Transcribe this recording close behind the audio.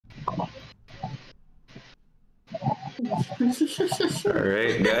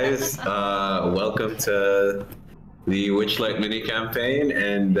Alright, guys. Welcome to the Witchlight mini campaign,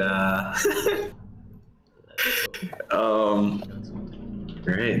 and alright,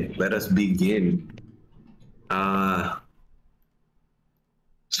 let us begin.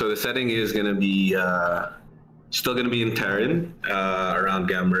 So the setting is gonna be still gonna be in Terran, around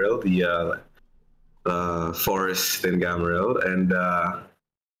Gamoril, the forest in Gamoril, and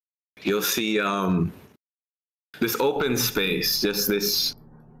you'll see this open space, just this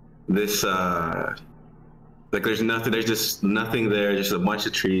like there's just nothing there, just a bunch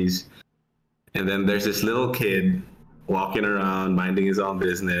of trees, and then there's this little kid walking around minding his own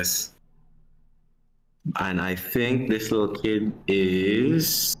business, and I think this little kid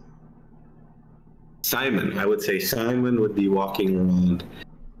is Simon. I would say Simon would be walking around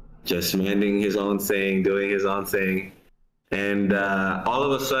just minding his own thing, doing his own thing, and all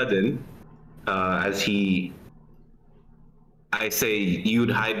of a sudden, I say you'd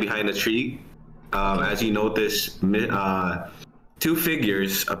hide behind a tree. As you notice, two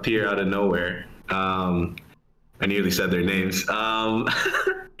figures appear out of nowhere. I nearly said their names. Two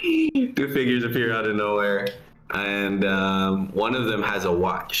figures appear out of nowhere, and one of them has a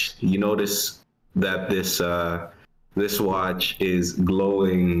watch. You notice that this watch is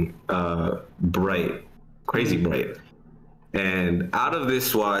glowing bright, crazy bright. And out of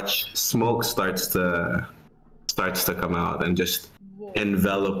this watch, smoke starts to come out and just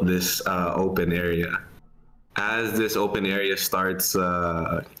envelop this open area. As this open area starts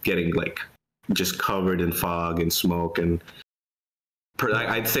getting like just covered in fog and smoke, and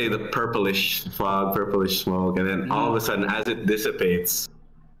I'd say the purplish fog, purplish smoke, and then all of a sudden, as it dissipates,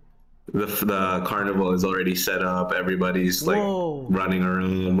 the carnival is already set up. Everybody's like running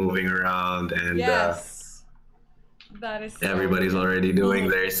around, moving around, and that is everybody's already doing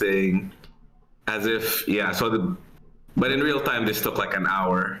their thing. As if, but in real time, this took like an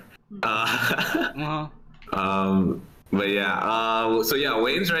hour. But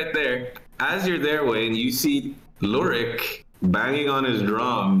Wayne's right there. As you're there, Wayne, you see Luric banging on his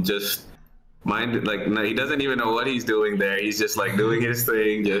drum, just he doesn't even know what he's doing there. He's just like doing his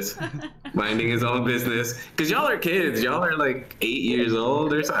thing, just minding his own business. Cause y'all are kids. Y'all are like 8 years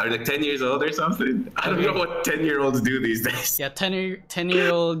old or like 10 years old or something. I don't know what 10-year-olds do these days. Yeah,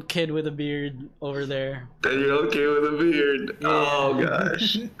 10-year-old kid with a beard over there. 10-year-old kid with a beard. Yeah. Oh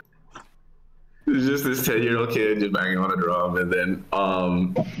gosh. It's just this 10-year-old kid just banging on a drum, and then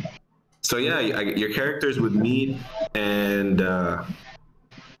your characters would meet, and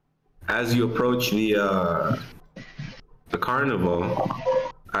as you approach the carnival,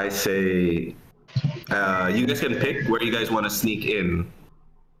 I say you guys can pick where you guys want to sneak in.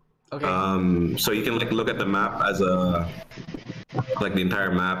 Okay. So you can like look at the map as the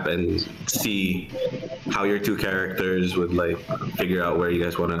entire map and see how your two characters would like figure out where you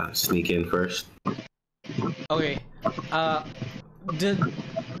guys want to sneak in first. Okay.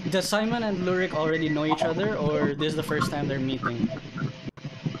 Does Simon and Luric already know each other, or this is the first time they're meeting?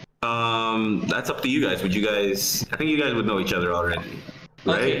 That's up to you guys. I think you guys would know each other already,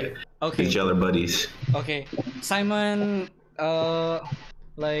 right? Okay. Each other buddies. Okay. Simon,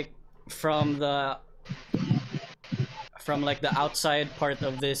 like from the outside part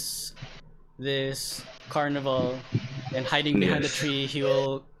of this carnival and hiding behind the tree, he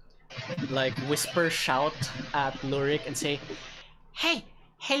will like shout at Luric and say, Hey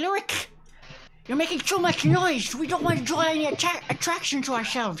Luric! You're making too much noise! We don't want to draw any attraction to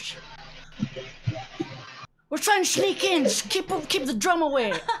ourselves! We're trying to sneak in! Just keep the drum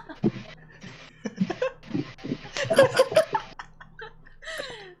away!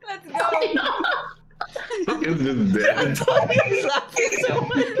 Let's go! It's just dead. Tonio's laughing so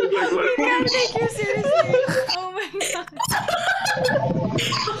much. We can't take you seriously. Oh my god.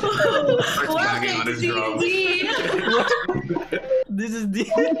 Welcome to DnD. This is the.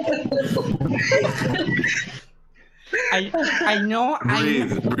 I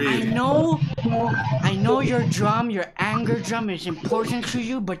know your drum, your anger drum is important to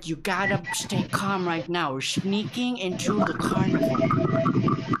you, but you gotta stay calm right now. We're sneaking into the carnival.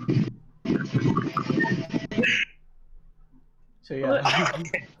 So yeah.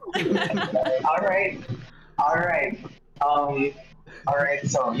 Alright,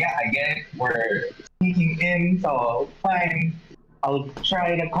 so yeah, I get it. We're sneaking in, so fine. I'll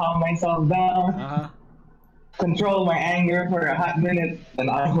try to calm myself down, control my anger for a hot minute, and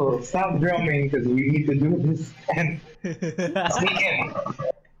I will stop drumming because we need to do this and sneak in.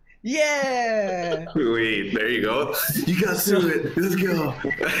 Yeah! Wait, there you go. You got through it. Let's go.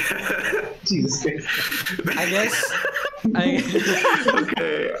 Jesus Christ.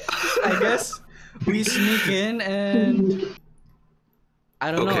 I guess we sneak in and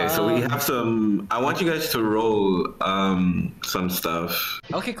I don't know. Okay, so we have some. I want you guys to roll some stuff.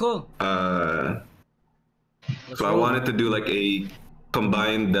 Okay, cool. So I roll. wanted to do like a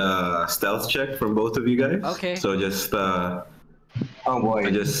combined stealth check from both of you guys. Okay. So just Oh boy.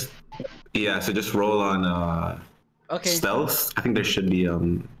 So just roll on Okay. stealth. I think there should be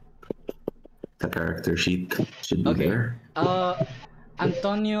the character sheet should be Okay. there.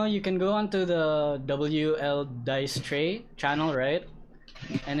 Antonio, you can go onto the WL Dice Tray channel, right?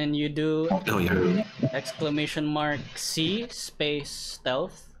 And then you do Oh yeah. !C space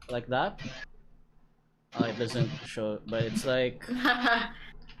stealth like that. Oh, it doesn't show, but it's like, Can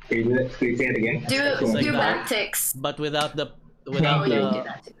you do it? Can you say it again? like Do that. backticks. but without the Oh, you do the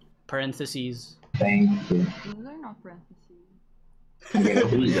that too. parentheses. Thank you. Those are not parentheses. Oh my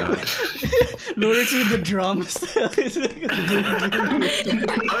god. Luric with the drums.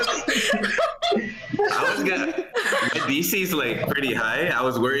 I was gonna. My DC's like pretty high. I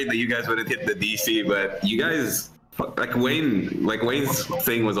was worried that you guys wouldn't hit the DC, but you guys, Wayne's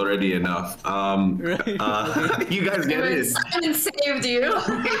thing was already enough. You guys get it. Simon saved you.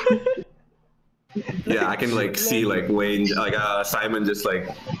 Yeah, I can like see like Wayne, like Simon just like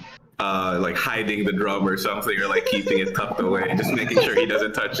hiding the drum or something, or like keeping it tucked away, just making sure he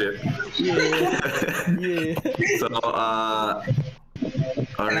doesn't touch it. Yeah. So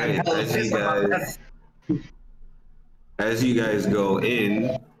all right, as you guys go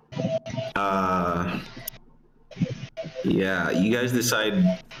in, you guys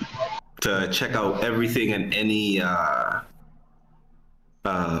decide to check out everything and any of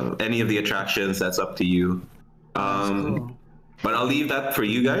the attractions. That's up to you. Cool. But I'll leave that for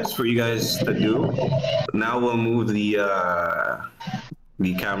you guys to do. Now we'll move the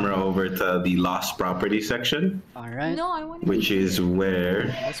camera over to the lost property section, All right. No, I want to. which is where.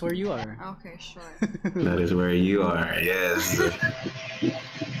 That's where you are. Okay, sure. That is where you are. Yes.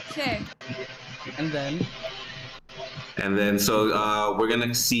 Okay. And then So we're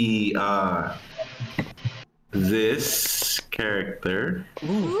gonna see this character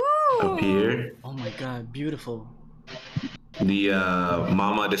ooh. up here. Oh my god, beautiful. The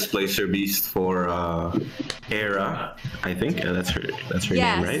Mama Displacer Beast for Aer'adar, I think. That's her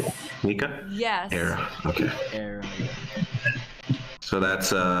Yes. name, right? Mica? Yes. Aer'adar. Okay. Air. So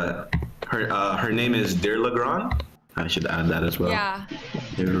that's her name is Dirlagron. I should add that as well. Yeah.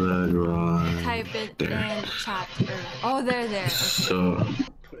 Dirlagron. Type it There. in chat. Oh, there. Okay.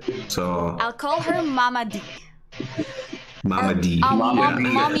 So I'll call her Mama D. Mama D.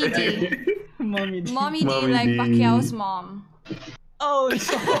 Mommy D. Mommy. Mommy D, Mommy like D. Pacquiao's mom. Oh,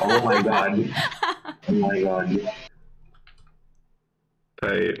 Oh my god. Oh my god.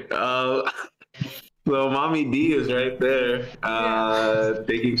 Right. So Mommy D is right there,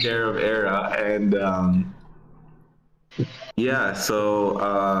 taking care of Era, and So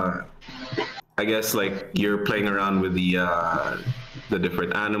I guess like you're playing around with the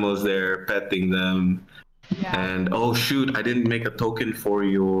different animals there, petting them, Yeah. and oh shoot, I didn't make a token for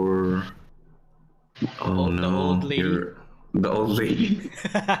your. Oh The no, old lady? the old lady.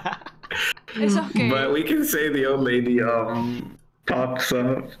 It's okay. But we can say the old lady pops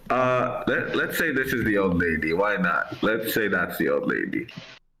up. Let's say this is the old lady. Why not? Let's say that's the old lady.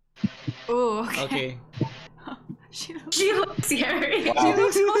 Ooh, okay. okay. She She looks scary.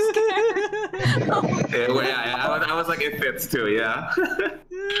 looks so scared. I was like, it fits too. Yeah.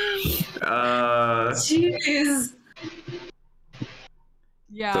 Jeez.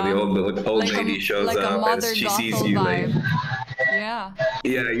 Yeah. So the old Like lady shows like a up mother and she sees you vibe. like. Yeah.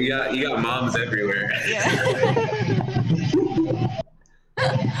 Yeah, you got moms everywhere.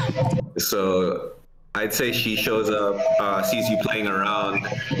 So I'd say she shows up, sees you playing around.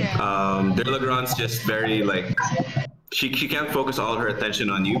 Yeah. Dirlagron's just very like she can't focus all her attention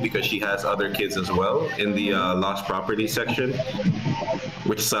on you because she has other kids as well in the lost property section,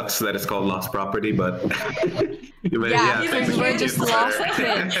 which sucks that it's called lost property, but Yeah, technically we're it's just her. lost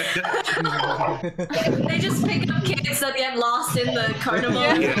kids. They just pick up kids that get lost in the carnival.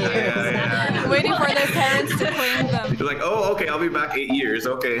 Yeah. Waiting for their parents to claim them. You're like, oh, okay, I'll be back 8 years.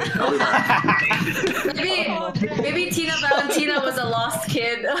 Okay, I'll be back. Maybe Tina Valentina was a lost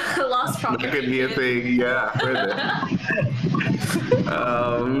kid, lost property. That could be a kid. thing, yeah. Further.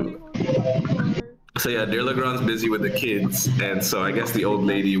 So yeah, Dirlagron's busy with the kids, and so I guess the old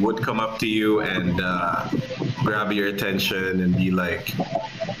lady would come up to you and grab your attention and be like,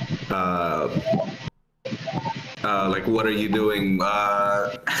 what are you doing?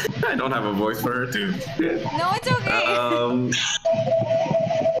 I don't have a voice for her too. No, it's okay.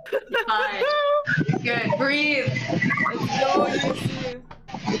 Fine. Good. Breathe. Let's go, Yussif.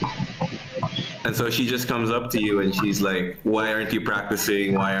 And so she just comes up to you and she's like, why aren't you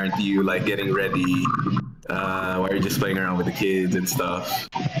practicing? Why aren't you like getting ready? Why are you just playing around with the kids and stuff?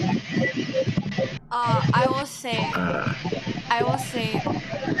 I will say,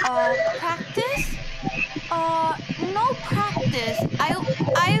 practice? No practice.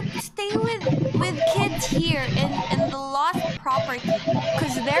 I stay with kids here in the lost property,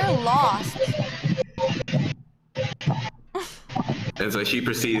 cause they're lost. And so she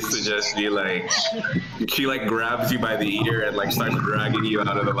proceeds to just be like, she like grabs you by the ear and like starts dragging you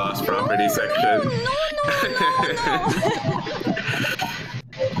out of the lost property section. No.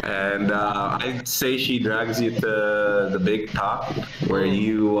 And I'd say she drags you to the big top where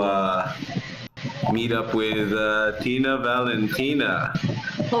you meet up with Tina Valentina.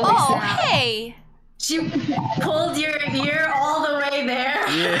 Oh, hey! She pulled your ear all the way there.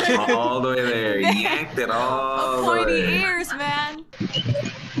 Yeah. All the way there. Yanked it all the Pointy way. ears, man.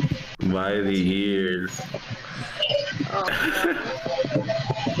 By the ears.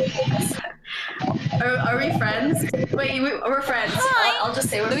 Oh, are we friends? Wait, we're friends. Hi. I'll just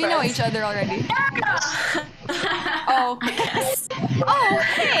say we're Do we friends. know each other already? Oh. Yes. Oh,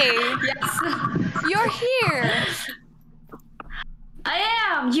 hey! Yes. You're here! I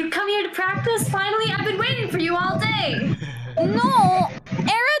am! You come here to practice? Finally? I've been waiting for you all day! No!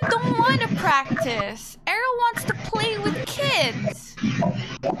 Era don't want to practice! Era wants to play with kids!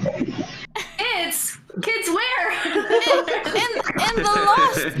 Kids? Kids where?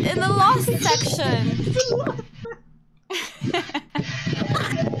 In the lost section!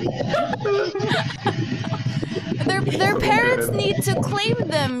 Their parents need to claim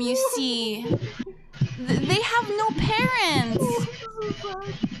them, you see. They have no parents.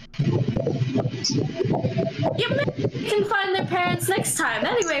 You can find their parents next time.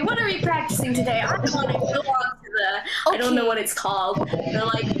 Anyway, what are we practicing today? I want to go on to the... I don't know what it's called.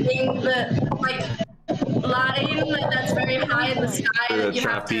 The line that's very high in the sky. The That you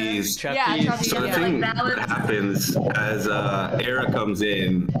trapeze. Yeah, trapeze. So the Yeah, thing like that balance. happens as Era comes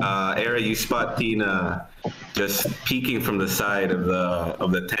in, Era, you spot Tina just peeking from the side of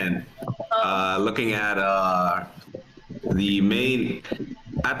the tent, looking at the main,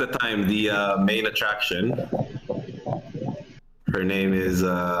 at the time, the main attraction. Her name is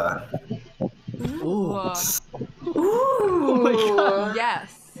Ooh. Oh my god.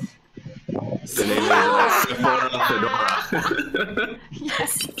 Yes. the name is Sephora Fedora.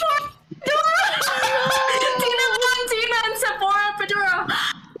 Yes. Tina and Sephora Fedora.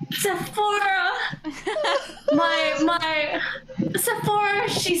 Sephora. My Sephora,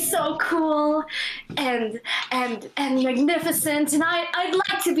 she's so cool and magnificent, and I'd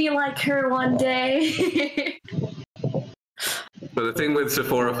like to be like her one day. But the thing with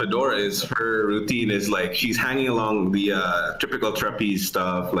Sephora Fedora is her routine is like she's hanging along the typical trapeze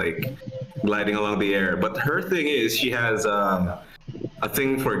stuff, like gliding along the air. But her thing is she has a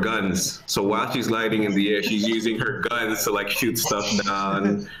thing for guns. So while she's gliding in the air, she's using her guns to like shoot stuff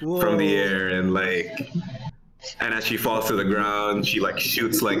down from the air and like. And as she falls to the ground, she like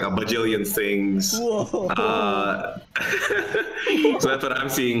shoots like a bajillion things. So that's what I'm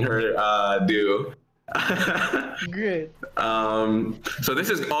seeing her do. Great. So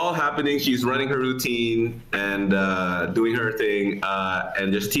this is all happening. She's running her routine and doing her thing,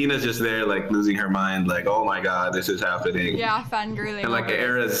 and just Tina's just there, like losing her mind, like, oh my god, this is happening. Yeah, fangirling. And like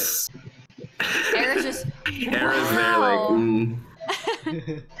Era's just. Era's there, like.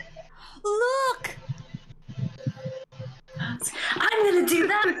 Look. I'm gonna do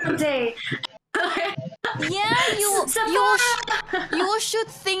that one day. Yeah, you will shoot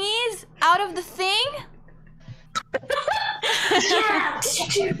thingies out of the thing. Yeah.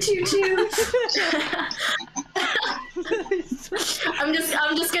 I'm just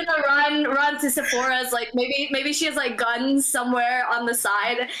gonna run to Sephora's, like maybe she has like guns somewhere on the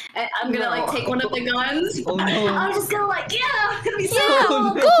side, and I'm gonna like take one of the guns. Oh no. I'm just gonna like it'll be so Yeah,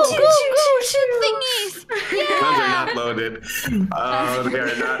 cool. go, shoot thingies. Guns are Yeah. not loaded. They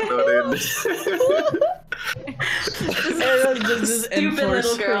are not loaded. Era's just this Stupid little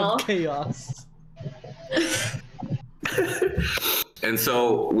enforcer girl. of chaos. And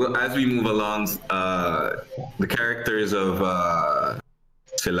so as we move along, the characters of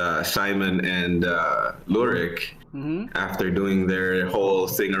sila Simon and Luric, after doing their whole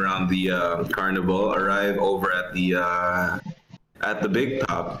thing around the carnival, arrive over at the big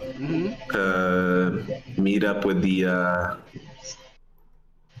top, meet up with the.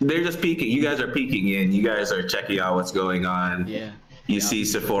 They're just peeking. You guys are peeking in. You guys are checking out what's going on. Yeah. You see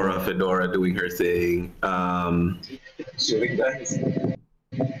Sephora Fedora doing her thing. Shooting guns.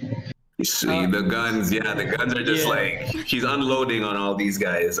 See, the guns, yeah, the guns are just like, she's unloading on all these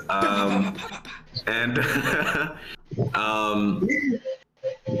guys. And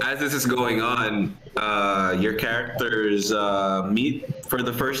as this is going on, your characters meet for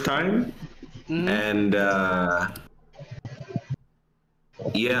the first time. And as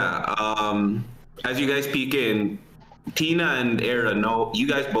you guys peek in, Tina and Aer'adar know, you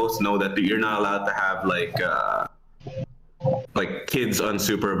guys both know that you're not allowed to have like kids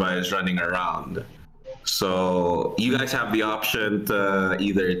unsupervised running around. So you guys have the option to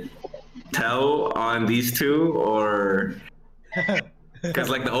either tell on these two, or because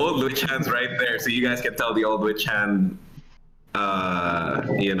like the old witch hand's right there, so you guys can tell the old witch hand,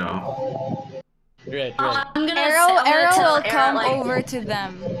 you know. Right. Arrow will come over to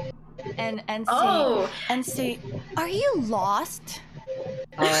them and say, "Are you lost?"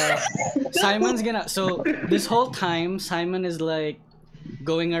 Simon's gonna. So this whole time, Simon is like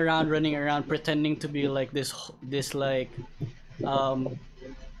going around, running around, pretending to be like this like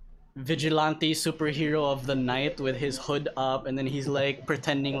vigilante superhero of the night with his hood up, and then he's like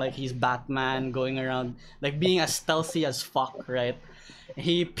pretending like he's Batman, going around like being as stealthy as fuck, right?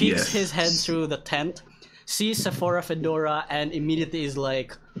 He peeks his head through the tent, sees Sephora Fedora, and immediately is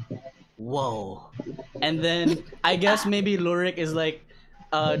like, whoa. And then I guess maybe Luric is like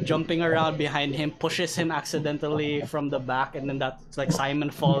jumping around behind him, pushes him accidentally from the back, and then that's like Simon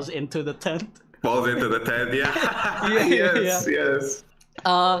falls into the tent. Falls into the tent, yes.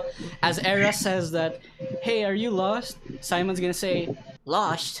 As Era says that, hey, are you lost? Simon's gonna say,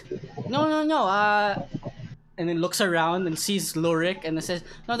 lost? No. And then looks around and sees Luric and then says,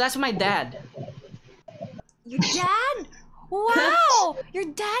 no, that's my dad. Your dad? Wow! Your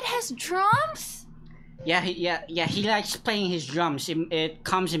dad has drums? Yeah, he likes playing his drums. It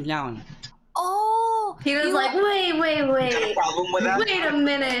calms him down. Oh! He was like, wait. Got a problem with that? Wait a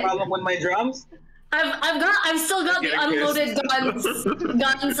minute. Problem with my drums? I've still got the unloaded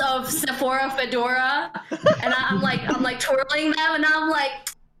guns of Sephora Fedora, and I'm like twirling them, and I'm like,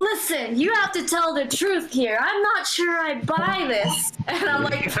 listen, you have to tell the truth here. I'm not sure I buy this, and I'm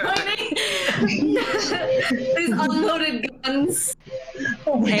like pointing these unloaded guns.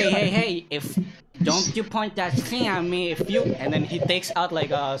 Hey! If don't you point that thing at me, if you, and then he takes out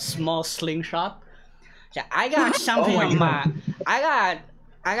like a small slingshot. Yeah, I got something on my. I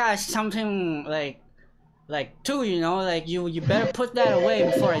got something like too, you know, like you better put that away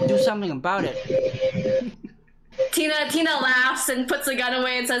before I do something about it. Tina laughs and puts the gun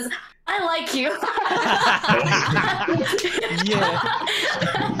away and says, I like you.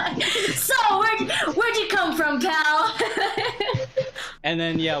 So where'd you come from, pal? And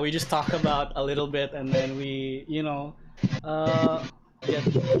then we just talk about a little bit, and then we, you know, I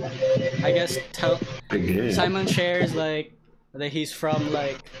guess Simon shares like that he's from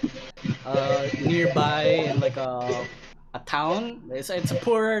like nearby in like a town. It's a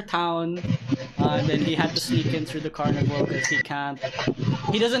poorer town, and then he had to sneak in through the carnival because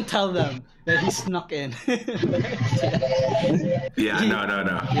he doesn't tell them that he snuck in. No.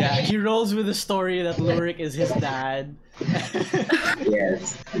 Yeah, he rolls with the story that Luric is his dad.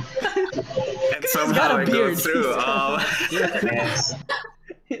 Yes. And somehow it goes through.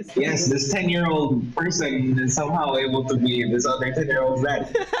 Yes, this 10-year-old person is somehow able to be this other 10-year-old's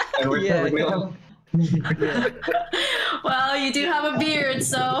dad. And we're totally him. Well, you do have a beard,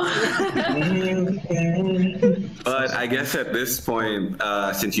 so. But I guess at this point,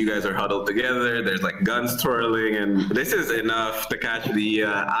 since you guys are huddled together, there's like guns twirling, and this is enough to catch the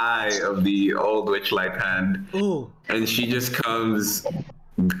eye of the old Witchlight hand. Ooh. And she just comes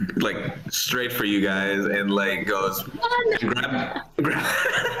like straight for you guys and like goes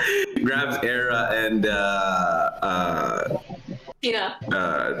grabs Era and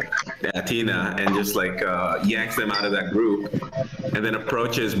Tina and just like yanks them out of that group, and then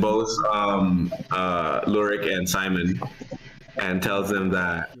approaches both Luric and Simon and tells them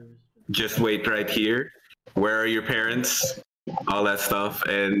that just wait right here. Where are your parents? All that stuff.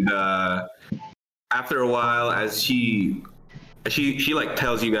 And after a while, as she like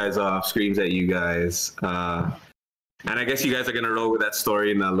tells you guys off, screams at you guys, and I guess you guys are gonna roll with that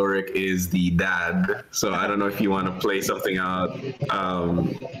story. Now Luric is the dad, so I don't know if you want to play something out,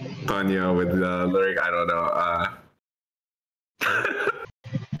 Tonio, with Luric. I don't know,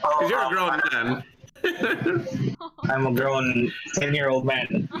 because you're a grown man. I'm a grown 10-year-old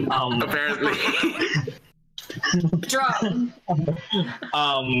man. Apparently. Drop.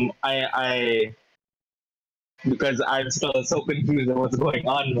 Because I'm still so confused on what's going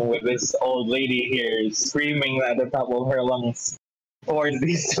on with this old lady here screaming at the top of her lungs towards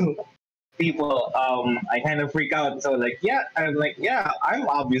these two people, I kind of freak out. So like, yeah, I'm like, yeah, I'm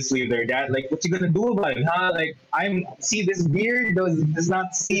obviously their dad. Like, what you gonna do about it, huh? Like, see this beard does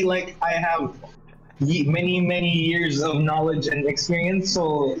not see like I have many years of knowledge and experience.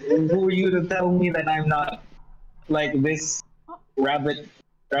 So who are you to tell me that I'm not like this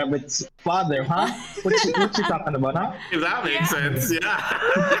rabbit's father, huh? What you talking about, huh? That makes sense, yeah.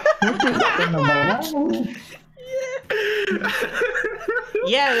 What you talking about, huh?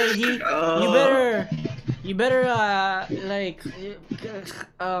 Yeah, like you better like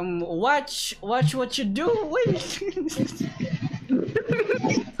watch what you do.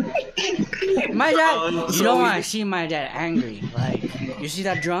 My dad, you don't want to see my dad angry. Like, you see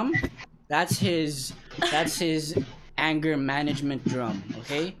that drum? That's his anger management drum.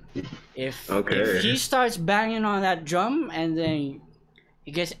 Okay, if he starts banging on that drum and then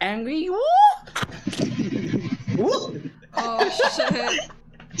he gets angry, woo! Oh shit.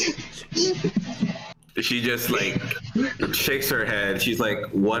 She just like shakes her head. She's like,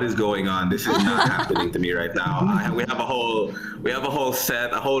 "What is going on? This is not happening to me right now. We have a whole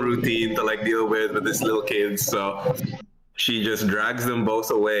routine to like deal with this little kid." So she just drags them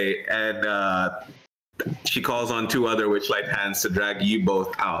both away, and she calls on two other Witchlight hands to drag you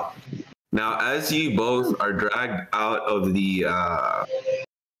both out. Now, as you both are dragged out of the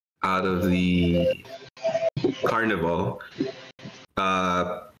carnival,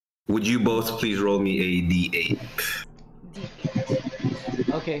 would you both please roll me a D8?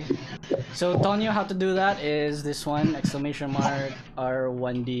 Okay. So Tonio, how to do that is this one, exclamation mark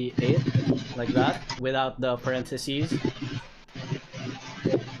R1D8, like that, without the parentheses.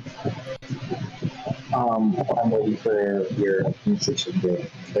 I'm waiting for your usage of the.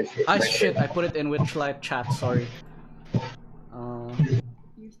 Ah shit! I put it in Witchlight chat. Sorry.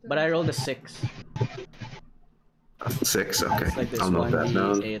 But I rolled a 6. 6. Okay. It's like this, I'll note that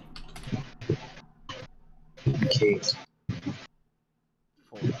down. 1D8. Okay.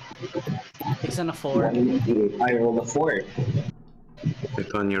 4. 6 and a 4. I rolled a 4.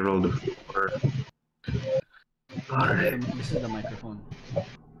 Tonio rolled a 4. Alright. This is the microphone.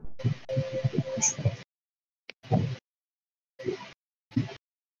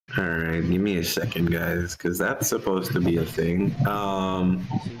 Alright, give me a second, guys, because that's supposed to be a thing.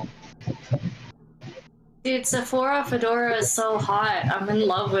 Dude, Sephora Fedora is so hot. I'm in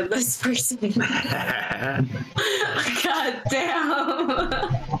love with this person. God damn.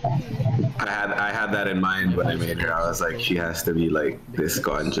 I had that in mind when I made her. I was like, she has to be like this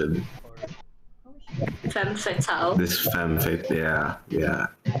conjured. Femme fatale. This femme fit, yeah.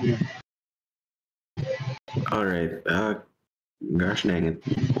 Alright, gosh dang it.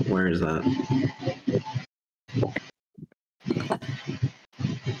 Where is that?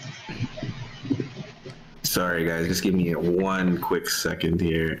 Sorry guys, just give me one quick second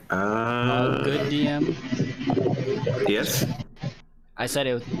here. All good, DM. Yes? I said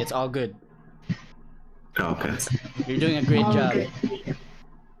it's all good. Okay. You're doing a great job. Good.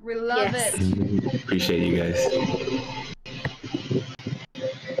 We love Yes. it. Appreciate you guys.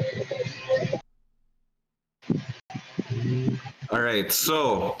 Alright,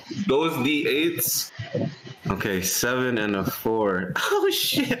 so those D8s. Okay, 7 and a 4. Oh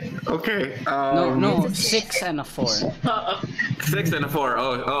shit. Okay. No, 6 and a 4. 6 and a 4.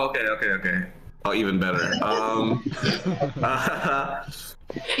 Oh, okay. Oh, even better.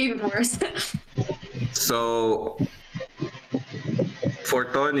 Even worse. So for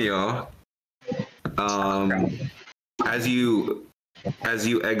Tonio, as you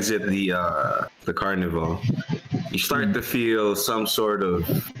exit the carnival, you start to feel some sort of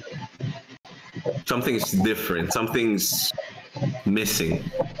something's different, something's missing.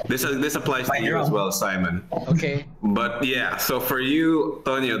 This applies to you as well, Simon. Okay. But yeah, so for you,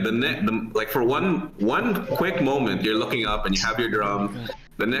 Tonio, like for one quick moment, you're looking up and you have your drum.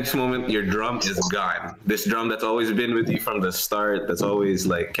 The next moment, your drum is gone. This drum that's always been with you from the start, that's always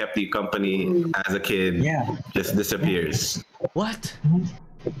like kept you company as a kid, just disappears. What?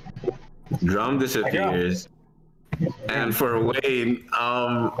 Drum disappears. And for Wayne,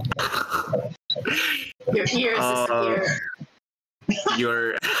 Your ears disappear.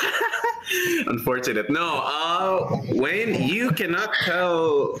 You're unfortunate. No, Wayne, you cannot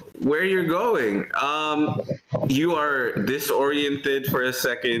tell where you're going. You are disoriented for a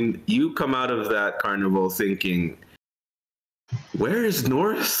second. You come out of that carnival thinking, where is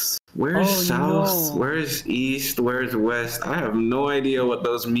north? Where is south? No. Where is east? Where is west? I have no idea what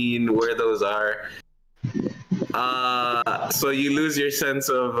those mean, where those are. So you lose your sense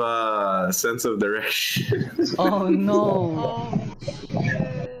of direction. Oh no. Oh,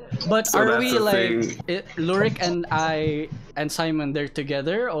 shit. But So are that's we the like thing. Luric and I and Simon, they're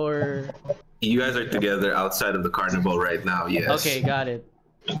together, or? You guys are together outside of the carnival right now, yes. Okay, got it.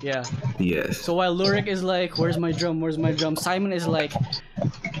 Yeah. Yes. So while Luric is like, "Where's my drum? Where's my drum?" Simon is like,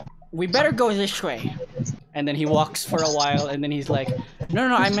 "We better go this way." And then he walks for a while, and then he's like, "No,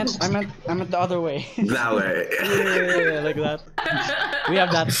 I meant the other way." That way. yeah, like that. We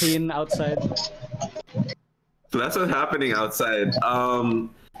have that scene outside. So that's what's happening outside.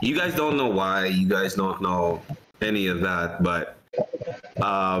 You guys don't know why. You guys don't know any of that, but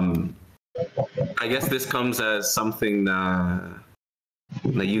I guess this comes as something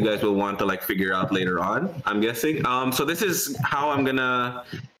that you guys will want to like figure out later on, I'm guessing. So this is how I'm gonna.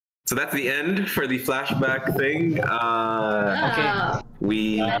 So that's the end for the flashback thing. Okay.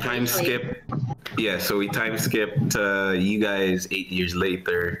 We time skip. Yeah, so we time skip to you guys 8 years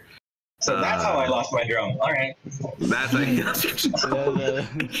later. So that's how I lost my drum. All right. That's how you lost your drum.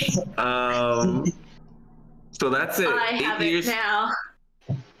 So that's it. I 8 have years. it now.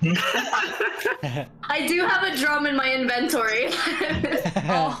 I do have a drum in my inventory.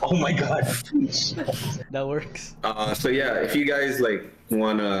 Oh my god. That works. So yeah, if you guys like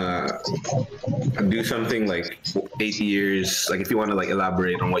wanna do something like 8 years, like if you wanna like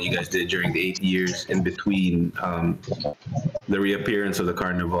elaborate on what you guys did during the 8 years in between the reappearance of the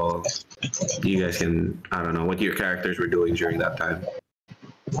carnival, you guys can, I don't know, what your characters were doing during that time.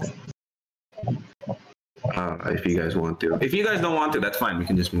 If you guys want to. If you guys don't want to, that's fine. We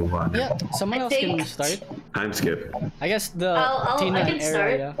can just move on. Yeah, someone else can start. Time skip. I guess the I Tina can and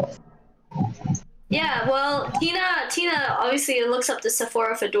start. Era. Yeah, well, Tina obviously looks up to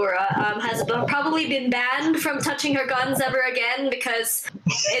Sephora Fedora. Has probably been banned from touching her guns ever again because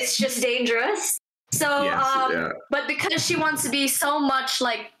it's just dangerous. So, Yes, but because she wants to be so much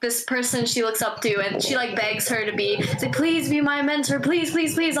like this person she looks up to, and she like begs her to be, like, please be my mentor, please,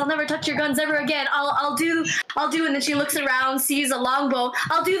 I'll never touch your guns ever again. I'll do, and then she looks around, sees a longbow.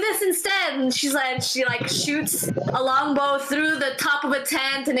 I'll do this instead, and she shoots a longbow through the top of a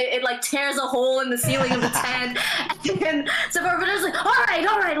tent, and it like tears a hole in the ceiling of the tent. And so Fedora's like, all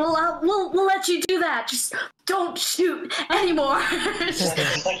right, we'll let you do that. Just don't shoot anymore. Just,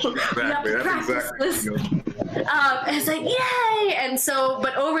 we have to practice this. And it's like, yay! And so,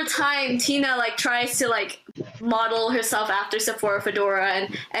 but over time, Tina like tries to like model herself after Sephora Fedora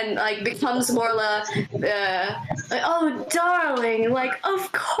and like becomes more like, oh darling, like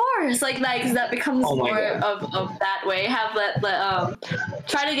of course, like that becomes more of that way. Have that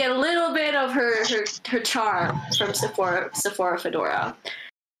try to get a little bit of her charm from Sephora Fedora.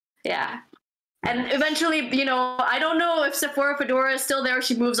 Yeah. And eventually, you know, I don't know if Sephora Fedora is still there.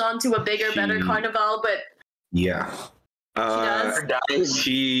 She moves on to a bigger, better carnival, but yeah.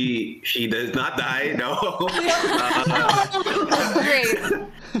 She does not die. No. Great.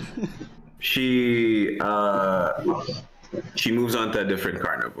 She moves on to a different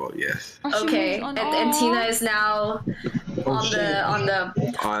carnival. Yes. Okay. And Tina is now on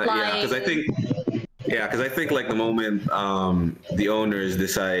the flying. Yeah, because I think like the moment the owners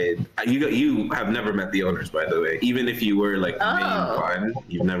decide, you have never met the owners, by the way. Even if you were like main fun,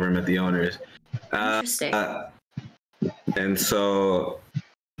 you've never met the owners. Interesting. And so,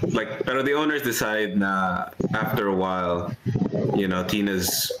 like, but the owners decide after a while, you know,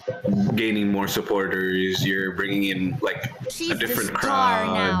 Tina's gaining more supporters. You're bringing in like She's a different the star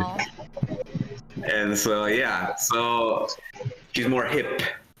crowd, now. and so she's more hip.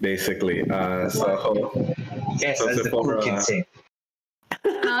 Basically, Yes, as the cool kids say.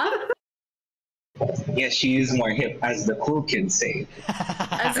 Huh? Yes, she is more hip, as the cool kids say.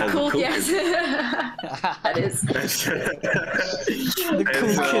 As a cool, yes. That is. The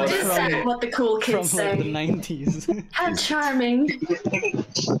cool That kids is what the cool from kids like say. the 90s. How charming.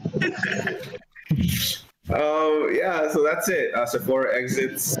 Oh yeah, so that's it. Sephora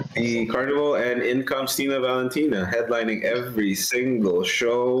exits the carnival, and in comes Tina Valentina, headlining every single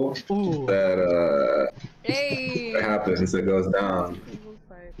show that happens, that goes down.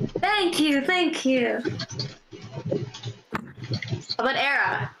 Thank you. How about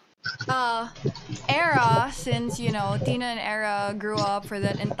Era? Era, since, you know, Tina and Era grew up for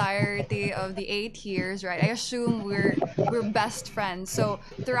that entirety of the 8 years, right? I assume we're best friends. So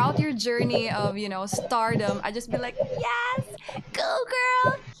throughout your journey of, you know, stardom, I just be like, yes, go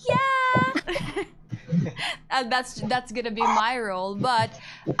girl, yeah. And that's gonna be my role. But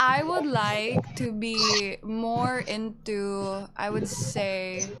I would like to be more into, I would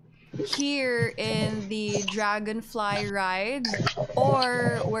say, here in the Dragonfly ride,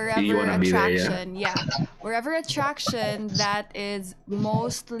 or wherever attraction, wherever attraction that is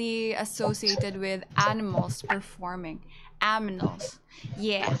mostly associated with animals performing. Aminals.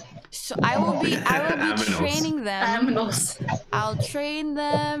 Yeah. So I will be Aminos. training them. Aminos. I'll train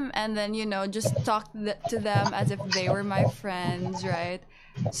them and then, you know, just talk to them as if they were my friends, right?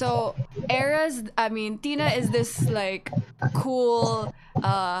 So Tina is this like cool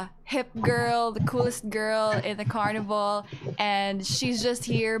hip girl, the coolest girl in the carnival, and she's just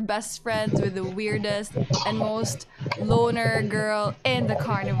here best friends with the weirdest and most loner girl in the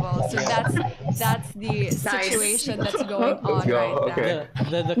carnival. So that's the situation that's going on right Okay.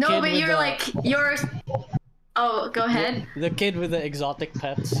 The No, kid but with you're. Oh, go ahead. the kid with the exotic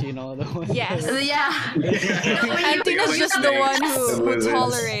pets, you know, the one. now. Yes. Yeah. No, but And Tina's just the one who Lizards.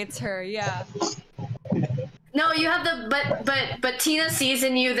 tolerates her, yeah. No, you have the but Tina sees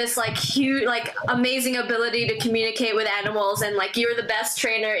in you this like huge, like amazing ability to communicate with animals, and like you're the best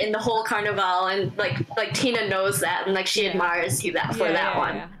trainer in the whole carnival, and like Tina knows that, and like she admires you for that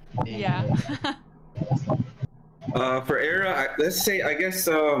one. Yeah. For Era, let's say, I guess,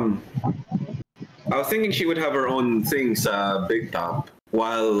 I was thinking she would have her own things, Big Top,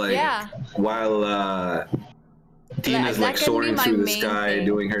 while Tina's That like can soaring be my through the main sky, thing.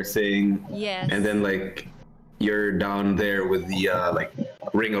 doing her thing, Yes. and then like you're down there with the like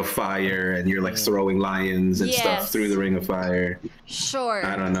ring of fire, and you're like throwing lions and stuff Yes. through the ring of fire. Sure.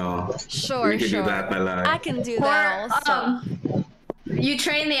 I don't know. Sure, We could sure. do that, my lad. I can do that Or also. you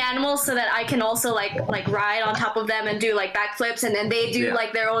train the animals so that I can also like ride on top of them and do like backflips, and then they do Yeah.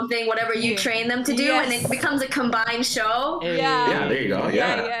 like their own thing, whatever you Yeah. train them to do, and Yes. it becomes a combined show. Hey, Yeah, there you go.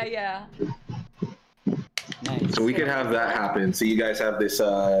 Yeah. Yeah. Nice. So we could have that happen. So you guys have this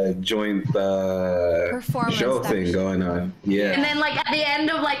joint Performance show type thing shit. going on. Yeah. And then like at the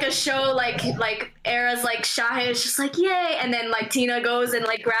end of like a show, like Era's like shy is just like yay, and then like Tina goes and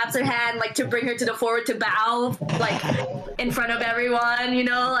like grabs her hand like to bring her to the forward to bow like in front of everyone, you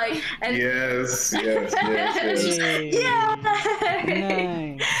know, like and Yes. it's just, Hey.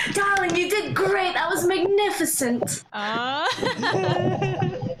 yay! Nice. Darling, you did great. That was magnificent.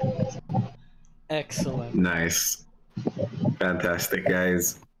 Excellent. Nice. Fantastic,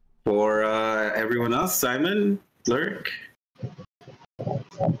 guys. For everyone else, Simon, Luric.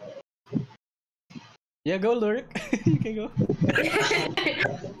 Yeah, go Luric. You can go.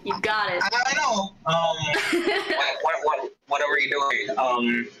 You got it. I don't know. What are we doing?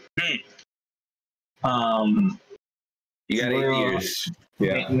 You got 8 Well, years.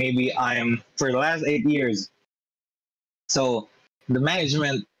 Yeah. Maybe I'm for the last 8 years. So the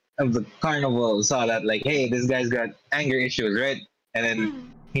management of the carnival saw that, like, hey, this guy's got anger issues, right? And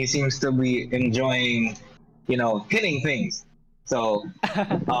then he seems to be enjoying, hitting things. So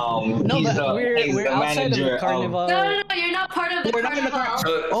No, he's but we're the outside of manager the carnival. No, you're not part of the We're not in the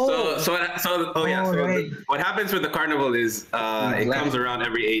carnival. So right. what happens with the carnival is it comes around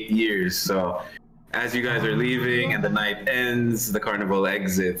every 8 years. So as you guys are leaving and the night ends, the carnival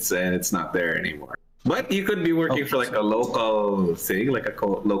exits and it's not there anymore. But you could be working for like a local thing, like a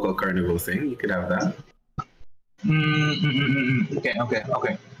local carnival thing. You could have that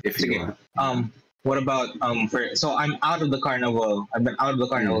Okay. if you want. What about so I'm out of the carnival. I've been out of the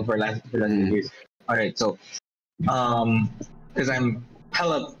carnival for the last 8 years. All right, so because I'm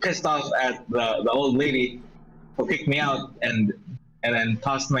hella pissed off at the old lady who kicked me out and then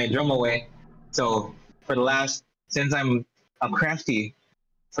tossed my drum away. So since I'm a crafty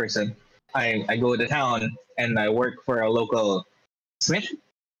person, I go to town and I work for a local smith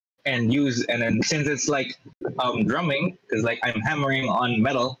and then since it's like drumming, because like I'm hammering on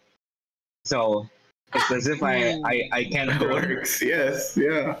metal, so it's as if I can That works. Yes.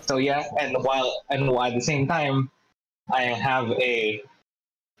 Yeah. So yeah, and while at the same time I have a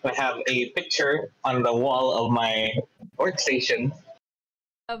picture on the wall of my workstation,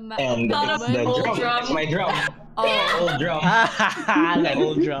 and Not it's a the old drum. drum. It's my drum. Oh. Old drum. The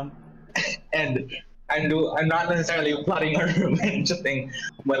old drum. And I'm not necessarily plotting a revenge thing,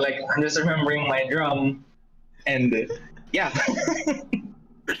 but like I'm just remembering my drum, and yeah.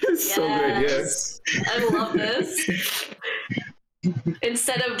 It's so good. Yes. I love this.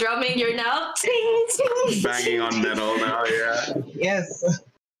 Instead of drumming, you're now Banging on metal now. Yeah. Yes.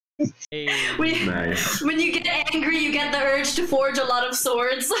 Hey. Nice. When you get angry, you get the urge to forge a lot of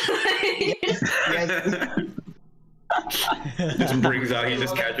swords. Yes. Just brings out. He's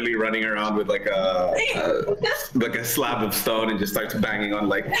just casually running around with like a slab of stone and just starts banging on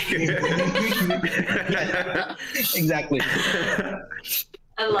like. Exactly.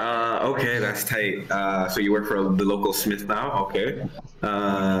 I love Okay, that's tight. So you work for the local smith now. Okay.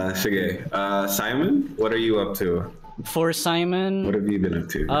 Sige. Simon, what are you up to? For Simon, What have you been up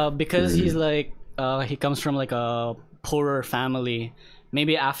to? because he's like he comes from like a poorer family.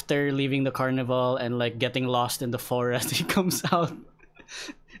 Maybe after leaving the carnival and like getting lost in the forest, he comes out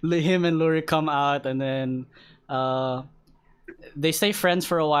him and Luric come out, and then they stay friends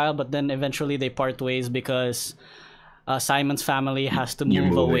for a while, but then eventually they part ways because Simon's family has to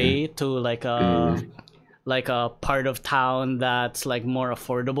move away to like a part of town that's like more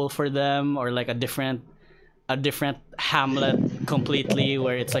affordable for them, or like a different hamlet completely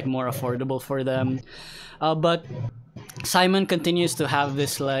where it's like more affordable for them. But Simon continues to have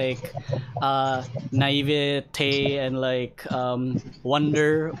this like naivete and like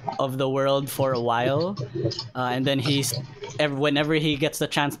wonder of the world for a while, and then whenever he gets the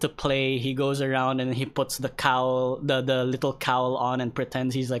chance to play, he goes around and he puts the cowl, the little cowl on, and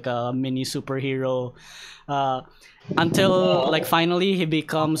pretends he's like a mini superhero, until like finally he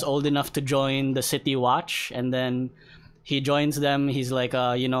becomes old enough to join the City Watch, and then he joins them. He's like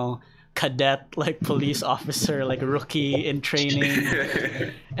a cadet, like police officer, like rookie in training,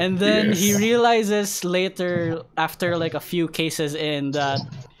 and then he realizes later, after like a few cases in, that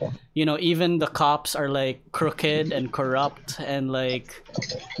even the cops are like crooked and corrupt and like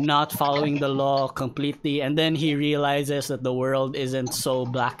not following the law completely. And then he realizes that the world isn't so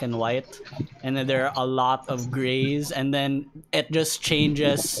black and white, and that there are a lot of grays, and then it just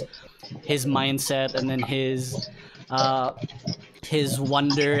changes his mindset, and then his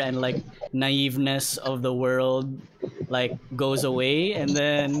wonder and like naiveness of the world like goes away, and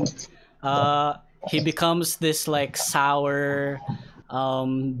then he becomes this like sour,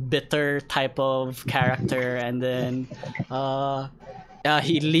 bitter type of character, and then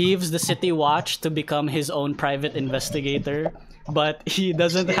he leaves the City Watch to become his own private investigator, but he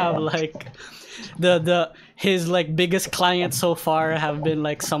doesn't have like his like biggest clients so far have been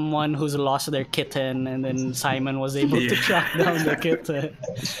like someone who's lost their kitten, and then Simon was able to track down the kitten.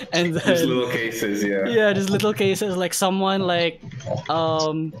 And then just little cases, just little cases, like someone like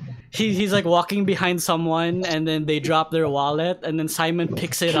he's like walking behind someone, and then they drop their wallet, and then Simon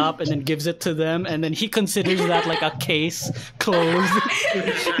picks it up and then gives it to them, and then he considers that like a case closed.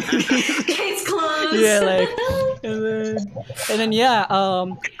 Case closed. Yeah, like, and then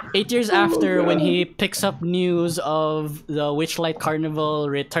 8 years after, when he picks up news of the Witchlight Carnival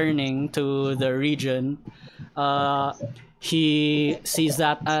returning to the region, he sees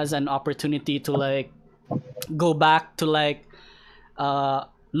that as an opportunity to like go back to like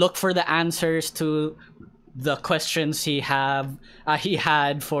look for the answers to the questions he had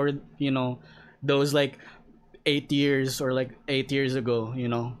for those like 8 years or like 8 years ago,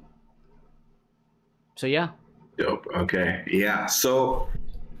 So yeah. Dope. Okay. Yeah. So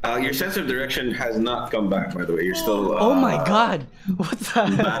your sense of direction has not come back, by the way. You're still oh my god, what's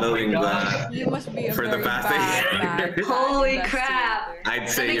that? Battling that You must be a for the very past bad Holy investigator. crap. I'd That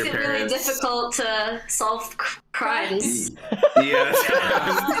say makes your it really parents. difficult to solve crimes. Yeah,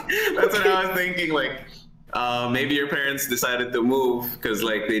 that's what I was thinking. Like, maybe your parents decided to move because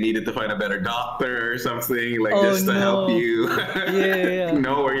like they needed to find a better doctor or something, like just to help you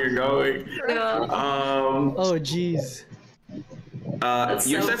know where you're going. Yeah. Oh jeez.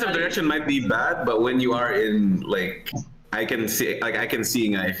 Your so sense of funny. direction might be bad, but when you are in like, I can see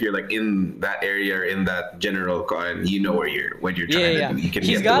if you're like in that area or in that general con, you know where you're trying to do. You can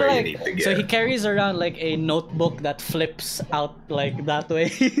He's get got to where like, you need to get. so he carries around like a notebook that flips out like that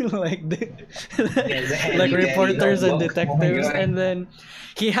way, like like reporters and detectives, and then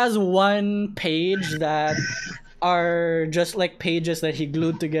he has one page that are just like pages that he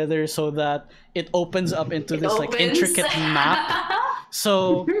glued together so that it opens up into this like intricate map.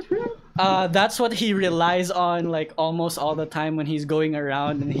 So that's what he relies on like almost all the time when he's going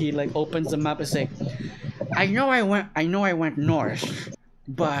around, and he like opens the map and say, I know I went north,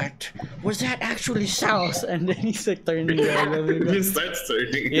 but was that actually south? And then he's like turning He starts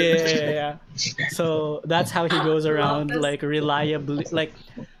turning. yeah. So that's how he goes around, like reliably, like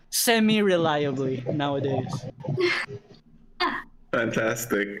semi-reliably nowadays.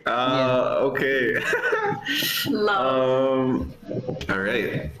 Fantastic. Okay. Love. All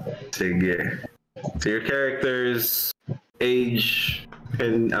right. So your characters age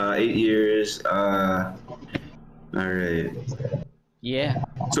 8 years. All right. Yeah.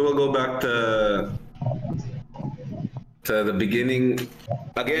 So we'll go back to the beginning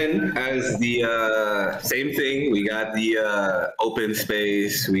again as the same thing. We got the open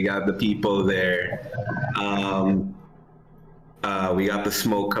space. We got the people there. We got the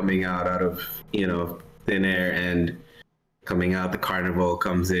smoke coming out of thin air and coming out. The carnival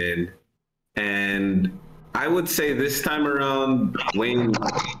comes in, and I would say this time around, Wayne,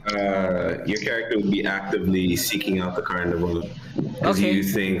 your character would be actively seeking out the carnival because you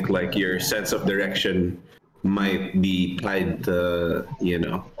think like your sense of direction might be tied to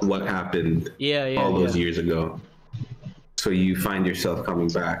what happened all those years ago. so you find yourself coming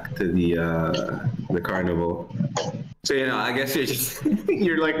back to the carnival. So I guess you're just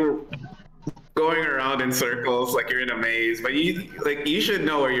you're like going around in circles, like you're in a maze, but you should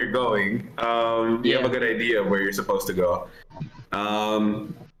know where you're going. You have a good idea of where you're supposed to go.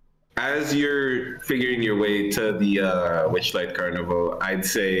 As you're figuring your way to the Witchlight Carnival, I'd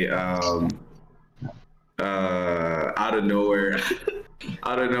say out of nowhere,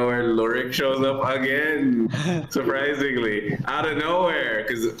 Luric shows up again. Surprisingly, out of nowhere,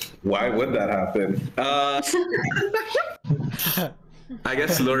 because why would that happen? I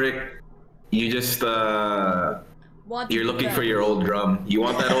guess Luric, you just you're looking for your old drum. You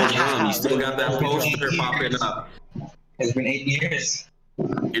want that old drum. You still got that poster popping up. It's been 8 years.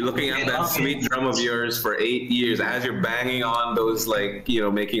 You're looking at that sweet drum of yours for 8 years as you're banging on those, like,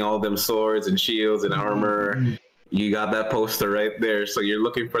 making all them swords and shields and armor. You got that poster right there, so you're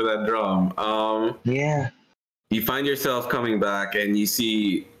looking for that drum. Yeah. You find yourself coming back and you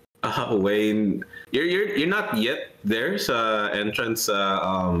see Wayne. You're not yet there's entrance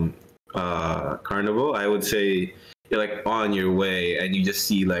carnival. I would say you're like on your way, and you just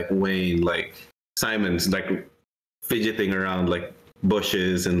see like Wayne, like Simon's like fidgeting around like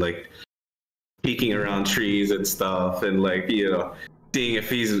bushes and like peeking around trees and stuff, and like seeing if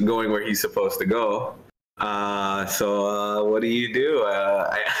he's going where he's supposed to go. So what do you do?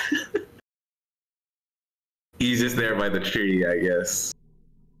 He's just there by the tree, I guess.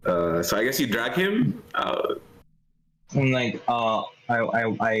 So I guess you drag him. I'm like,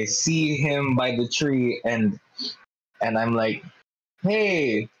 I see him by the tree, and I'm like,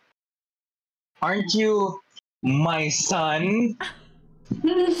 hey, aren't you my son?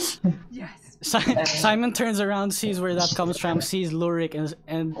 Yes. Simon turns around, sees where that comes from, sees Luric,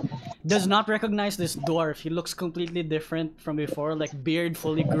 and does not recognize this dwarf. He looks completely different from before, like beard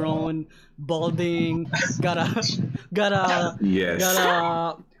fully grown, balding, got a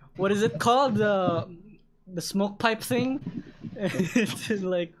what is it called, the smoke pipe thing? It's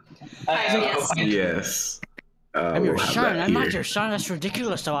like yes. I'm your son. I'm not your son. That's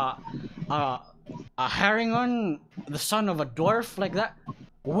ridiculous. A herring on the son of a dwarf like that.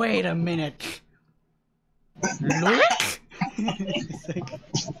 Wait a minute. Luric? Yeah,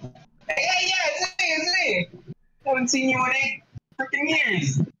 it's me. Haven't seen you in 8 freaking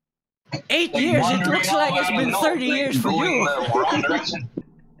years. 8 years? It looks like it's been 30 years for you.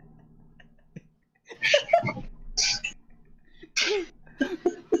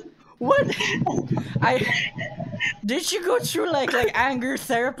 What? Did you go through like anger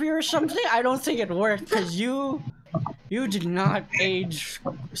therapy or something? I don't think it worked, because you did not age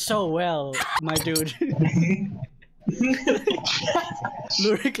so well, my dude.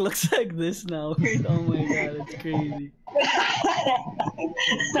 Luric looks like this now. Oh my god, it's crazy.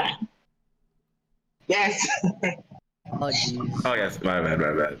 Yes. Oh jeez. Oh yes, my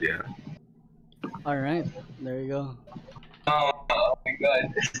bad. Yeah. All right, there you go. Oh my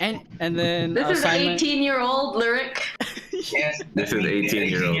god. And then This is Simon... 18-year-old Luric. Yes. This is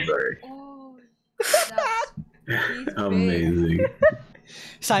 18-year-old Luric. Oh, he's big. Amazing.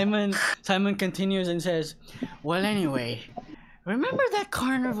 Simon continues and says, "Well, anyway, remember that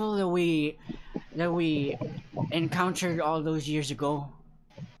carnival that we encountered all those years ago?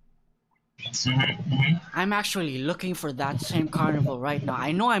 I'm actually looking for that same carnival right now.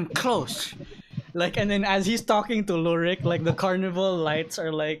 I know I'm close." Like, and then as he's talking to Luric, like the carnival lights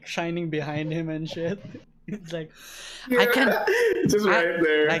are like shining behind him and shit. It's like, I can just right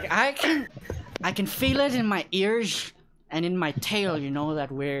there. Like I can feel it in my ears and in my tail,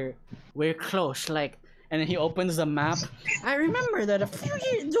 that we're close. Like, and then he opens the map. I remember that a few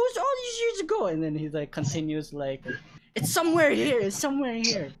years, all these years ago, and then he like continues like, it's somewhere here. It's somewhere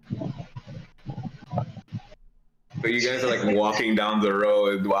here. So you guys are like walking down the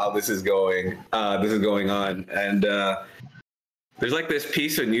road while this is going on, and there's like this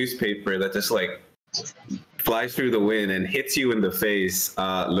piece of newspaper that just like flies through the wind and hits you in the face,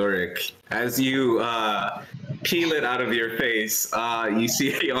 Luric. As you peel it out of your face, you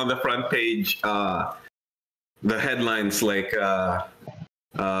see on the front page the headlines like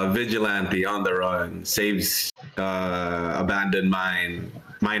vigilante on the run, saves abandoned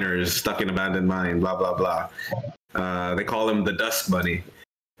miners stuck in abandoned mine, blah blah blah. They call him the Dust Bunny,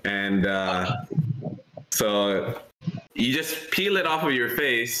 and so you just peel it off of your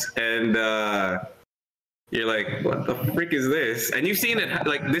face, and you're like, what the frick is this? And you've seen it,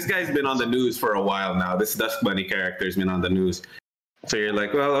 like, this guy's been on the news for a while now. This Dust Bunny character's been on the news. So you're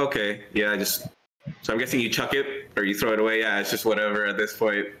like, well, okay, yeah, so I'm guessing you chuck it or you throw it away. Yeah, it's just whatever at this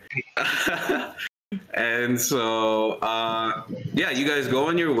point. And so, yeah, you guys go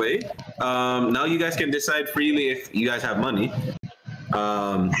on your way. Now you guys can decide freely if you guys have money.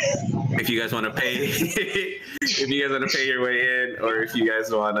 If you guys want to pay, if you guys want to pay your way in, or if you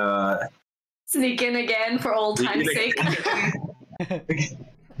guys want to sneak in again for old time's sake.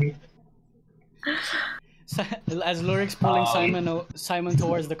 So, as Luric's pulling Simon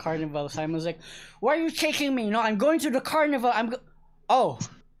towards the carnival, Simon's like, "Why are you taking me? No, I'm going to the carnival. Oh.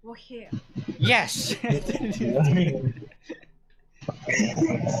 Well, here. Yes.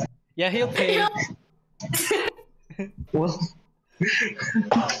 Yeah, he'll pay. Well,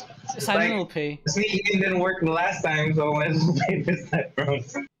 Simon will pay. Sneaking in didn't work the last time, so let's pay this time, bro.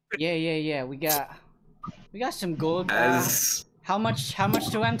 Yeah. We got some gold. How much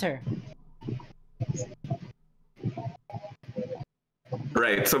to enter?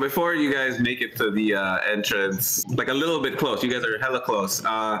 Right, so before you guys make it to the entrance, like a little bit close, you guys are hella close,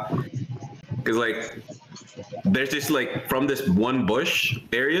 because like there's just like from this one bush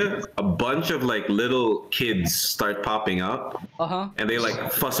area, a bunch of like little kids start popping up, and they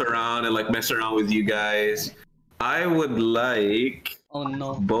like fuss around and like mess around with you guys. I would like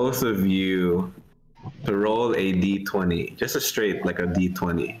both of you to roll a d20, just a straight like a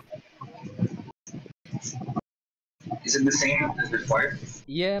d20. Is it the same as before?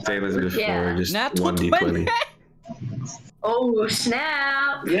 Yeah. Same as before, just Nat one d20. Oh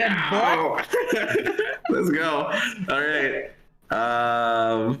snap! Yeah, bro. Let's go. All right.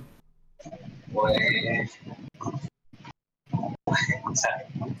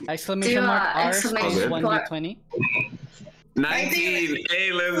 Exclamation mark R exclamation plus 1d20. 19.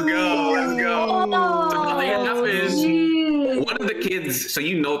 Hey, let's go. Let's go. So what happens? One of the kids. So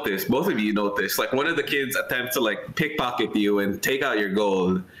you notice, both of you notice, like one of the kids attempts to like pickpocket you and take out your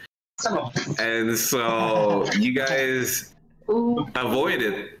gold, and so you guys avoid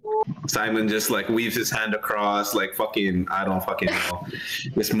it. Simon just like weaves his hand across, like fucking, I don't fucking know,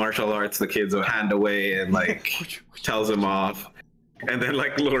 this martial arts. The kids will hand away and like tells him off, and then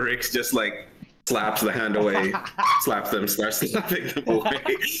like Luric's just like slaps the hand away, slaps them, starts slapping them away,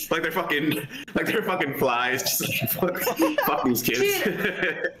 like they're fucking flies. Just like fuck these kids.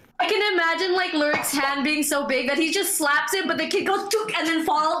 Dude, I can imagine like Luric's hand being so big that he just slaps it, but the kid goes took and then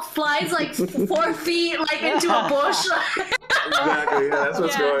flies like 4 feet like into a bush. Exactly. Yeah, that's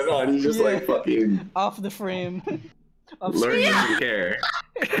what's going on. He's just like fucking off the frame. Luric doesn't care.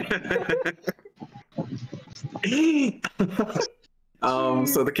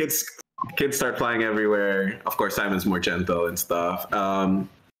 So the kids start flying everywhere. Of course, Simon's more gentle and stuff.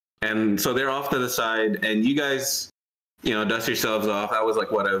 And so they're off to the side, and you guys, you know, dust yourselves off. I was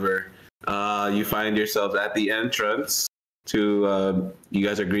like, whatever. You find yourselves at the entrance to. You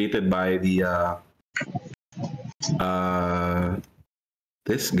guys are greeted by the.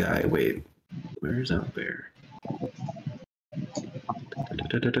 This guy. Wait, where's out there?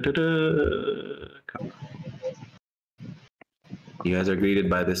 Come on. You guys are greeted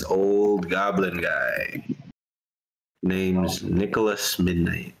by this old goblin guy. Name's Nicholas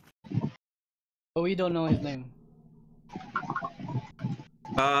Midnight. Oh, we don't know his name.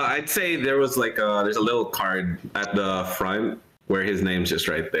 I'd say there was like there's a little card at the front where his name's just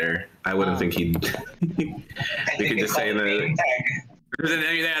right there. I wouldn't think he'd. You could just say the. There's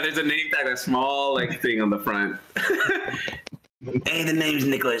a name tag, a small like thing on the front. Hey, the name's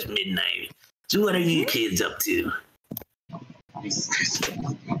Nicholas Midnight. So what are you kids up to?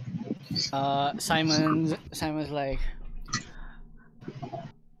 Simon's like,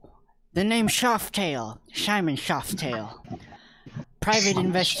 the name's Shaftail, Simon Shaftail, private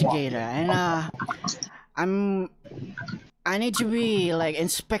investigator, and I need to be like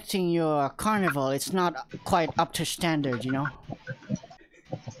inspecting your carnival. It's not quite up to standard, you know.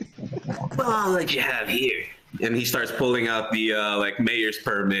 Well, I'll let you have here. And he starts pulling out the like mayor's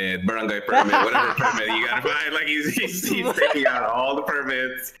permit, barangay permit, whatever permit you gotta find. Like he's taking out all the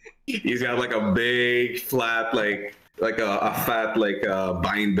permits. He's got like a big flat like a fat like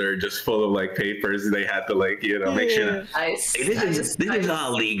binder just full of like papers. They had to like make sure. Nice. Hey, this is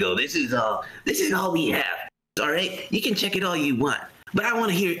all legal. This is all we have. All right, you can check it all you want, but I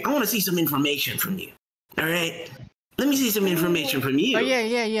want to see some information from you. All right, let me see some information from you. Oh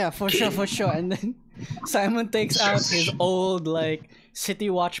yeah, for sure. And then Simon takes out his old like City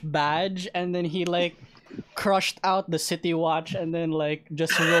Watch badge, and then he like crushed out the City Watch, and then like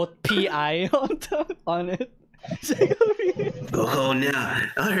just wrote PI on it. Oh no!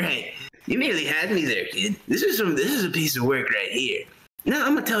 All right, you nearly had me there, kid. This is a piece of work right here. Now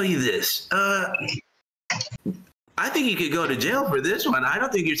I'm gonna tell you this. I think you could go to jail for this one. I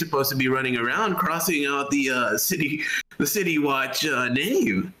don't think you're supposed to be running around crossing out the City Watch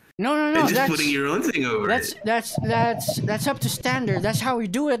name. No. And just putting your own thing over it. That's up to standard. That's how we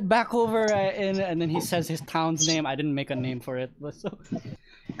do it back over and then he says his town's name. I didn't make a name for it, but so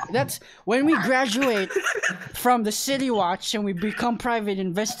that's when we graduate from the City Watch and we become private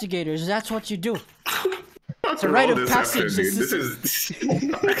investigators. That's what you do. It's a rite of passage. This is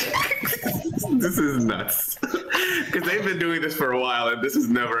this is nuts. Because they've been doing this for a while and this has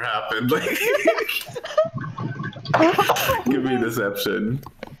never happened. Like, give me deception.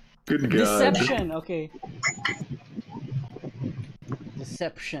 Good God. Deception. Okay.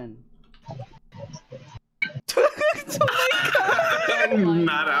 Deception. Oh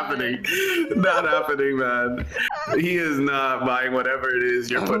Not happening. Not happening, man. He is not buying whatever it is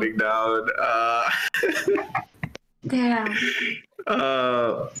you're putting down. Damn.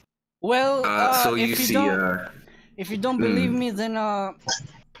 So you see, if you don't believe me, then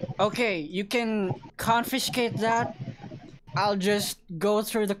okay, you can confiscate that. I'll just go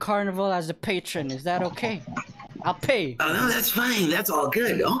through the carnival as a patron. Is that okay? I'll pay. Oh no, that's fine. That's all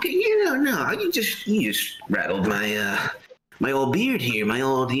good. Okay, no. You just rattled my my old beard here. My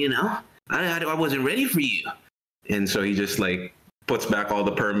old, I wasn't ready for you. And so he just like puts back all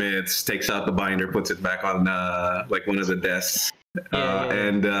the permits, takes out the binder, puts it back on like one of the desks.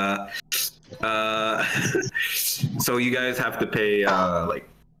 And so you guys have to pay like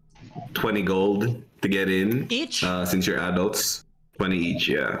 20 gold to get in Each? Since you're adults. 20 each,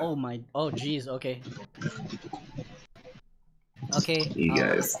 yeah. Oh geez, okay. Okay, You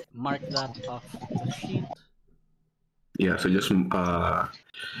guys. mark that off the sheet. Yeah, so just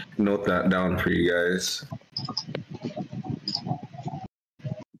note that down for you guys.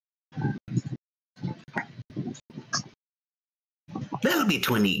 That'll be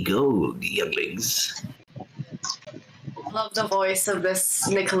 20 gold, younglings. Love the voice of this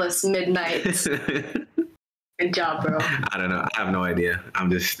Nicholas Midnight. Good job, bro. I don't know. I have no idea.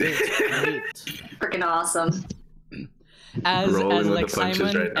 I'm just Freaking awesome. As Rolling with like the punches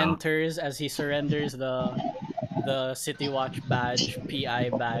Simon right now. enters, as he surrenders the City Watch badge, PI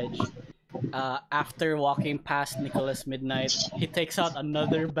badge. After walking past Nicholas Midnight, he takes out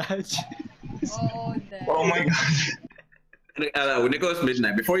another badge. Oh, damn. Oh my god. Nicholas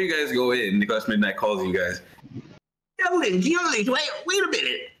Midnight. Before you guys go in, Nicholas Midnight calls you guys. Younglings, wait a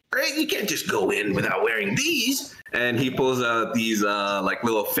minute. Right? You can't just go in without wearing these. And he pulls out these like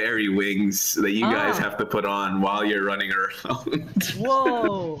little fairy wings that you guys have to put on while you're running around.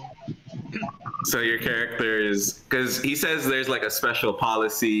 Whoa! So your character is, because he says there's like a special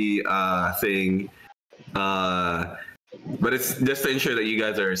policy thing, but it's just to ensure that you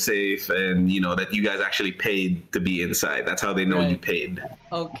guys are safe and that you guys actually paid to be inside. That's how they know you paid.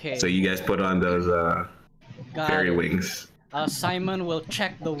 Okay. So you guys put on those fairy wings. Simon will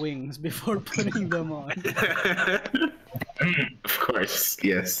check the wings before putting them on. Of course,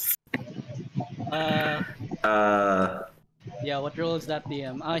 yes. Yeah, what role is that,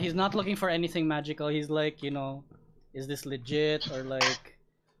 DM? He's not looking for anything magical. He's like, is this legit or like?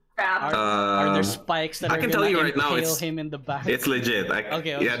 Are there spikes that I are can tell gonna you right now, impale him in the back? It's legit.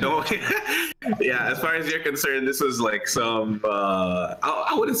 Okay. Yeah, don't. Yeah, as far as you're concerned, this was like some.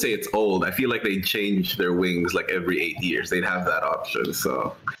 I wouldn't say it's old. I feel like they change their wings like every 8 years. They'd have that option.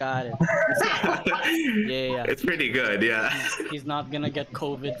 So. Got it. Yeah. It's pretty good. Yeah. He's not gonna get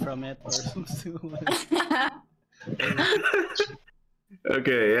COVID from it or something.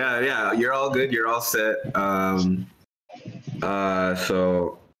 Okay. Yeah. You're all good. You're all set.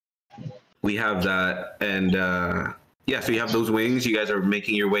 So. We have that, and so you have those wings. You guys are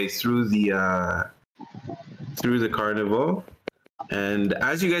making your way through the carnival, and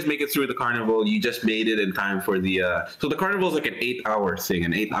as you guys make it through the carnival, you just made it in time for the. So the carnival is like an 8-hour thing,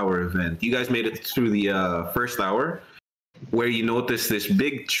 an 8-hour event. You guys made it through the first hour, where you notice this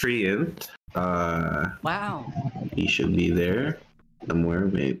big treant. Wow. He should be there somewhere.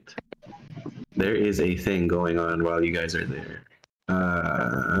 Wait, there is a thing going on while you guys are there.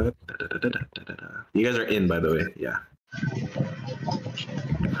 You guys are in, by the way. Yeah.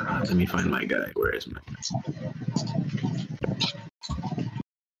 Let me find my guy. Where is my guy?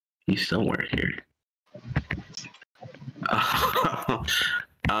 He's somewhere here.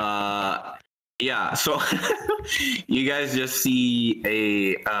 Yeah. So you guys just see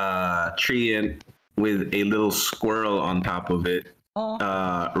a tree with a little squirrel on top of it,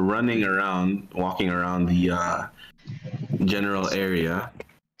 running around, walking around the general area.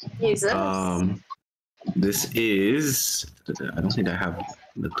 Jesus. This is. I don't think I have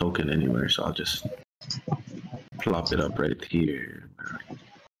the token anywhere, so I'll just plop it up right here.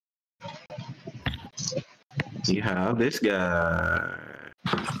 You have this guy.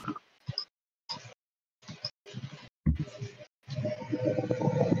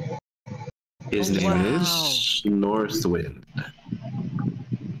 His name is Northwind.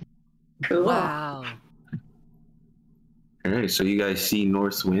 Cool. Wow. All right, so you guys see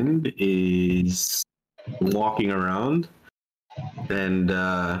Northwind is walking around, and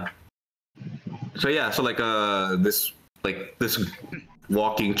this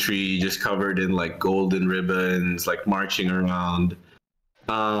walking tree just covered in like golden ribbons, like marching around.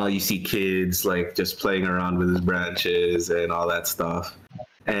 You see kids like just playing around with his branches and all that stuff.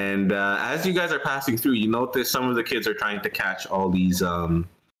 And as you guys are passing through, you notice some of the kids are trying to catch all these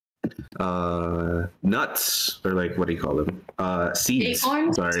nuts, or like, what do you call them? Seeds.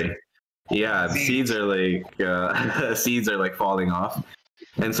 Acorns? Sorry. Yeah, the seeds are like falling off.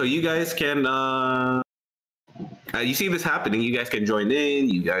 And so you guys can you see this happening, you guys can join in,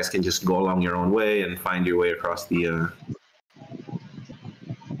 you guys can just go along your own way and find your way across the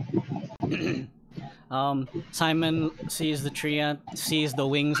Simon sees the tree ant, sees the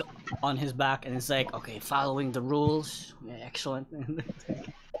wings on his back, and is like, okay, following the rules. Yeah, excellent.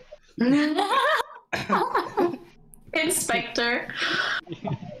 Inspector.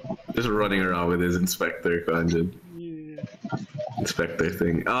 just running around with his inspector conjured. Inspector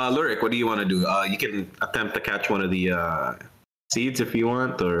thing. Luric, what do you want to do? You can attempt to catch one of the seeds if you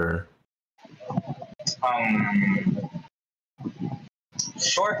want, or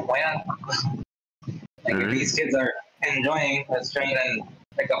Sure, why not? Like, if these kids are enjoying, let's try and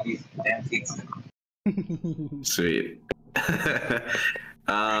pick up these damn seeds. Sweet.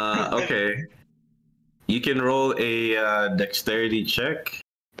 Okay. You can roll a dexterity check.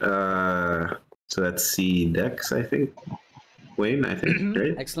 So that's C dex, I think. Wayne, I think,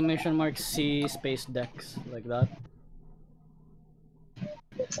 right? Exclamation mark C space dex, like that.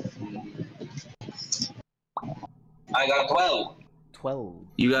 I got 12. 12.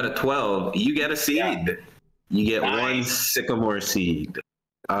 You got a 12. You get a seed. Yeah. You get Nice. one sycamore seed.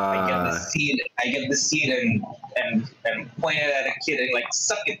 I get the seed and point it at a kid and like,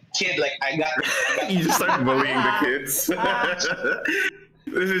 suck it, kid. Like, I got You just start bullying the kids.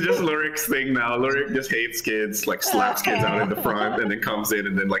 This is just Luric's thing now. Luric just hates kids, like slaps kids out in the front, and then comes in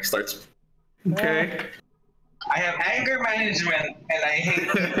and then like starts. Okay. I have anger management and I hate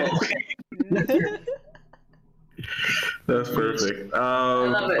people. That's perfect.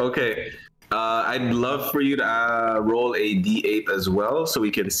 love it. Okay. I'd love for you to roll a D8 as well, so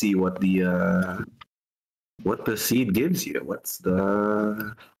we can see what the seed gives you. What's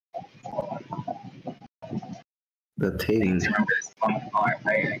the thing?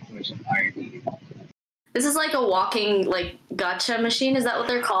 This is like a walking like gotcha machine. Is that what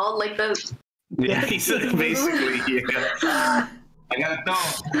they're called? Like the Yeah, he's basically yeah. I got a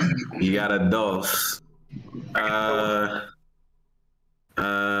dose. You got a dose.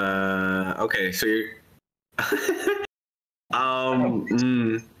 Okay, so you're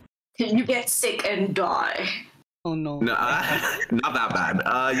you get sick and die. Oh no. no, not that bad.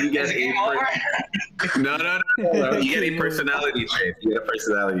 You get Is it game over? No. You get a personality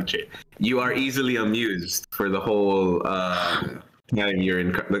trait. You are easily amused for the whole time you're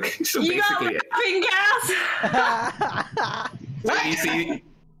in. So You got basically, laughing gas.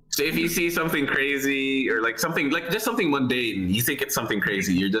 so if you see something crazy or like something like just something mundane, you think it's something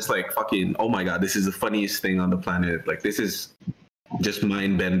crazy. You're just like, fucking, oh my god, this is the funniest thing on the planet. Like, this is just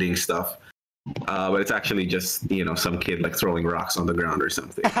mind-bending stuff. But it's actually just, some kid like throwing rocks on the ground or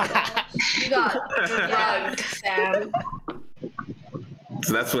something. You got drugged, Sam.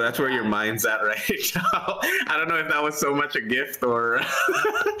 So that's where your mind's at right now. I don't know if that was so much a gift or.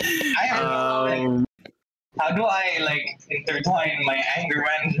 How do I like intertwine my anger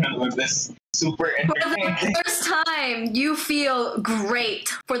management with this super For entertaining thing? the first time, you feel great.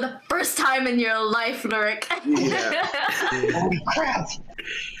 For the first time in your life, Luric. Yeah. Holy crap!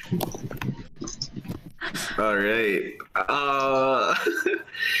 All right.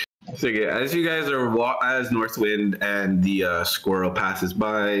 So yeah, as you guys are as Northwind and the squirrel passes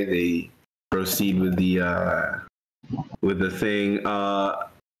by, they proceed with the thing.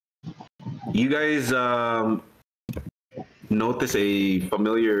 You guys notice a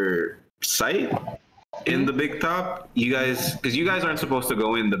familiar sight in the big top. Because you guys aren't supposed to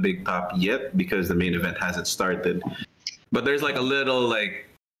go in the big top yet because the main event hasn't started. But there's like a little like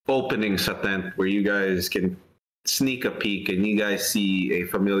opening sa tent where you guys can sneak a peek, and you guys see a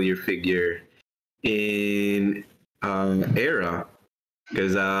familiar figure in Aera.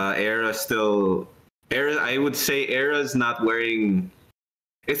 Because I would say Aera's not wearing.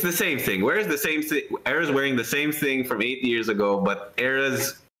 It's the same thing. Aera's wearing the same thing from 8 years ago, but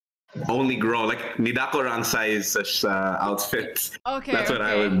Aera's only grown, like Nidakoran size such outfits. Okay. That's what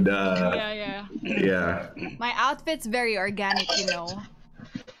I would. Yeah. Yeah. My outfit's very organic,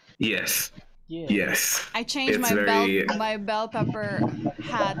 Yes. Yeah. Yes. I change It's my bell pepper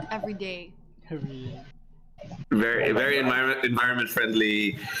hat every day. very environment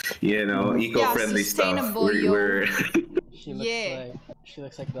friendly, you know, eco-friendly stuff. sustainable, We're She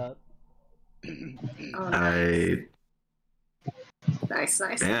looks like that. Oh, nice.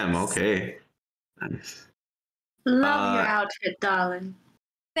 Nice. Damn, okay. Nice. Love your outfit, darling.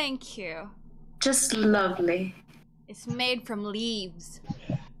 Thank you. Just lovely. It's made from leaves.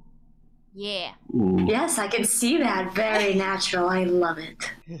 Yeah. Ooh. Yes, I can see that. Very natural. I love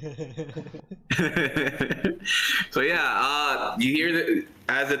it. So yeah, you hear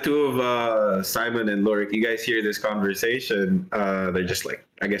as the two of Simon and Luric, you guys hear this conversation. They're just like,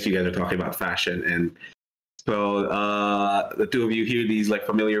 I guess you guys are talking about fashion, and so the two of you hear these like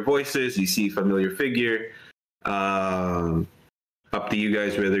familiar voices. You see familiar figure. Up to you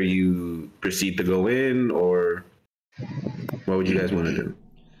guys whether you proceed to go in or what would you guys want to do?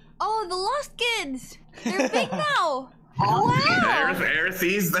 Oh, the Lost Kids! They're big now! Wow! Aer'adar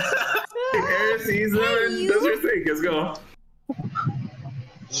sees them. Aer'adar sees them and does her thing. Let's go.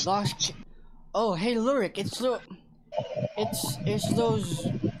 Oh, hey, Luric, it's those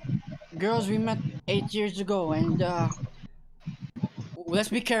girls we met 8 years ago, and let's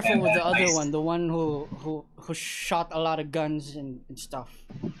be careful with the other one, the one who shot a lot of guns and stuff.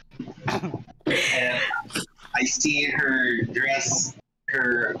 And I see her dress,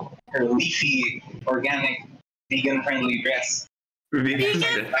 her leafy, organic, vegan-friendly dress. Vegan.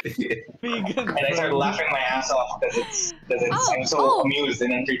 And I start laughing my ass off because I'm so amused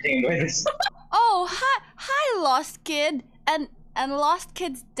and entertained by this. Oh, hi, Lost Kid, and Lost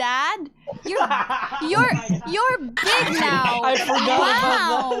Kid's dad. You're big now. I forgot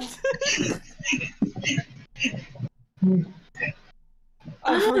about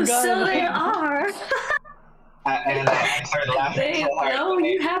that. So they are. And I started laughing so hard. No,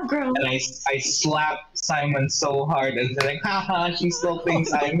 you have grown. And I slapped Simon so hard and said, like, haha, she still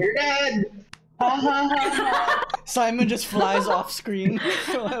thinks I'm your dad. Ha ha ha. Simon just flies off screen.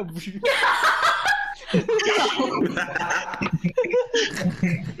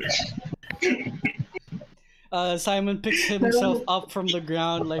 Simon picks himself up from the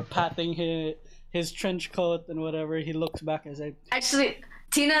ground, like patting his trench coat and whatever. He looks back as I. Actually,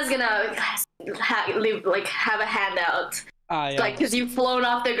 Tina's gonna have a handout. Yeah. Like, because you've flown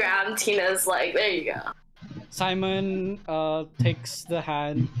off the ground, Tina's like, there you go. Simon takes the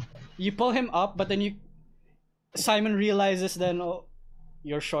hand. You pull him up, but then Simon realizes then, oh,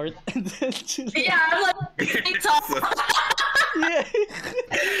 you're short. Yeah, I'm like, it's all. Yeah.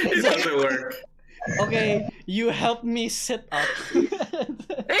 It doesn't work. Okay, you help me sit up.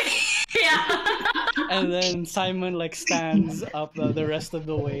 Yeah. And then Simon like stands up the rest of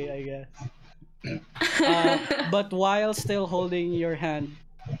the way, I guess. But while still holding your hand,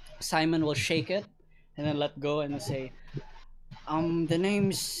 Simon will shake it and then let go and say, the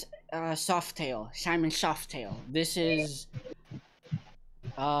name's Softail, Simon Softail. This is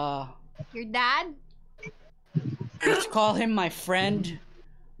Your dad? let's call him my friend,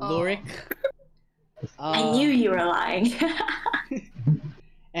 Luric. I knew you were lying.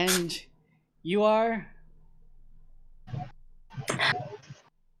 And you are?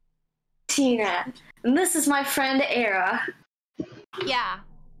 Tina. And this is my friend Era. Yeah.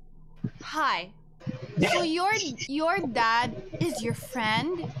 Hi. So your dad is your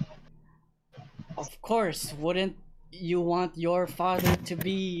friend? Of course. Wouldn't you want your father to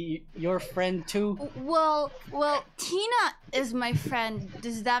be your friend too? Well, Tina is my friend.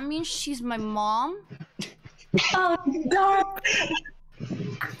 Does that mean she's my mom? Oh, no.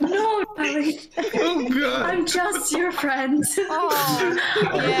 No, darling. Oh god. I'm just your friend. Oh,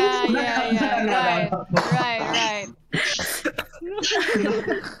 yeah. Right.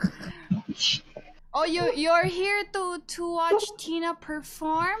 Oh, you're here to watch Tina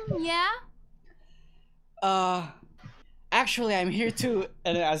perform, yeah? Actually, I'm here to.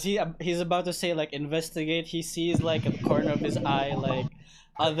 And as he's about to say like investigate, he sees like at the corner of his eye like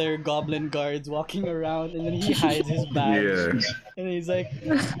other goblin guards walking around, and then he hides his badge. Yeah. And he's like,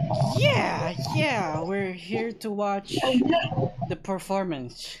 yeah, we're here to watch the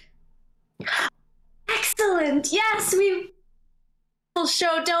performance. Excellent. Yes, we will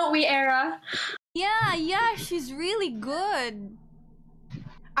show, don't we, Era? Yeah, she's really good.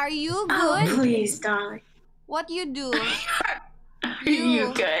 Are you good? Oh, please, darling. What you do? Are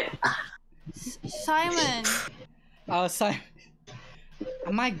you good? Simon. Simon.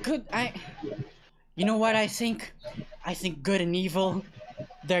 Am I good? You know what I think? I think good and evil,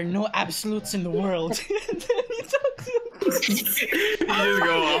 there are no absolutes in the world. You just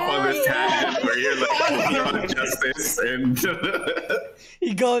go off on this tangent where You're like justice and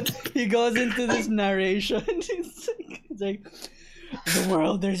he goes into this narration. It's like the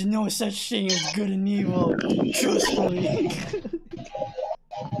world. There's no such thing as good and evil. Truthfully.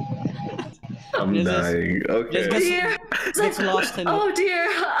 I'm dying. Okay. Gets lost in oh dear,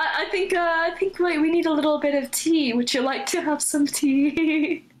 I think we need a little bit of tea. Would you like to have some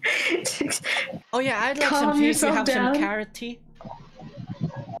tea? Oh yeah, I'd like Calm some tea. If you yourself have down. some carrot tea.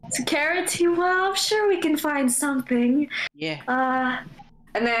 Some carrot tea? Well, I'm sure we can find something. Yeah.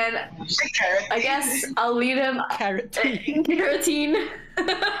 And then I guess I'll lead him. Carrot tea. Carotene.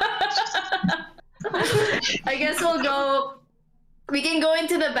 I guess we'll go. We can go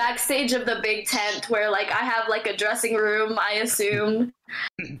into the backstage of the big tent where, like, I have like a dressing room, I assume,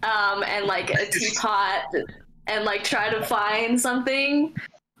 and like a teapot, and like try to find something.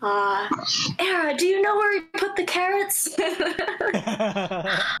 Era, do you know where we put the carrots?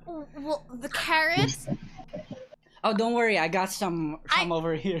 Well, the carrots? Oh, don't worry, I got some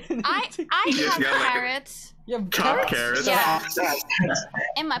over here. I have carrots. You have chopped carrots? carrots. Yeah.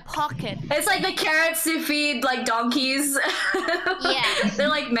 In my pocket. It's like the carrots to feed like donkeys. Yeah. They're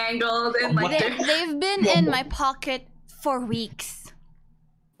like mangled and like They've been in my pocket for weeks.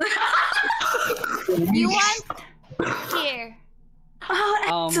 You want? Here.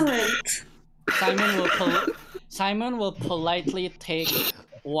 Oh, excellent. Simon will politely take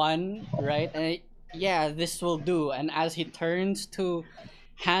one, right? And yeah, this will do. And as he turns to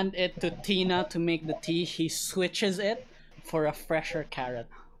hand it to Tina to make the tea, he switches it for a fresher carrot.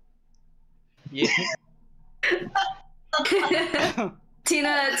 Yeah.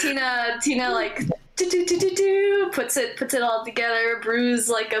 Tina like puts it all together, brews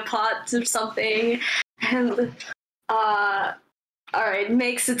like a pot or something, and all right,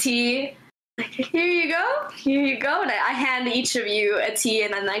 makes a tea. Like, here you go, and I hand each of you a tea,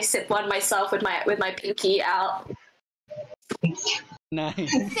 and then I sip one myself with my pinky out.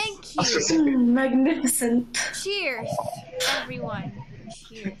 Nice. Thank you. Magnificent. Cheers, everyone.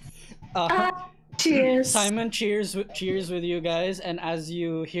 Cheers. Cheers. Simon cheers with you guys, and as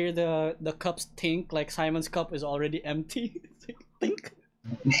you hear the cups tink, like Simon's cup is already empty. Tink.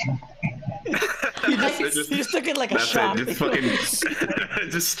 He just took it like a shot. It, just fucking,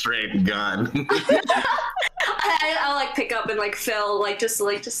 just straight gone. I'll like pick up and like fill, like just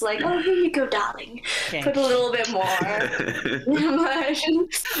like oh, here you go, darling. Thanks. Put a little bit more.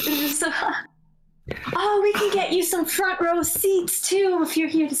 Oh, we can get you some front row seats too if you're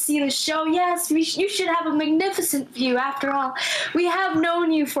here to see the show. Yes, you should have a magnificent view. After all, we have known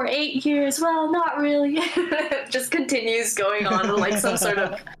you for 8 years. Well, not really. Just continues going on like some sort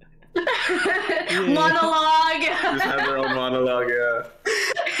of monologue. Just have their own monologue, yeah.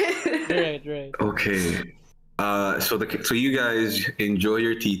 Right. Okay. So you guys enjoy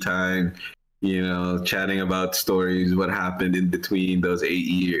your tea time, you know, chatting about stories, what happened in between those 8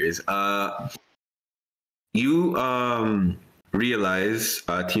 years. You realize,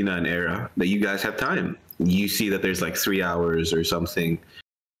 Tina and Era, that you guys have time. You see that there's like 3 hours or something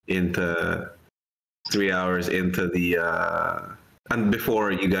into the and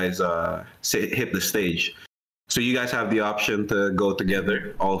before you guys hit the stage. So you guys have the option to go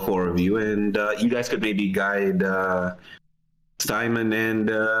together, all 4 of you, and you guys could maybe guide Simon and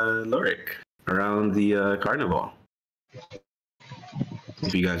Luric around the carnival,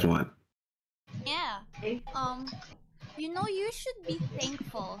 if you guys want. Yeah. You know, you should be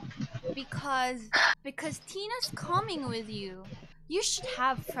thankful because Tina's coming with you. You should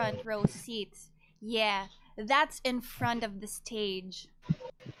have front row seats. Yeah, that's in front of the stage.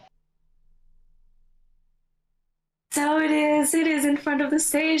 So it is in front of the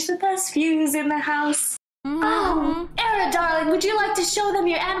stage, the best views in the house. Mm-hmm. Oh, Era, darling, would you like to show them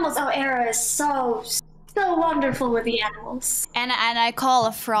your animals? Oh, Era is so wonderful with the animals. And I call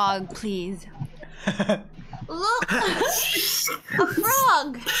a frog, please. Look! A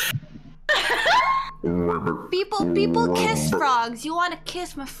frog! People kiss frogs. You want to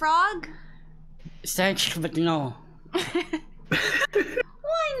kiss my frog? Thanks, but no.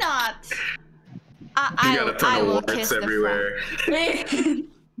 Why not? You got a ton of warts everywhere.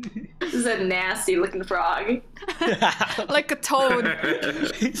 This is a nasty looking frog. Like a toad.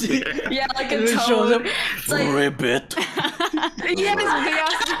 Yeah, like a toad. It's like, ribbit. yeah.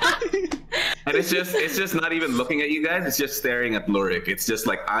 And it's just not even looking at you guys. It's just staring at Luric. It's just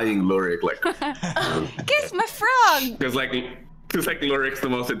like eyeing Luric, like. Kiss my frog. Because like Luric's the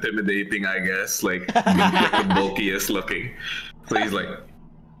most intimidating, I guess. Like the bulkiest looking. So he's like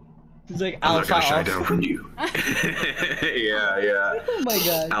I'm not gonna shy down from you. Yeah. Oh my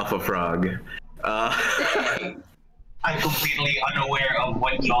god. Alpha frog. I'm completely unaware of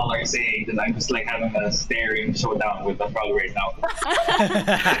what what you all are saying, because I'm just like having a staring showdown with the frog right now.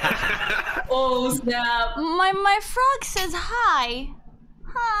 Oh snap! My frog says hi.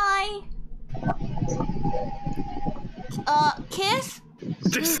 Hi. Kiss?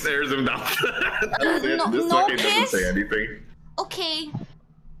 Just stares him down. No, This no fucking doesn't kiss? say anything. Okay.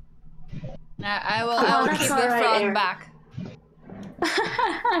 I will that's keep all the right, frog Aaron. back.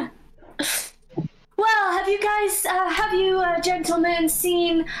 Well, have you gentlemen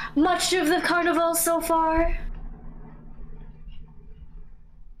seen much of the carnival so far?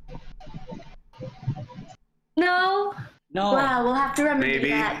 No? No. Well, we'll have to remedy Maybe.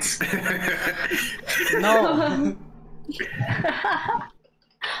 that. No.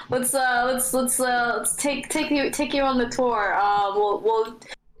 Let's take you on the tour. We'll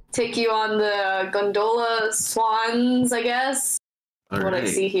take you on the gondola swans, I guess. What I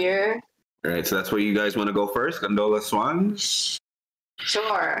see here. Alright, so that's where you guys want to go first? Gondola swans?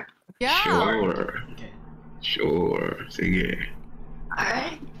 Sure. Yeah. Sure. Okay. Sure. Sige.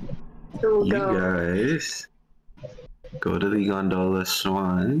 Alright. Here we You go. guys go to the gondola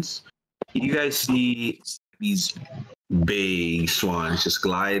swans. You guys see these big swans just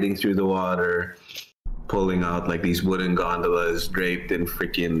gliding through the water, pulling out like these wooden gondolas draped in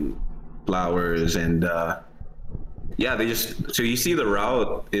freaking flowers, and yeah, they just, so you see the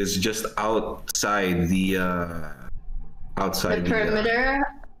route is just outside the The perimeter.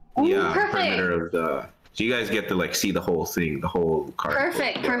 yeah, Perfect. perimeter of the, so you guys get to like see the whole thing, the whole carnival.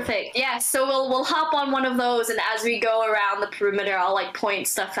 Perfect. Yeah, so we'll hop on one of those, and as we go around the perimeter, I'll like point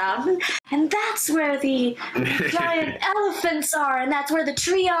stuff out, and that's where the giant elephants are, and that's where the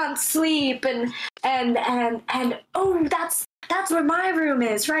treants sleep, and oh, that's where my room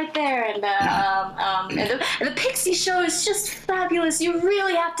is, right there, and the Pixie show is just fabulous. You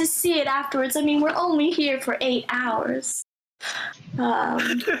really have to see it afterwards. I mean, we're only here for 8 hours.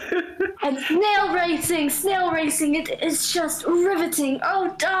 And snail racing, it is just riveting.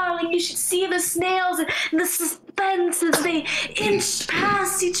 Oh darling, you should see the snails and the suspense as they inch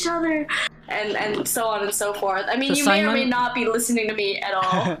past each other, and so on and so forth. I mean, So you may or Simon- may not be listening to me at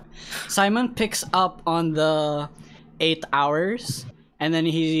all. Simon picks up on the 8 hours, and then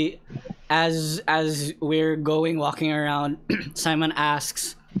he, as we're walking around, Simon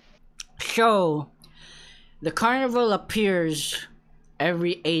asks, "So, the carnival appears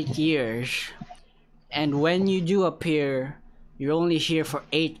every 8 years, and when you do appear, you're only here for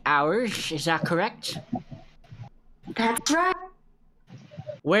 8 hours. Is that correct? That's right.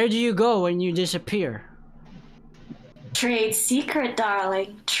 Where do you go when you disappear?" Trade secret,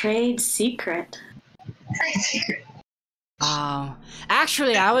 darling. Trade secret.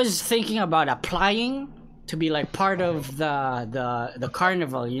 Actually, I was thinking about applying to be like part of the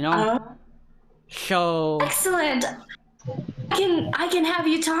carnival, you know? So Excellent. I can have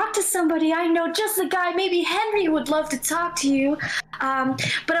you talk to somebody. I know just the guy. Maybe Henry would love to talk to you.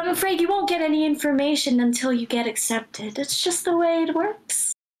 But I'm afraid you won't get any information until you get accepted. It's just the way it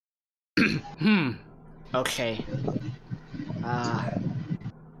works. okay.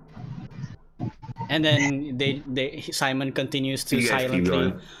 And then Simon continues to You guys keep silently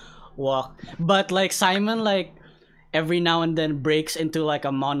going. walk, but like Simon like every now and then breaks into like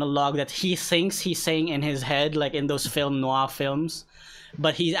a monologue that he thinks he's saying in his head, like in those film noir films,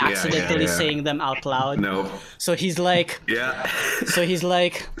 but he's accidentally yeah. saying them out loud. No. So he's like, Yeah.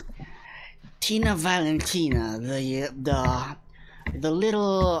 Tina Valentina, the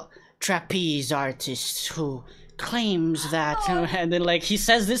little trapeze artist who claims that, and then like he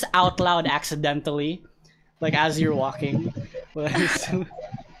says this out loud accidentally, like as you're walking.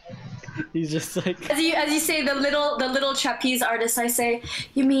 He's just like, As you say the little trapeze artist, I say,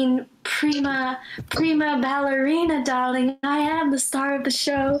 you mean prima ballerina, darling. I am the star of the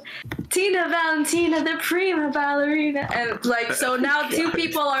show, Tina Valentina, the prima ballerina. And like, so now two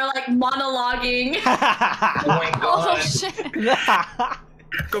people are like monologuing. Oh my Oh god. shit.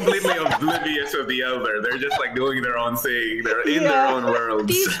 Completely oblivious of the other. They're just like doing their own thing. They're in their own worlds.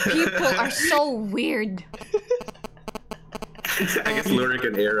 These people are so weird. I guess Luric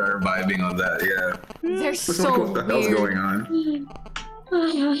and Aer'adar are vibing on that. Yeah. They're so What the hell's weird. going on?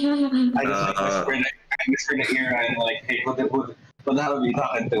 I just whispered in the ear and like, hey, what the hell are you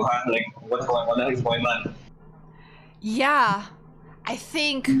talking to, huh? Like, what the heck is going on? Yeah, I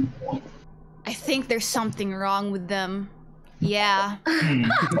think there's something wrong with them. Yeah.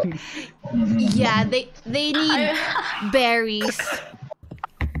 Yeah, they need berries.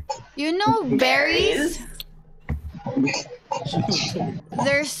 You know berries?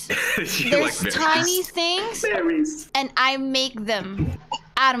 There's Like berries. tiny things, Berries. and I make them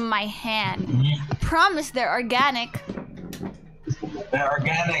out of my hand. I promise they're organic. They're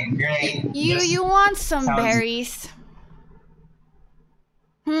organic, great. You want some sounds- berries?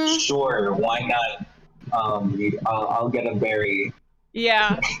 Sure, why not? I'll get a berry.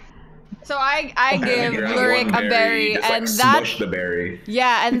 Yeah. So I give Grab Luric one a berry, just, and like, that smush the berry.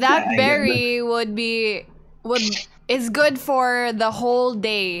 yeah, and that I get berry is good for the whole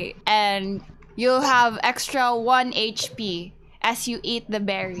day, and you'll have extra 1 HP as you eat the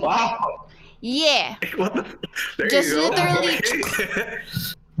berry. Wow. Yeah. What the? There Just you go. literally- Okay.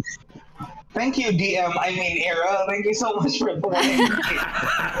 Thank you, DM. I mean, Era. Thank you so much for playing.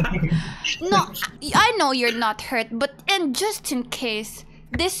 No, I know you're not hurt, but just in case,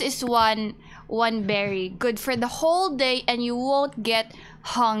 this is one berry, good for the whole day, and you won't get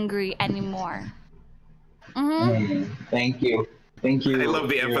hungry anymore. Thank you. Thank you. I love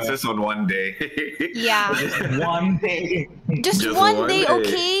the Era. emphasis on one day. Yeah. One day. Just Just one one day, day.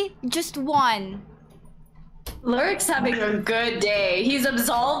 okay? Just one. Luric's having a good day. He's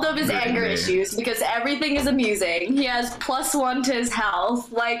absolved of his Good anger day. issues because everything is amusing. He has +1 to his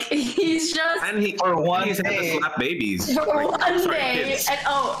health. Like, he's just And he For one he's had to day. slap babies. for Like, one sorry, day. kids. And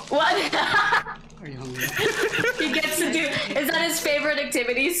what? Are you hungry? He gets to do. Is that his favorite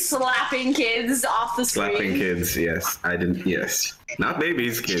activity? Slapping kids off the screen. Slapping kids, yes. I didn't, yes. Not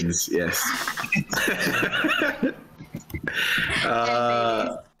babies, kids, yes.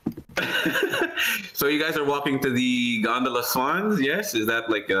 So you guys are walking to the gondola swans, yes? Is that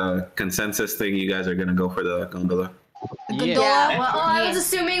like a consensus thing? You guys are gonna go for the gondola? Gondola? Yeah. Well, I was Yeah.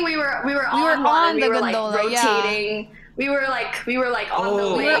 assuming we were on were one. on We the were gondola, like yeah. rotating. We were like on the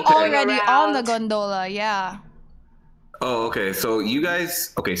Oh, way. We were okay. already on the around. gondola, yeah. Oh, okay. So you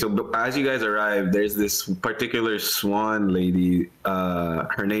guys, okay. So as you guys arrive, there's this particular swan lady.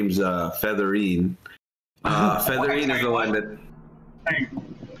 Her name's Featherine. Featherine is the one that.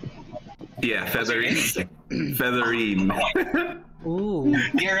 Yeah, Featherine. Featherine. Ooh.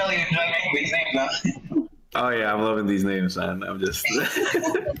 You're really enjoying these names, huh? Oh yeah, I'm loving these names, man. I'm just.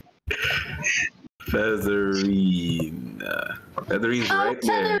 Featherine. Featherine's Oh, right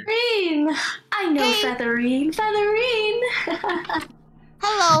there. Featherine! I know Hey. Featherine. Featherine!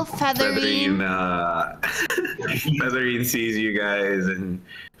 Hello, Featherine, Featherine. Featherine sees you guys, and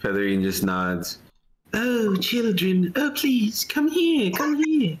Featherine just nods. Oh, children! Oh, please, come here, come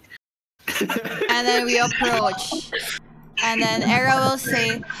here. And then we approach. And then Era will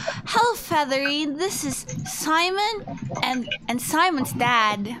say, "Hello, Featherine. This is Simon and Simon's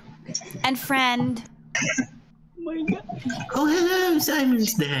dad and friend." Oh, hello,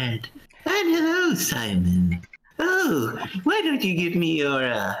 Simon's dad. And hello, Simon. Oh, why don't you give me your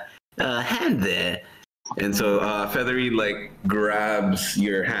hand there? And so Feathery like grabs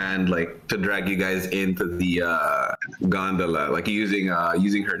your hand like to drag you guys into the gondola, like using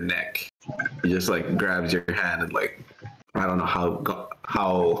her neck. She just like grabs your hand and like I don't know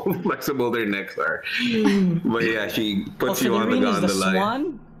how flexible their necks are, but yeah, she puts you on the Featherine is the gondola.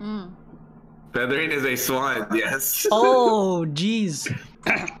 swan? Feathering is a swan, yes. Oh, jeez.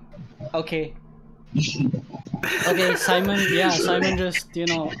 Okay. Okay, Simon, yeah, Simon just,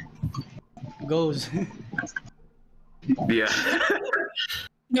 goes. Yeah.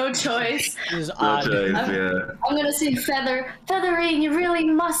 No choice. He's No odd. choice, yeah. I'm gonna say Featherine, you really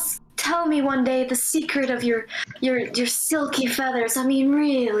must tell me one day the secret of your silky feathers. I mean,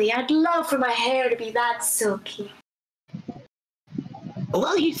 really, I'd love for my hair to be that silky.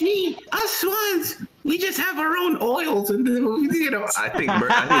 Well, you see, us swans, we just have our own oils, and I think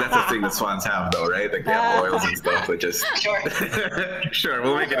that's the thing that swans have, though, right? Like they have oils and stuff, but just Sure. sure,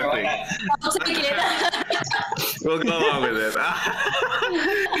 we'll make it a thing. I'll take it. We'll go along with it.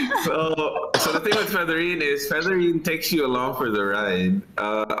 So the thing with Featherine is Featherine takes you along for the ride.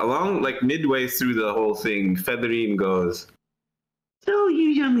 Along like midway through the whole thing, Featherine goes, "So you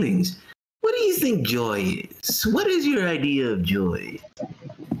younglings, what do you think joy is? What is your idea of joy?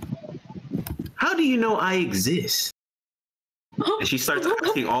 How do you know I exist?" And she starts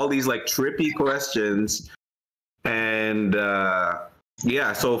asking all these like trippy questions. And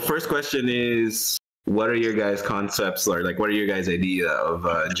yeah, so first question is, what are your guys' concepts or like what are your guys' idea of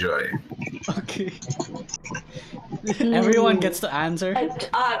joy? Okay. Everyone gets to answer.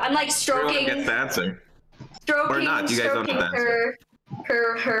 I'm like Everyone stroking, gets the answer. stroking, Or not, you guys don't stroking have to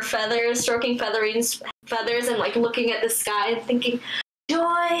her feathers, stroking Featherine's feathers, and like looking at the sky and thinking,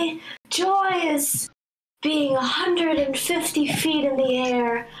 joy is being 150 feet in the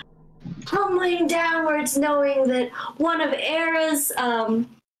air, tumbling downwards, knowing that one of Aer'adar's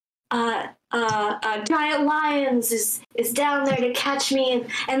giant lions is down there to catch me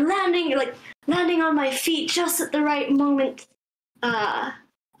and landing on my feet just at the right moment.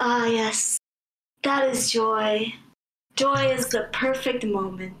 Yes, that is joy. Joy is the perfect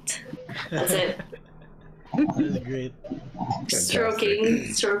moment. That's it. That's great.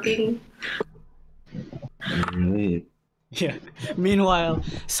 Stroking. Alright. Yeah. Meanwhile,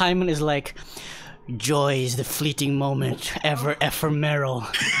 Simon is like, joy is the fleeting moment, ever ephemeral.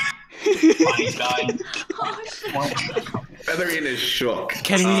 My God. Feathering is shook.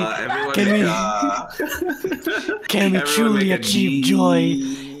 Can we everyone truly make a achieve D. joy?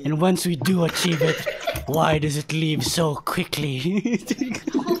 And once we do achieve it, why does it leave so quickly?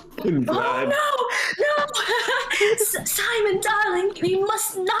 Oh no! Simon, darling, you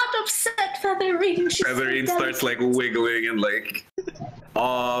must not upset Featherine. Featherine starts like wiggling and like.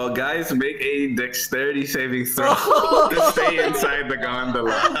 Oh, guys, make a dexterity saving throw to stay inside the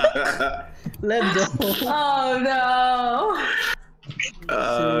gondola. Let go. Oh no!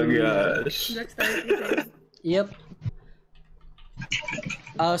 Oh gosh. Yep.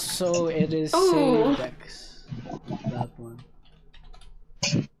 So it is Ooh. save Dex. That one.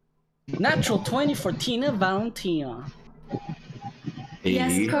 Natural 20 for Tina Valentina.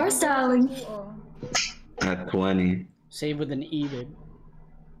 Yes, of course, darling. At 20. Save with an E, babe.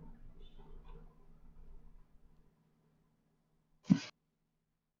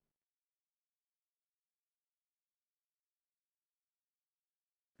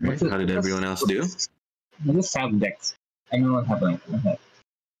 How did everyone else do? Just have decks. I know what happened.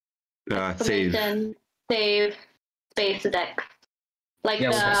 Save. Then save space deck. Like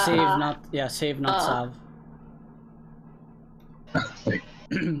Yeah, the Save not salve.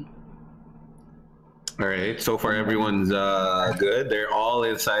 Alright, so far everyone's good. They're all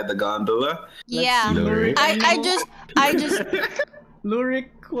inside the gondola. Yeah. Luric. I just Luric,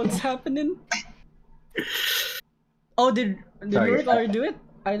 what's happening? Oh, did Sorry, Luric already do it?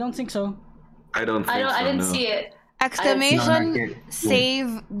 I don't think so. I didn't see it. exclamation No,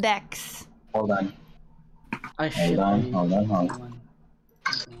 save Dex. Hold on. I should. Hold on.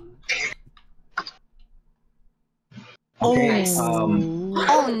 Okay. Oh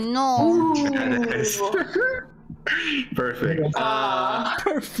no. Perfect.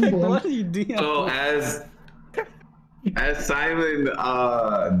 Perfect. What are you doing? So as Simon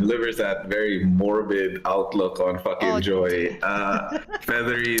delivers that very morbid outlook on fucking joy,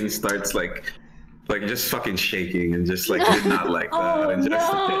 Featherine starts like just fucking shaking and just like did not like that and just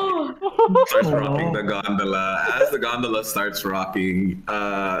starts rocking the gondola. As the gondola starts rocking,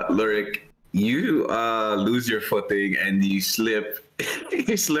 Luric, you lose your footing and you slip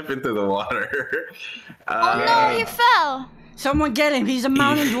into the water. Oh no, he fell. Someone get him. He's a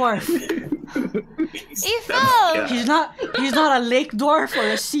mountain dwarf. He fell. Yeah. He's not a lake dwarf or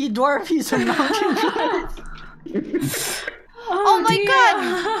a sea dwarf. He's a mountain dwarf. Oh my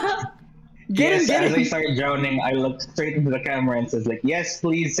god. Get As I him. start drowning, I look straight into the camera and says like, "Yes,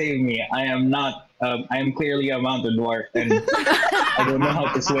 please save me. I am not. I am clearly a mountain dwarf, and I don't know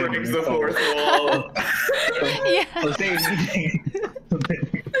how to swim." Breaks the fourth wall. So save me.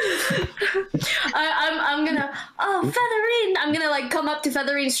 I'm gonna Featherine. I'm gonna like come up to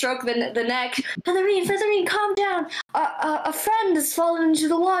Featherine, stroke the neck. Featherine, calm down. A friend has fallen into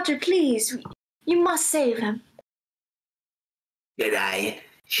the water. Please, you must save him.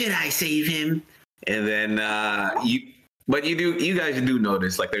 Should I save him? And then you guys do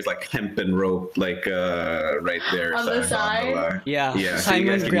notice like there's like hempen rope like right there On the side? gondola. Yeah. Yeah, so you Simon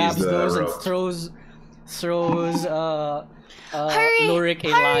guys can grabs use the those and rope. throws Hurry! Luric a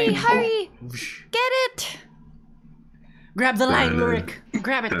line. Hurry! Get it! Grab the line, Luric.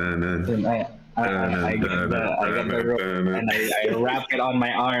 Grab it. Then I get the rope and I wrap it on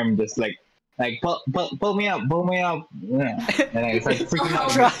my arm, just like pull me up. Yeah. And I start freaking out.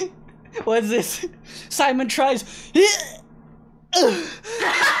 Try. What's this? Simon tries.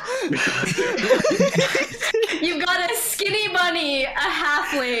 You've got a skinny bunny, a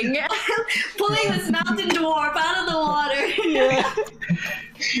halfling, pulling this mountain dwarf out of the water. Yeah.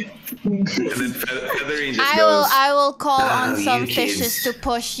 And then Featherine just I will call on you some kids." fishes to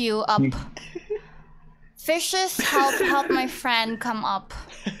push you up. Fishes, help my friend come up.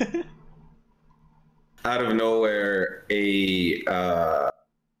 out of nowhere a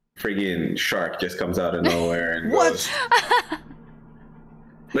friggin' shark just comes out of nowhere and goes.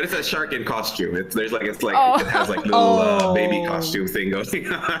 But it's a shark in costume. It has like little baby costume thing going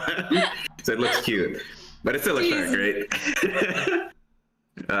on. So it looks cute, but it's still a shark,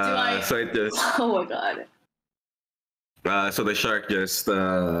 right? So it just. Oh my god. So the shark just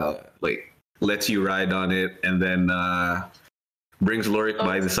like lets you ride on it, and then brings Luric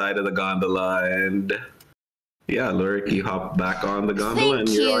by the side of the gondola, and yeah, Luric, you hop back on the gondola and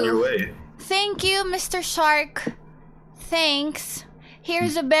you're on your way. Thank you, Mr. Shark. Thanks.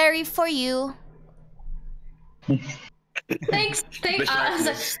 Here's a berry for you. Thanks. The shark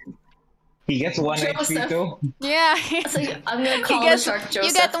He gets 1 HP Joseph. too. Yeah. So I'm gonna call the shark Joseph.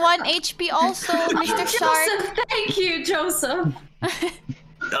 You get 1 HP also, Mr. Shark. Joseph, thank you, Joseph.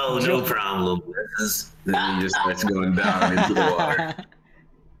 Oh, no problem. Then he just starts going down into the water.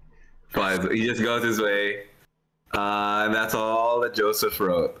 Flies. He just goes his way. And that's all that Joseph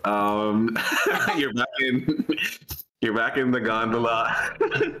wrote. You're back in the gondola.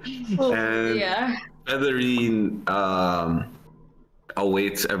 And Yeah. Featherine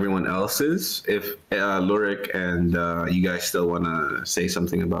awaits everyone else's. If Luric and you guys still want to say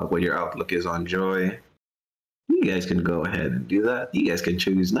something about what your outlook is on joy, you guys can go ahead and do that. You guys can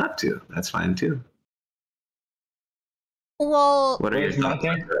choose not to. That's fine too. Well, What are your thoughts?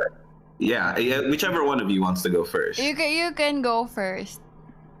 Yeah, whichever one of you wants to go first. you can go first.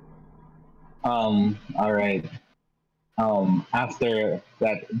 All right. After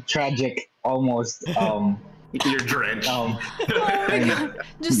that tragic, almost You're drenched. Oh my god.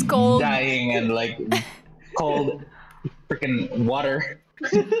 Just cold. dying and like cold freaking water.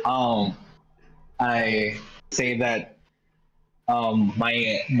 I say that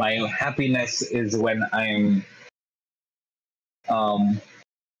my happiness is when I'm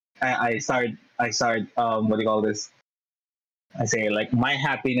I start what do you call this? I say like my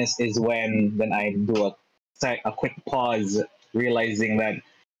happiness is when I do a quick pause, realizing that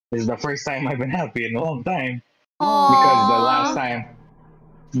this is the first time I've been happy in a long time. Because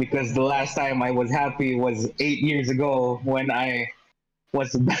the last time I was happy was 8 years ago when I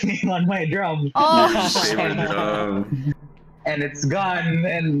was banging on my drum. Oh. And it's gone,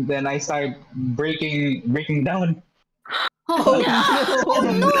 and then I start breaking down. Oh no!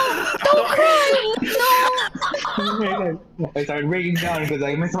 Don't cry! No! I started breaking down because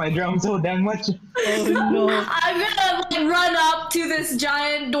I miss my drum so damn much. Oh no. I'm gonna like run up to this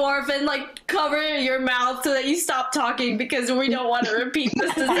giant dwarf and like cover your mouth so that you stop talking because we don't want to repeat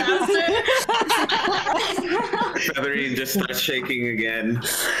this disaster. Featherine just starts shaking again,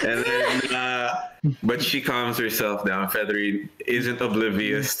 and then but she calms herself down. Featherine isn't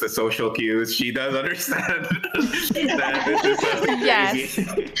oblivious to social cues. She does understand that this is crazy. Yes.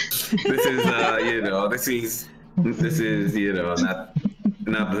 This is not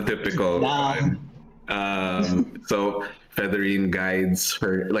the typical one. So Featherine guides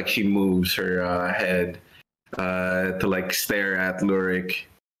her, like she moves her head to like stare at Luric,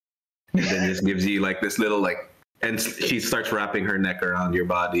 and then just gives you like this little like, and she starts wrapping her neck around your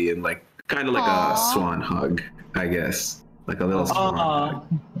body and like kind of like Aww. a swan hug, I guess, like a little swan hug.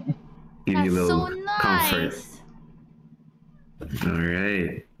 Give you a That's little so nice. comfort. All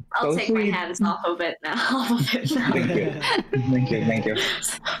right. I'll So take my sweet. hands off of it now. Thank you.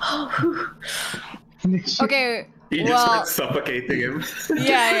 Okay. You just Well, start suffocating him.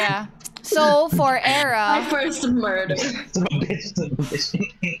 yeah. So for My Era, first murder.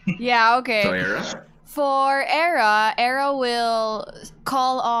 yeah, okay. So Era? For Era will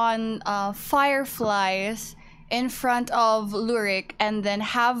call on fireflies in front of Luric and then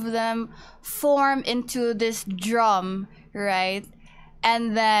have them form into this drum, right?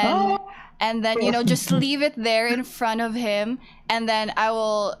 And then just leave it there in front of him, and then I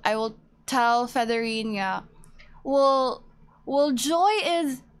will tell Featherine, well joy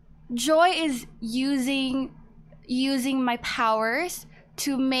is using my powers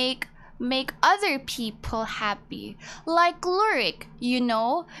to make other people happy, like Luric,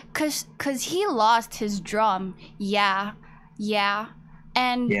 cause he lost his drum. Yeah,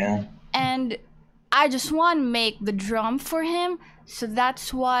 and I just want to make the drum for him, so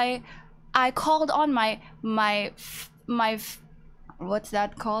that's why I called on my what's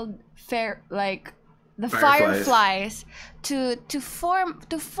that called? The fireflies to form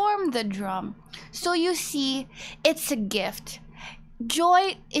the drum. So you see, it's a gift.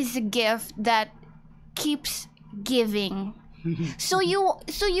 Joy is a gift that keeps giving. So you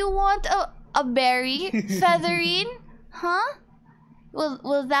want a berry, Featherine? Huh?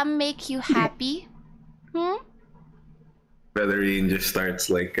 Will that make you happy? Featherine just starts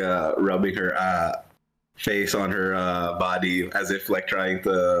like rubbing her face on her body as if like trying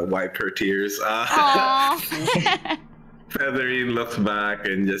to wipe her tears. Aww. Featherine looks back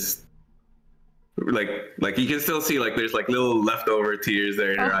and just like you can still see like there's like little leftover tears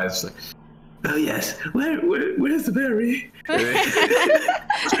there in her eyes. Like, oh yes, where's the berry? And then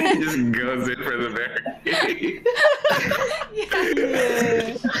she just goes in for the berry.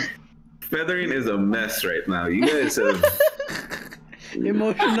 Featherine is a mess right now. You guys have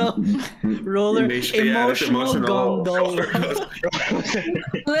Emotional roller, emotional gondola.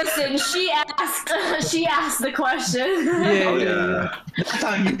 Listen, she asked the question. Yeah. Oh, yeah. That's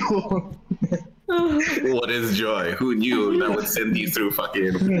on you. What is joy? Who knew that would send you through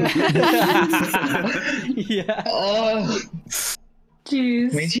fucking? Yeah.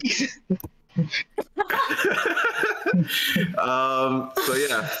 Jeez. So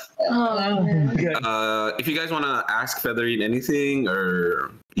yeah. If you guys want to ask Featherine anything,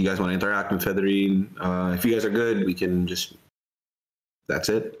 or you guys want to interact with Featherine, if you guys are good, we can just. That's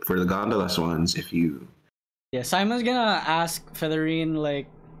it for the gondola swans. If you. Yeah, Simon's gonna ask Featherine like.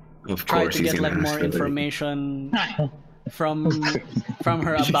 Of Try course, to he's get like gonna ask more Featherine. information from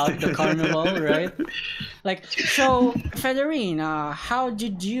her about the carnival, right? Like, so Featherine, how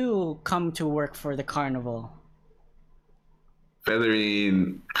did you come to work for the carnival?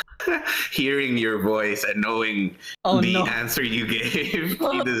 Featherine, hearing your voice and knowing the answer you gave,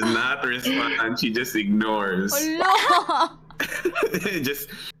 she does not respond. She just ignores. Oh Just.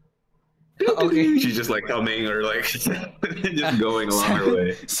 Okay. She's just like coming or like just going along her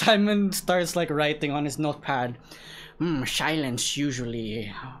way. Simon starts like writing on his notepad. Silence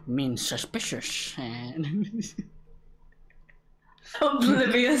usually means suspicious. And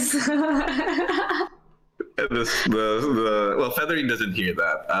Oblivious. Well, Feathering doesn't hear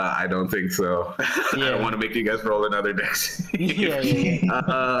that. I don't think so. Yeah. I don't want to make you guys roll another dex.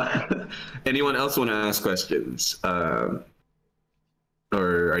 yeah. Anyone else want to ask questions? Or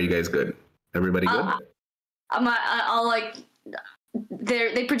are you guys good? Everybody good? I'll like.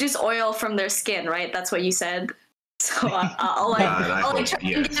 They produce oil from their skin, right? That's what you said. So I'll try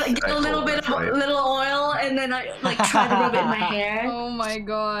and get a little bit of little oil, and then I like try to rub it in my hair. Oh my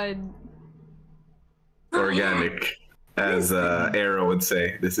god. Organic, as Arrow would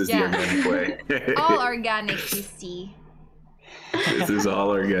say. This is the organic way. All organic, you see. This is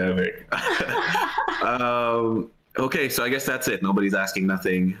all organic. Okay, so I guess that's it. Nobody's asking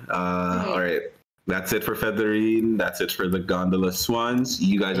nothing. All right. That's it for Featherine. That's it for the gondola swans.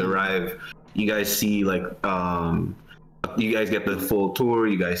 You guys arrive. You guys see like you guys get the full tour.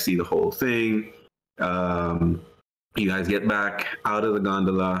 You guys see the whole thing. You guys get back out of the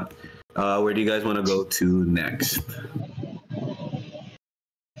gondola. Where do you guys want to go to next?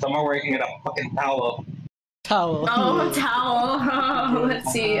 Someone working at a fucking towel. Towel. Oh, towel.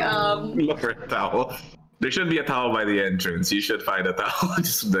 Let's see. Look for a towel. There should be a towel by the entrance. You should find a towel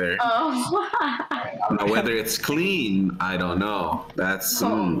just there. Oh. Now, whether it's clean, I don't know. That's.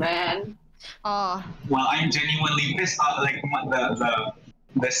 Oh man. Oh. Well, I'm genuinely pissed off. Like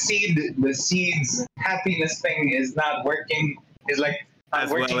the seeds happiness thing is not working. Is like not As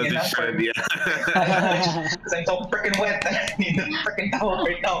working well as enough it should, yeah. Because I'm so freaking wet. I need a freaking towel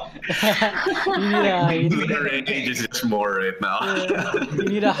right now. The rage is just more right now. You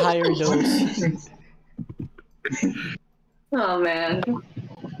need a higher dose. Oh man.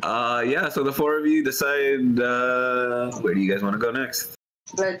 Yeah, so the four of you decide where do you guys want to go next?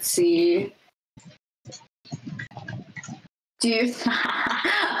 Let's see. Do you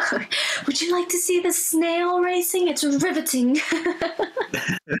would you like to see the snail racing? It's riveting.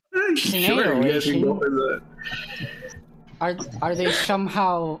 Sure, you guys can go for that. Are they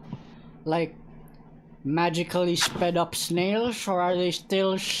somehow like magically sped up snails, or are they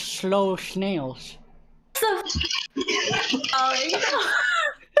still slow snails?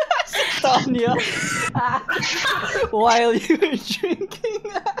 Tonio, while you were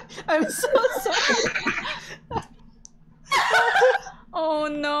drinking, I'm so sorry. Oh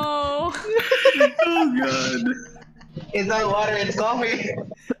no. Oh god. It's not water, it's coffee.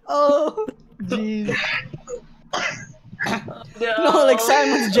 Oh, jeez. No, like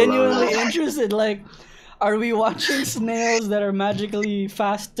Simon's genuinely interested. Like, are we watching snails that are magically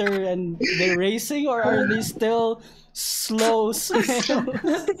faster and they're racing, or are they still slow snails?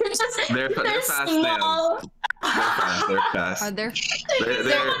 They're fast snails. They're fast. Are there?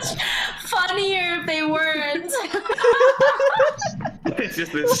 They're much funnier if they weren't. It's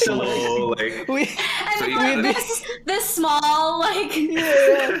just this slow, like. And this small, like.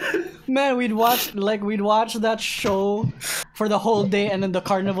 Yeah. Man, we'd watch that show for the whole day, and then the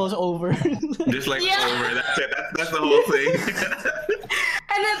carnival's over. Just like over. That's it. That's the whole thing.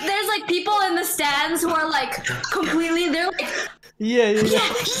 And then there's like people in the stands who are like completely. They're like. Yeah. For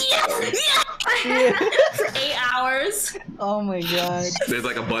 8 hours. Oh my god. There's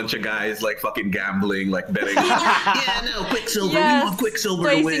like a bunch of guys like fucking gambling, like betting. Yeah, no, Quicksilver. Yes, We want Quicksilver to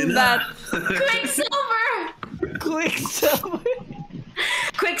placing win. that. Quicksilver.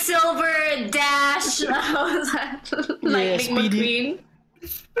 Quicksilver, Dash, Lightning McQueen.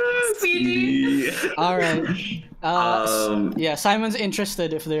 Speedy. All right. Yeah, Simon's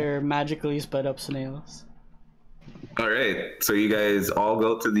interested if they're magically sped up snails. All right, so you guys all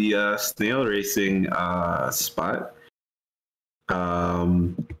go to the snail racing spot.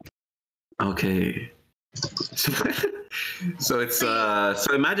 Okay. So it's so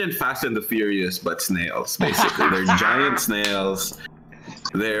imagine Fast and the Furious but snails. Basically, they're giant snails.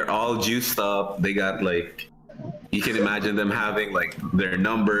 They're all juiced up. They got like, you can imagine them having like their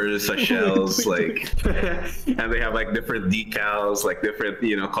numbers, shells, like, and they have like different decals, like different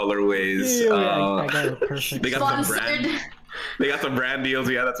colorways. I got it perfect. They got some brand. They got some brand deals.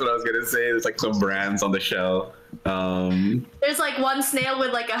 Yeah, that's what I was gonna say. There's like some brands on the shell. There's like one snail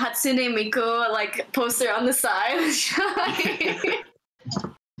with like a Hatsune Miku like poster on the side.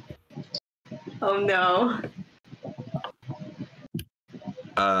 Oh no.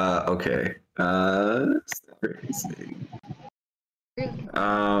 Okay.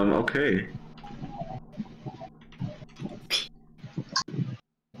 Okay.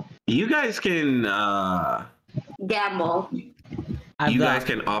 You guys can gamble. You guys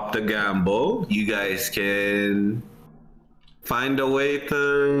can opt to gamble. You guys can find a way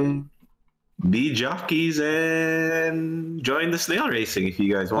to be jockeys and join the snail racing if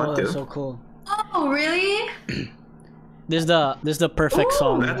you guys want to. That's so cool. Oh, really? This is the perfect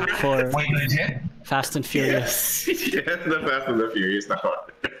song for Wait, legit? Fast and Furious. Yes, the Fast and the Furious now.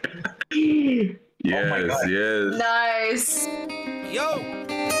 Yes, Oh my God. yes. Nice. Yo!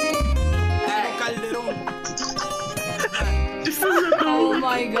 Oh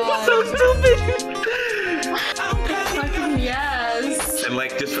my god. Fucking yes. And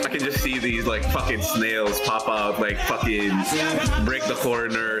like, I can just see these like fucking snails pop out, like fucking break the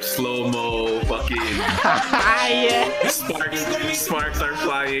corner, slow mo, fucking Yeah. sparks are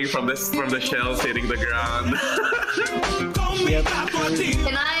flying from the shells hitting the ground. Yep.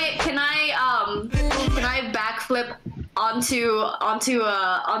 Can I backflip onto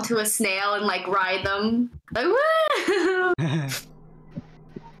a snail and like ride them? Like woo!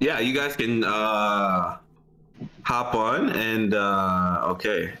 Yeah, you guys can hop on and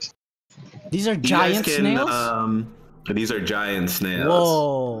okay. These are giant snails? These are giant snails.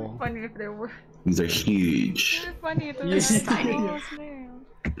 Whoa. Funny if they were. These are huge. Funny if they were Yes. tiny.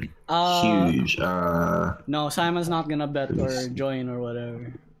 Huge. No, Simon's not gonna bet or join or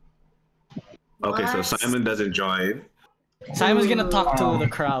whatever. Okay, so What? Simon doesn't join. Simon's gonna talk to the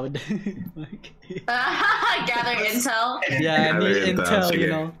crowd. Like, Gather intel. yeah, I need Gather intel, intel, you sige.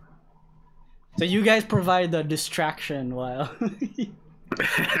 know. So you guys provide the distraction while.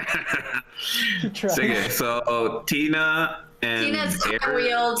 Try. Okay, so Tina and Tina's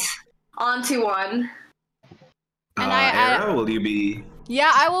cartwheeled onto one. And Era, will you be?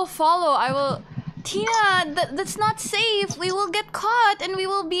 Yeah, I will follow. I will. Tina, that's not safe. We will get caught, and we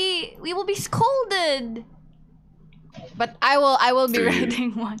will be scolded. But I will be Dude.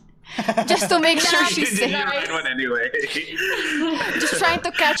 riding one, just to make sure she's You safe. ride one anyway. Just trying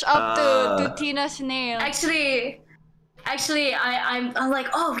to catch up to Tina's snail. Actually, I'm like,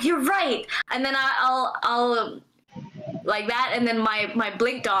 oh, you're right. And then I'll like that, and then my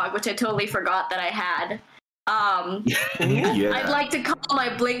blink dog, which I totally forgot that I had. Yeah. I'd like to call my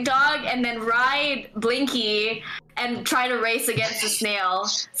blink dog and then ride Blinky and try to race against the snail.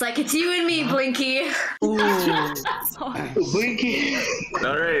 It's like, it's you and me, Blinky. Blinky.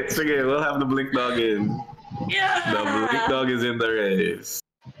 All right, so okay, we'll have the blink dog in. Yeah. The blink dog is in the race.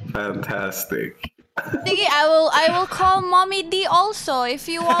 Fantastic. Sige, I will call Mommy D also if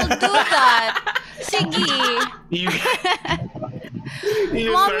you all do that. Sige.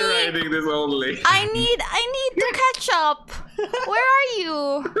 You Mommy, start riding this only. I need to catch up. Where are you?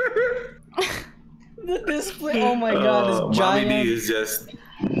 The display. Oh my god, this Mommy giant. D is just.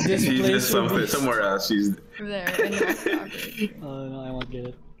 This She's place just something would be- somewhere else. She's. There. In my pocket. Oh no, I won't get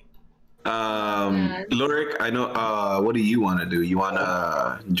it. Luric, I know. What do you want to do? You want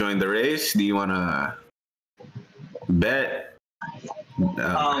to join the race? Do you want to bet?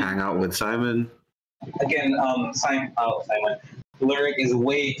 Hang out with Simon? Again, Simon. Luric is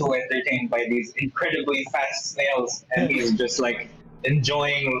way too entertained by these incredibly fast snails, and he's just like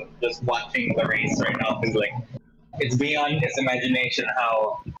enjoying just watching the race right now. Because like, it's beyond his imagination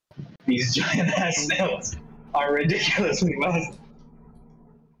how these giant ass snails are ridiculously fast.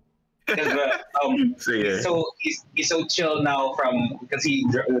 Because he's so chill now because he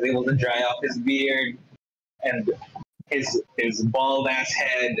was able to dry off his beard and his bald ass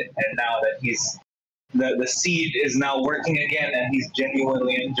head, and now that he's the seed is now working again, and he's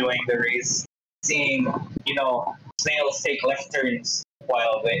genuinely enjoying the race, seeing snails take left turns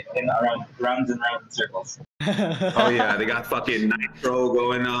while they rounds and rounds in circles. Oh yeah, they got fucking nitro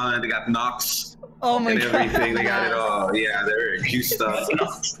going on. They got Nox Oh my and god. everything. They got it all. Yeah, they're juiced up.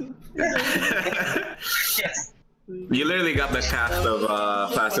 Yes. You literally got the cast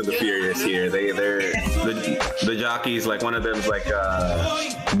of Fast and the Furious here. They're the jockeys. Like one of them's like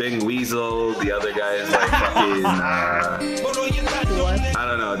Big Weasel. The other guy is like fucking. I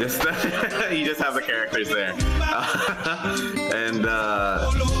don't know. Just you just have the characters there.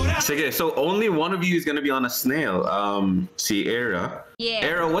 So only one of you is gonna be on a snail. See, Era. Yeah.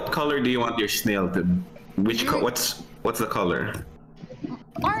 Era, what color do you want your snail to? What's the color?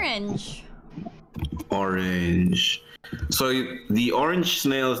 Orange. Orange. So the orange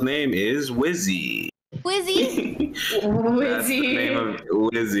snail's name is Wizzy. Wizzy? That's the name of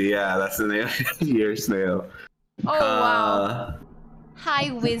Wizzy. Yeah, that's the name of your snail. Oh wow. Hi,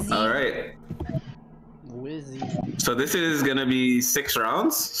 Wizzy. All right. Wizzy. So this is gonna be 6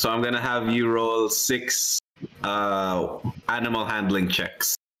 rounds. So I'm gonna have you roll 6 animal handling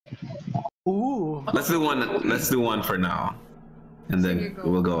checks. Ooh. Let's do one for now, and then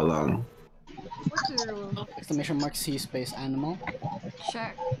we'll go along. What's your rule? Exclamation mark C space animal.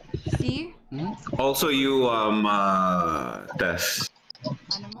 Sure. See? Also, you Tess,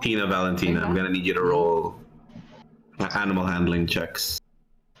 Animal? Tina, Valentina. I'm gonna need you to roll animal handling checks.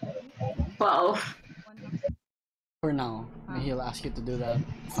 12. For now. He'll ask you to do that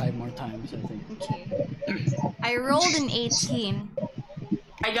 5 more times, I think. Okay. I rolled an 18.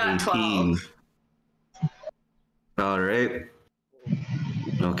 I got 12. All right.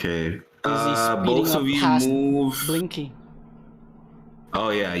 Okay. Speeding Both up of you past move. Blinky. Oh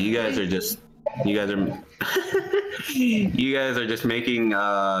yeah, you guys are just making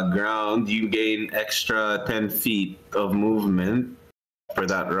ground. You gain extra 10 feet of movement for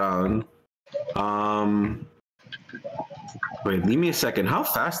that round. Wait, give me a second. How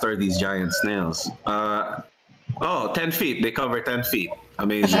fast are these giant snails? 10 feet. They cover 10 feet.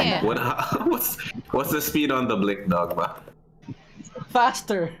 Amazing. Yeah. What's the speed on the Blick Dog?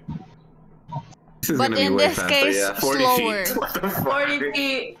 Faster. This is But gonna be in way this faster. case, Yeah, 40 slower. feet. What the fuck? 40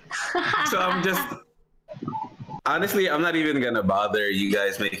 feet. So honestly, I'm not even gonna bother you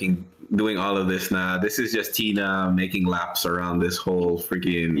guys doing all of this now. This is just Tina making laps around this whole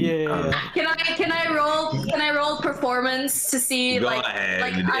freaking. Can I roll performance to see Go like ahead.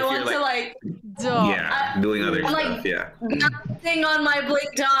 like If I want you're to like doing other I'm stuff. like Yeah. dancing on my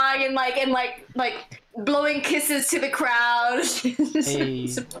Blink Dog and blowing kisses to the crowd. Hey.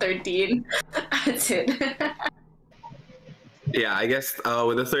 13. That's it. Yeah, I guess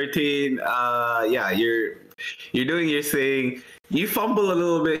with the 13, you're doing your thing. You fumble a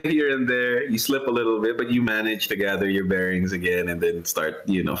little bit here and there. You slip a little bit, but you manage to gather your bearings again and then start,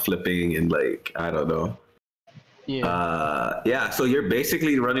 flipping and I don't know. Yeah. So you're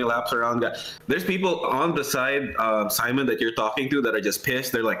basically running laps around. There's people on the side, Simon, that you're talking to that are just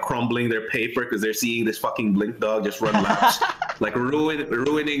pissed. They're like crumbling their paper because they're seeing this fucking Blink Dog just run laps, like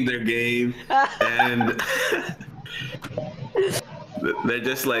ruining their game. And they're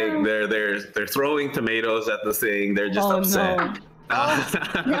just like they're throwing tomatoes at the thing. They're just upset. No.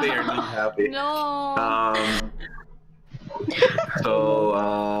 They are not happy. No.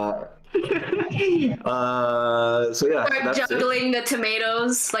 So yeah, Start that's juggling the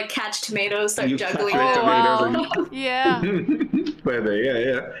tomatoes, like catch tomatoes. Start You juggling catch them. tomatoes. Yeah.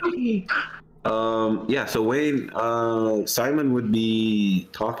 Yeah. So Wayne, Simon would be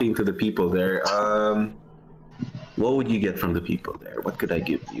talking to the people there. What would you get from the people there? What could I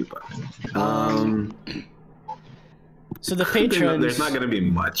give you? So the patrons. There's not going to be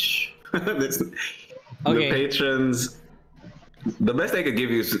much. The patrons. The best I could give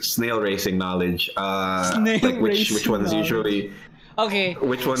you is snail racing knowledge. Which one's usually. Okay.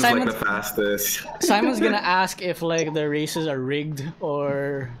 Which one's like the fastest? Simon's gonna ask if the races are rigged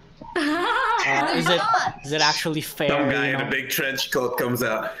or is it actually fair? Some guy in a big trench coat comes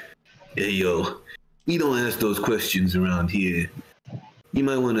out. Hey yo, we don't ask those questions around here. You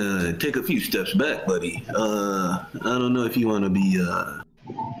might want to take a few steps back, buddy. I don't know if you want to be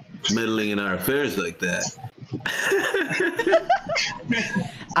meddling in our affairs like that.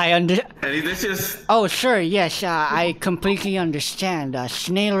 And this just... Oh, sure, yes, I completely understand.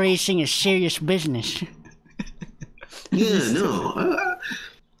 Snail racing is serious business. Yeah, no.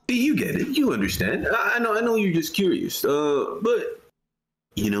 You get it. You understand. I know you're just curious. But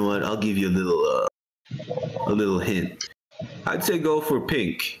you know what? I'll give you a little hint. I'd say go for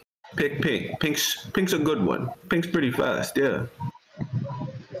pink. Pick pink. Pink's a good one. Pink's pretty fast, yeah.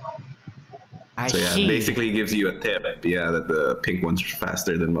 I see. Basically gives you a tip, that the pink one's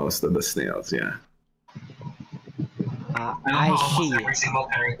faster than most of the snails, yeah. I see. Every single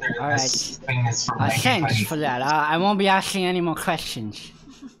character in this thing is from Thanks for that. I won't be asking any more questions.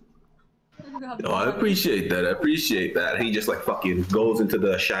 Oh, I appreciate that. I appreciate that. He just like fucking goes into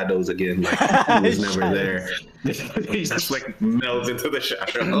the shadows again, like he was never there. He just like melts into the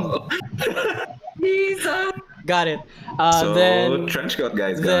shadow. Jesus. Got it. So Then trenchcoat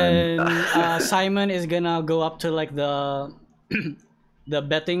guy's then gone. Simon is gonna go up to like the the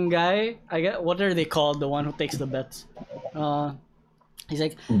betting guy. I get what are they called? The one who takes the bets. He's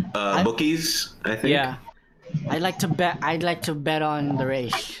like Bookies, I think. yeah. I'd like to bet on the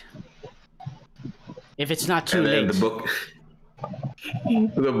race. If it's not too And then late.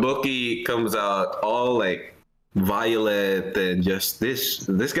 the bookie comes out all like violet and just this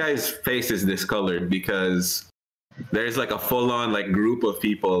guy's face is discolored because there's like a full-on like group of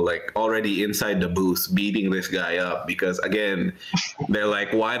people like already inside the booth beating this guy up because again they're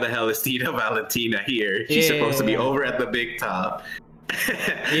like, why the hell is Tina Valentina here? She's supposed to be over at the big top.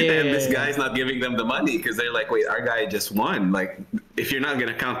 And this guy's not giving them the money because they're like, wait, our guy just won, like if you're not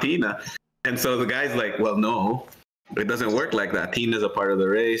gonna count Tina. And so the guy's like, well, no, it doesn't work like that. Tina's a part of the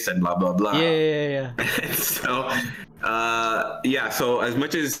race and blah blah blah. Yeah. And so so as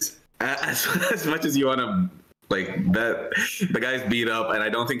much as you want to like that, the guy's beat up and I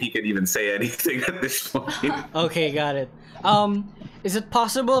don't think he can even say anything at this point. Okay, got it. Is it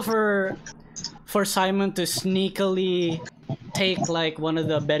possible for Simon to sneakily take like one of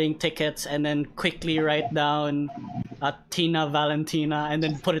the betting tickets and then quickly write down Tina Valentina and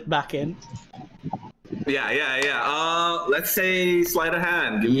then put it back in? Yeah. Let's say sleight of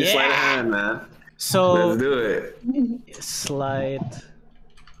hand. Give me sleight of hand, man. So let's do it. Sleight.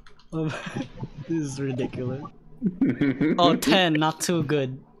 This is ridiculous. Oh, 10, not too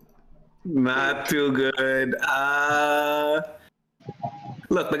good. Not too good.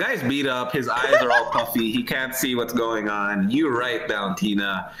 Look, the guy's beat up. His eyes are all puffy. He can't see what's going on. You write down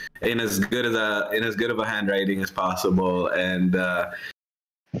Tina in as good of a handwriting as possible, and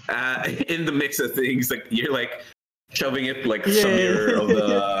in the mix of things, like you're like shoving it like some mirror of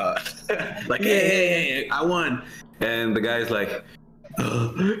the like, hey, I won, and the guy's like,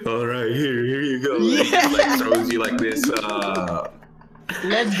 oh, all right, here you go. And he just, like throws you like this.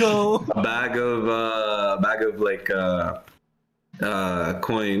 Let's go. Bag of like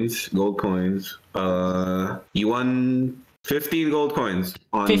coins, gold coins. You won 15 gold coins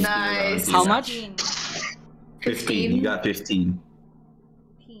on Nice. How much? 15. You got 15.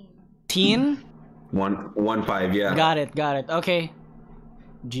 Teen? 1-5, yeah. Got it. Okay.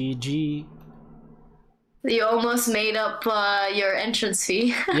 GG. You almost made up your entrance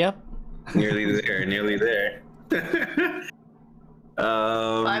fee. Yep. Nearly there.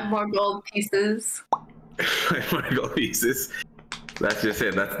 5 more gold pieces. 5 more gold pieces. That's just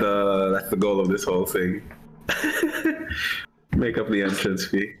it. That's the goal of this whole thing. Make up the entrance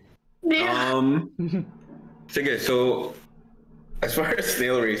fee. Yeah. Okay, so as far as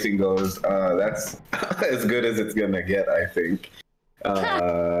snail racing goes, that's as good as it's gonna get, I think.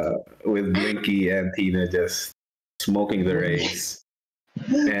 With Blinky and Tina just smoking the race.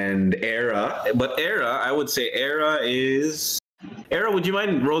 And I would say Aera, would you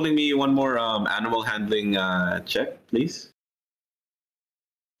mind rolling me one more animal handling check, please?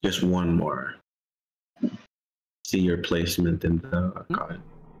 Just one more. See your placement in the card.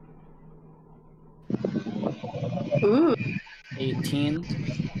 Ooh. 18.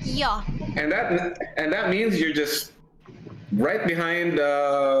 Yeah. And that means you're just right behind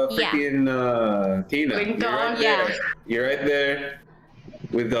freaking Tina. You're right there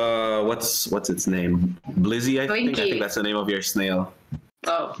with what's its name? Blizzy, I think that's the name of your snail.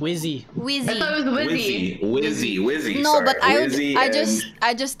 Oh, Wizzy. I thought it was Wizzy. Wizzy. No, sorry. but Wizzy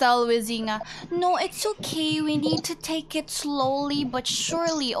I just tell Wizzy nga, no, it's okay. We need to take it slowly but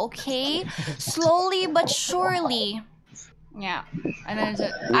surely, okay? Slowly but surely. Yeah. And then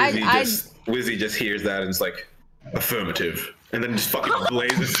Wizzy just hears that and is like, affirmative. And then just fucking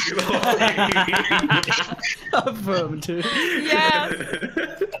blazes through the whole Affirmative. Yes.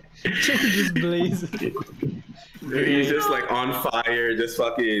 Just blazes. He's just like on fire, just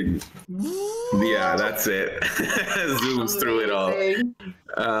fucking. Yeah, that's it. Zooms through it all.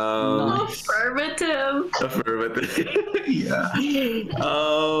 Nice. Affirmative. Yeah.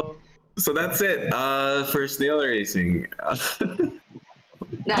 So that's it. For snail racing.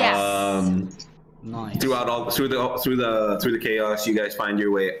 Nice. Nice. Through the chaos, you guys find your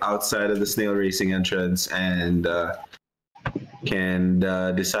way outside of the snail racing entrance and can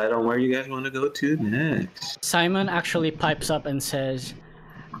decide on where you guys want to go to next. Simon actually pipes up and says,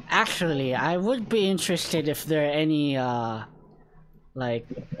 actually, I would be interested if there are any like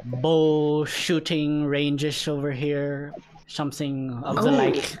bow shooting ranges over here, something of the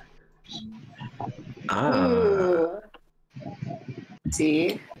like.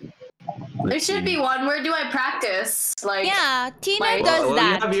 See. There should be one. Where do I practice? Like, Yeah, Tina like- does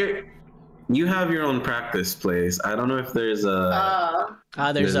that. You have your own practice place. I don't know if there's a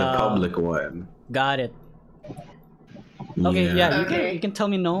there's a public one. Got it. Okay, you can tell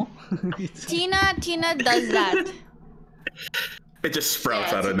me no. Tina does that. It just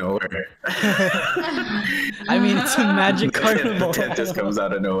sprouts out of nowhere. I mean, it's a magic carnival. It just comes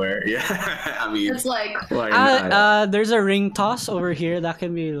out of nowhere. Yeah, I mean, it's like why not? There's a ring toss over here. That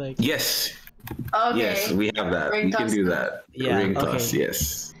can be like. Yes. okay. Yes, we have that. Ring We can toss. do that. Yeah, Ring okay. toss.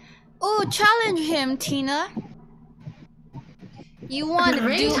 Yes. Oh, challenge him, Tina. You want to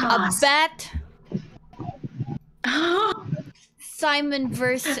Ring do toss. a bet? Simon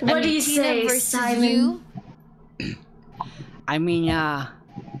versus What do you Tina say, versus Simon? you? I mean, I'm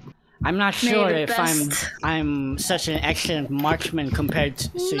not May sure the if best. I'm such an excellent marksman compared to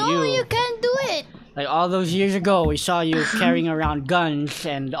No, you. you can't do it. Like all those years ago, we saw you carrying around guns,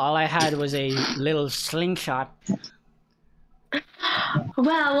 and all I had was a little slingshot.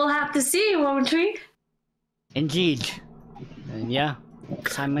 Well, we'll have to see, won't we? Indeed. And yeah,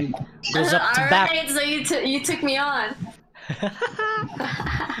 Simon goes up to All bat. right, so you took me on.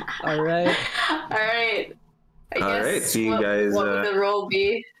 All right. All right. I All guess right, so you guys, What would the role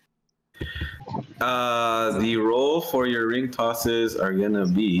be? The roll for your ring tosses are gonna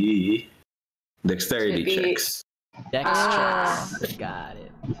be dexterity Should be- checks. Dex checks. Got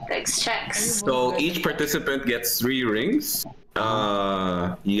it. Dex checks. So each participant gets 3 rings.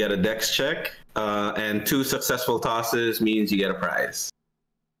 You get a dex check, and 2 successful tosses means you get a prize.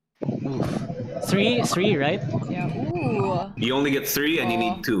 Three, right? Yeah. Ooh. You only get 3, and you Oh.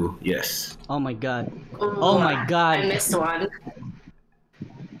 need 2. Yes. Oh my god. Ooh, Oh my god. I missed one.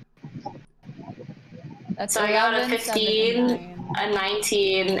 That's So I got a 11, 15, 7, a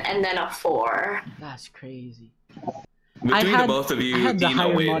 19, and then a 4. That's crazy. Between the both of you, I had the Tina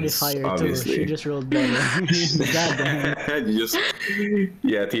higher wins, modifier obviously. too. She just rolled better. God damn.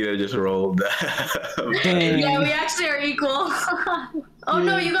 Tina just rolled. Dang. Yeah, we actually are equal. Oh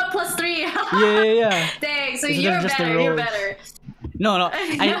no, you got +3. Yeah. Dang, so Instead you're of just the better. You're rolls. better. No.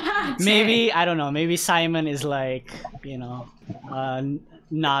 Dang. Maybe I don't know. Maybe Simon is like,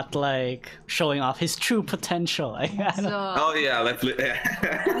 not like showing off his true potential. I don't know. Oh yeah, let's.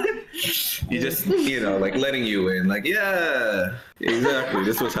 You just, like letting you in. Like, yeah, exactly.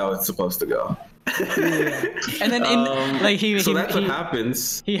 This was how it's supposed to go. And then so that's what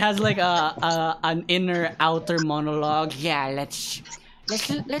happens. He has like an inner outer monologue. Yeah, let's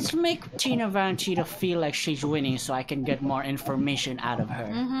make Tina Valentino feel like she's winning, so I can get more information out of her.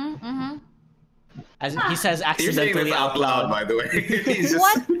 As he says You're saying accidentally this out loud, by the way. He's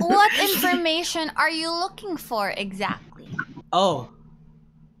just- What information are you looking for exactly? Oh,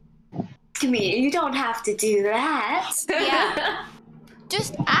 To me, you don't have to do that. Yeah.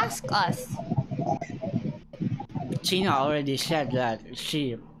 Just ask us. Tina already said that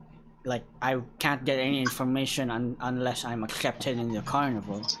I can't get any information unless I'm accepted in the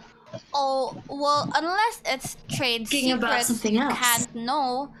carnival. Oh, well, unless it's trade Thinking about secrets, something you else. can't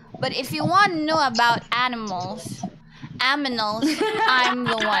know. But if you want to know about animals, I'm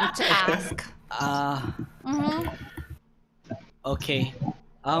the one to ask. Okay.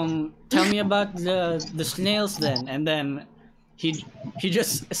 Tell me about the snails then, and then he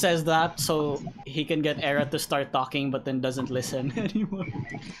just says that so he can get Era to start talking, but then doesn't listen anymore.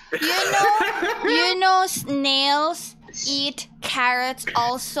 You know snails eat carrots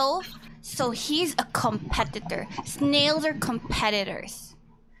also, so he's a competitor. Snails are competitors.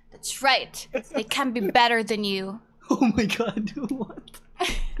 That's right. They can be better than you. Oh my god, what?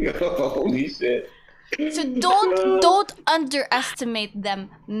 Holy shit. So don't underestimate them,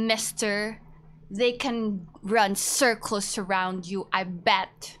 mister. They can run circles around you, I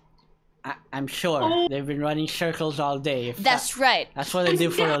bet. I'm sure they've been running circles all day. If That's right. That's what they do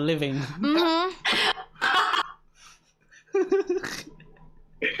for a living.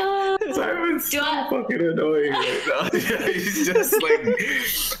 Simon's so fucking annoying right now. He's just like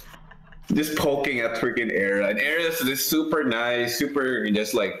just poking at freaking Era. And Era's this super nice, super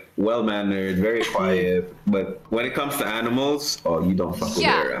just like well-mannered, very quiet. But when it comes to animals, oh, you don't fuck with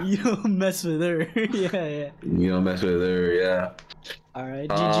Yeah. Era. You don't mess with her. yeah. You don't mess with her, yeah. All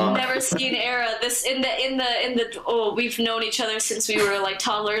right, Uh, GG. Never seen Era. This in the we've known each other since we were like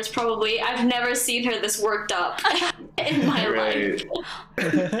toddlers probably. I've never seen her this worked up in my life.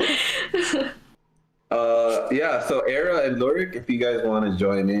 Yeah, so Era and Luric, if you guys want to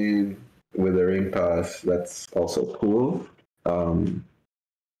join in with a ring toss, that's also cool.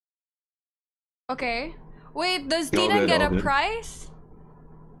 Okay. Wait, does All Tina good, get all a good. prize?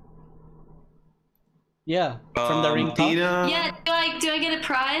 Yeah, from the ring top. Tina, Yeah, do I get a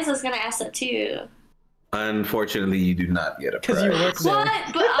prize? I was gonna ask that too. unfortunately, you do not get a Because you prize. work there.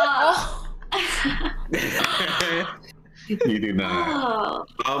 What? But You do not.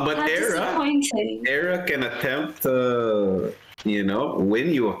 But that's disappointing. Era can attempt to,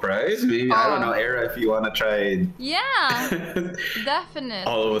 win you a prize. Maybe I don't know, Era, if you want to try. Yeah, definitely.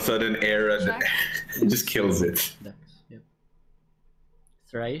 All of a sudden, Era just kills it. Yep.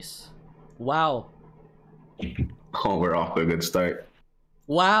 Thrice. Wow. Oh, we're off to a good start.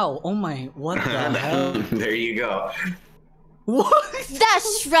 Wow. Oh my. What the hell? There you go. What?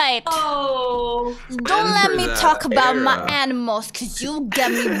 That's right. Oh. Don't let me talk about my animals, cause you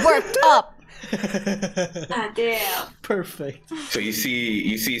get me worked up. God damn. Perfect. So you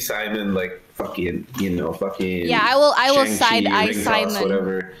see Simon like fucking. Yeah, I will Shang-Chi, side eye ring toss, Simon.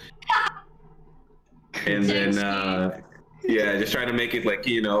 whatever. And then just trying to make it like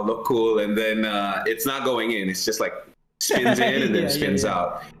look cool, and then it's not going in. It's just like spins in and then spins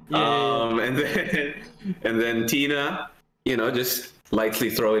out. And then Tina, just lightly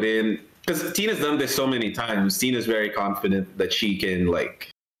throw it in, because Tina's done this so many times. Tina's very confident that she can like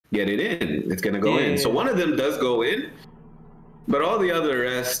get it in. It's gonna go in. So one of them does go in, but all the other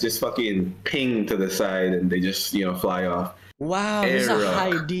rest just fucking ping to the side and they just fly off. Wow, this is a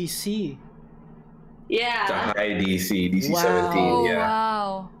high DC. Yeah. It's a high DC 17. Oh Yeah.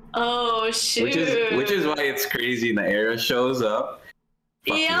 wow. Oh shoot. Which is why it's crazy. And the Era shows up,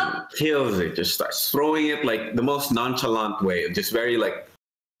 fucking kills it, just starts throwing it like the most nonchalant way, just very like,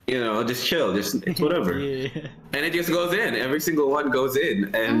 just chill, just it's whatever. And it just goes in. Every single one goes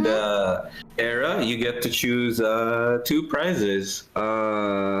in. And Era, you get to choose 2 prizes.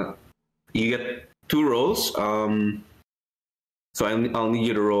 You get 2 rolls. So I'll need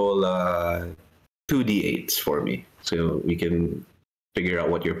you to roll 2 d8s for me, so we can figure out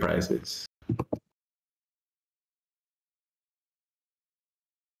what your prize is.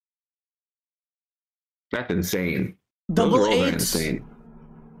 That's insane. Double Those rolls are 8s. insane.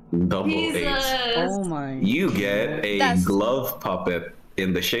 Double Jesus. 8s. Oh my. You get a glove puppet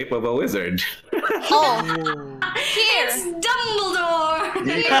in the shape of a wizard. Oh, Here. It's Dumbledore.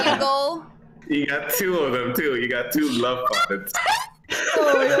 here you go. You got 2 of them too. You got 2 glove puppets.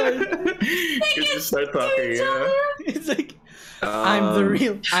 Oh my god. You just start talking. Yeah. It's like I'm the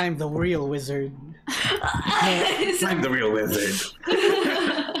real wizard. I'm the real wizard.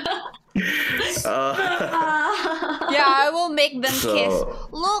 Yeah, I will make them kiss.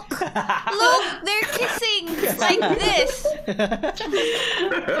 Look, they're kissing like this.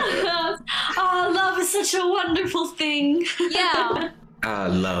 Oh, love is such a wonderful thing. Yeah.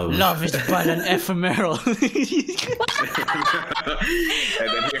 Love. Love is but an ephemeral. And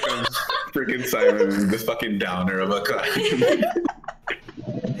then here comes freaking Simon, this fucking downer of a guy.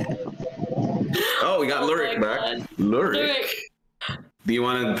 Oh, we got Luric back. Luric. Do you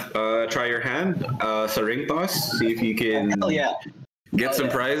want to try your hand? Ring toss? See if you can get some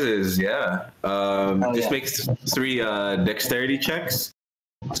prizes. Yeah. Just makes 3 dexterity checks.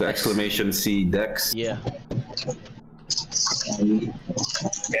 So exclamation C dex. Yeah.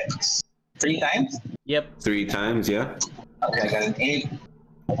 Dex. 3 times? Yep. 3 times, yeah. Okay, I got an 8.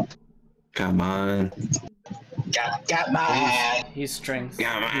 Come on. Got mine. He's strength.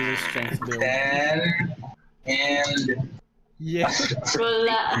 Come on. He's a strength build. 10 and Yeah.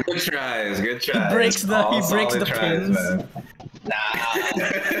 Good tries. Good tries. He breaks the All solid pins. man.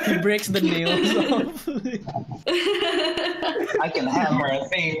 He breaks the nails off. I can hammer a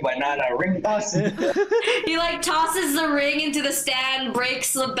thing, but not a ring toss. He like tosses the ring into the stand,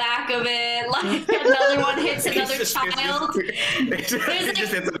 breaks the back of it. Like another one hits another child. It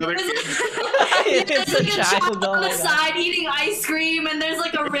just hits another kid. It's a child on the side eating ice cream, and there's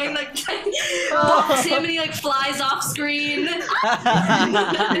like a ring like blocks him, and he like flies off screen.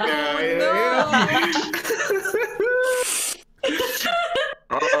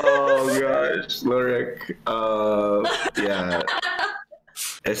 Oh gosh, Luric. Yeah.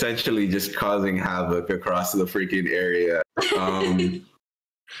 Essentially just causing havoc across the freaking area.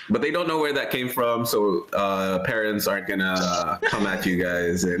 But they don't know where that came from, so parents aren't gonna come at you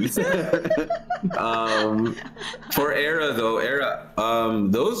guys. And for Era though,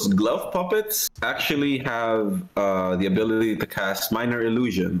 those glove puppets actually have the ability to cast minor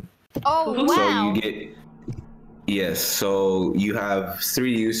illusion. Oh wow. So you get so you have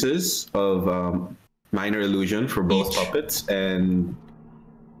 3 uses of minor illusion for both puppets, and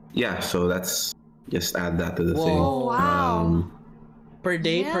so that's just add that to the thing. Oh wow. Per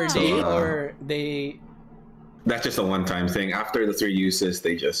day, or they... That's just a one-time thing. After the 3 uses,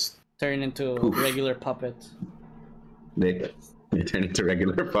 they just turn into regular puppets. They They turn into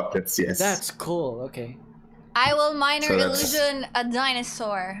regular puppets. Yes. That's cool. Okay. I will minor So that's- illusion a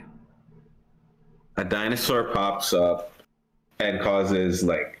dinosaur. A dinosaur pops up and causes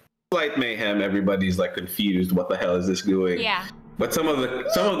like slight mayhem. Everybody's like confused. What the hell is this doing? Yeah. But some of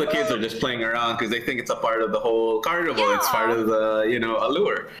the kids are just playing around because they think it's a part of the whole carnival. Yeah. It's part of the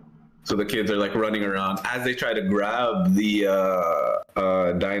allure. So the kids are like running around as they try to grab the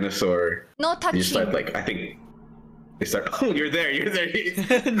dinosaur. No You touching. start like I think they start. Oh, you're there.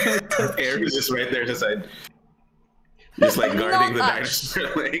 Air is just right there, just like guarding No the touch.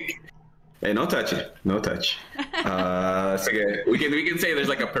 dinosaur. Like, hey, no touch. No touch. So okay, we can say there's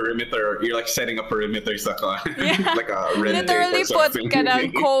like a perimeter. You're like setting a perimeter stuck on Yeah. like a red Literally tape or put something.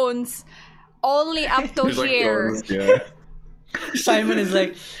 kanang cones only up to There's, like, here. cones, yeah. Simon is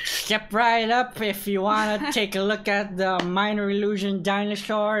like, step right up if you wanna take a look at the minor illusion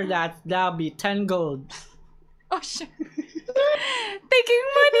dinosaur. That'll be 10 gold. Oh shit. Taking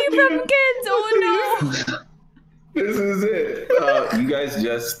money from kids. Oh no. This is it. You guys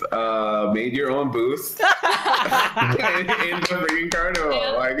just made your own booth in the freaking carnival.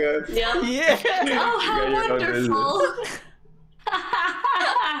 Yeah. I guess. Yeah. Yeah. Oh, how You guys are wonderful!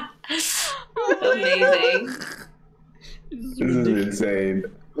 Amazing. This is insane.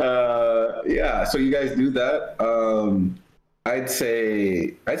 Yeah. So you guys do that. I'd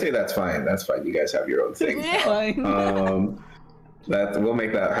say that's fine. That's fine. You guys have your own thing. Fine. That we'll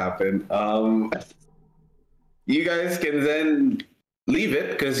make that happen. You guys can then leave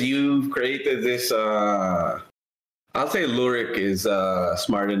it because you've created this. I'll say Luric is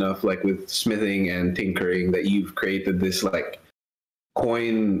smart enough, like with smithing and tinkering, that you've created this like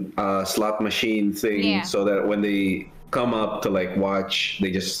coin slot machine thing, Yeah. so that when they come up to like watch,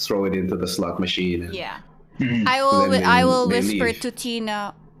 they just throw it into the slot machine. And, Yeah. Mhm. I will. Then I will they whisper leave. to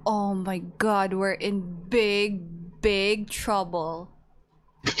Tina. Oh my God, we're in big trouble.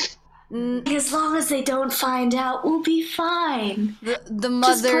 As long as they don't find out, we'll be fine. The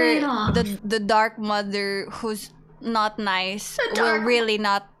Just play it mother, off. the dark mother, who's not nice, The will dark- really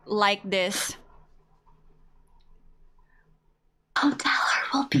not like this. Don't tell her.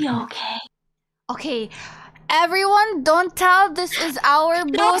 We'll be okay. Okay, everyone, don't tell this is our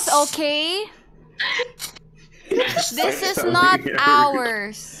booth, okay? This is not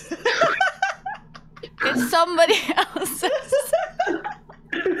ours. It's somebody else's.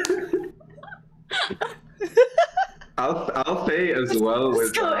 I'll say as well Let's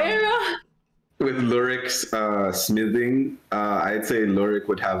with go, Era. with Luric's smithing, I'd say Luric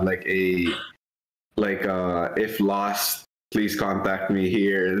would have like a if lost, please contact me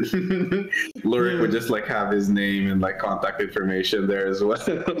here. Luric would just like have his name and like contact information there as well.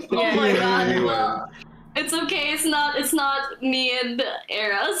 Oh my God. Well, it's okay. It's not me and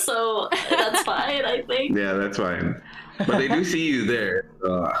Era, so that's fine. I think. Yeah, that's fine. But they do see you there.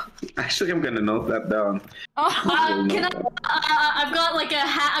 Actually, I'm gonna note that down. Can I? I've got like a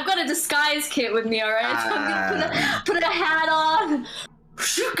hat. I've got a disguise kit with me. All right. So I'm gonna put a hat on.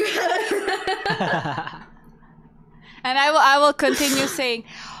 And I will continue saying,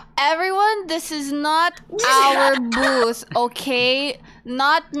 everyone, this is not our booth, okay?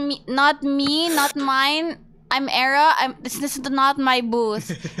 Not me, not mine. I'm Era. This is not my booth.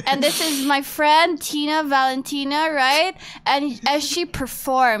 And this is my friend Tina Valentina, right? And as she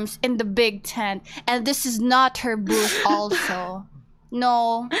performs in the big tent, and this is not her booth also.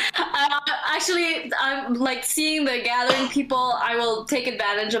 No. Actually, I'm like seeing the gathering people. I will take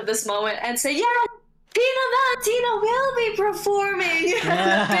advantage of this moment and say, yeah, Tina Valentina will be performing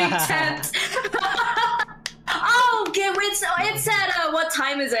at the big tent. Oh, okay. Wait, so it's at what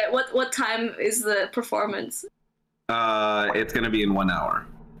time is it? What time is the performance? It's gonna be in 1 hour.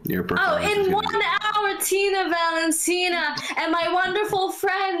 Your Oh, performance is in gonna 1 hour, Tina Valentina and my wonderful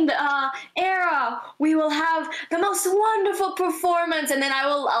friend Era, we will have the most wonderful performance, and then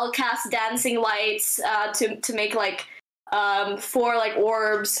I'll cast dancing lights to make like 4 like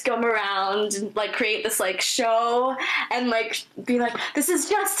orbs come around and like create this like show and like be like, this is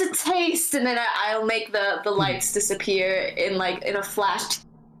just a taste, and then I'll make the lights disappear in a flash,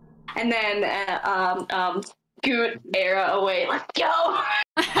 and then scoot Era away. Let's go.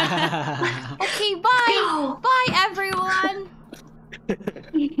 Okay, bye. Go. Bye, everyone.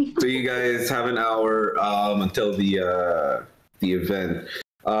 So you guys have an hour until the event.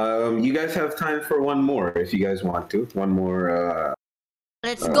 You guys have time for one more if you guys want to. One more.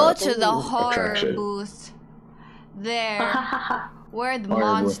 Let's go to the horror attraction. booth. There, where the Horror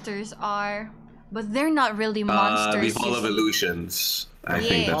booth. monsters are. But they're not really monsters. The Hall of you see. Illusions. I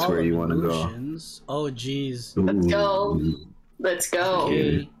think Yeah. that's where you want to go. Illusions? Oh, jeez. Let's go. Let's go.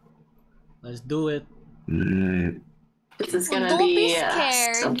 Okay. Let's do it. Alright. This is gonna Don't be be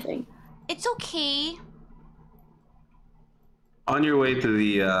scared. something. It's okay. On your way to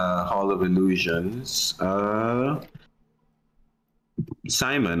the Hall of Illusions,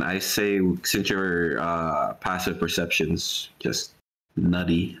 Simon, I say since your passive perception's just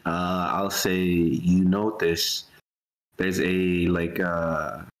nutty, I'll say you notice there's a like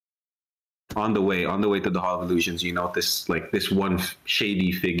on the way to the Hall of Illusions, you notice like this one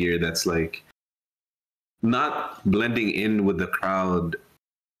shady figure that's like not blending in with the crowd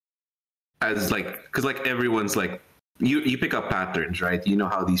as like, because like everyone's like you pick up patterns, right? You know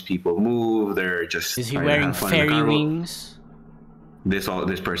how these people move. They're just Is he trying to wearing have fun. fairy wings? This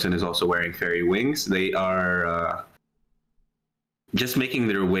person is also wearing fairy wings. They are just making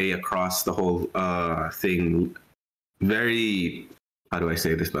their way across the whole thing. Very, how do I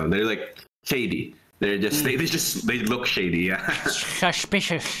say this now? They're like shady. They're just they look shady. Yeah.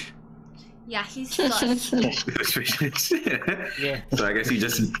 Suspicious. Yeah, he's sus. Yeah. So I guess you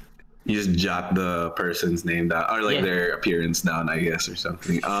just jot the person's name down, or like their appearance down, I guess, or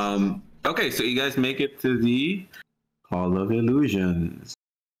something. Okay, so you guys make it to the Hall of Illusions.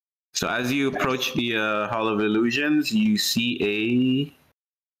 So as you approach the Hall of Illusions, you see a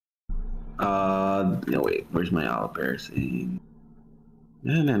no wait, where's my owlbear thing?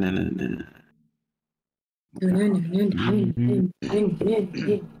 No.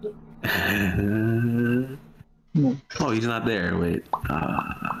 Oh, he's not there. Wait,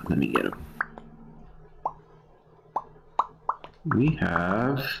 let me get him. We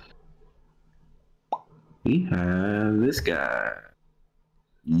have this guy.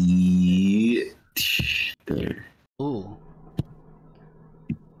 Yeah. There. Ooh.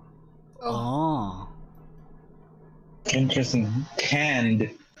 Oh. Interesting.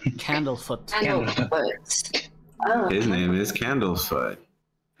 Candlefoot. Candlefoot. Oh. His name is Candlefoot.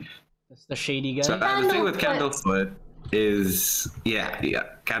 That's the shady guy. So the thing with Candlefoot is,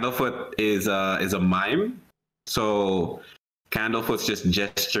 Candlefoot is a mime. So Candlefoot's just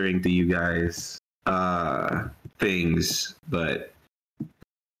gesturing to you guys things, but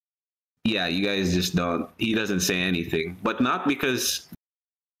yeah, you guys just don't. He doesn't say anything, but not because.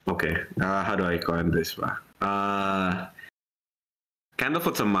 Okay, how do I coin this?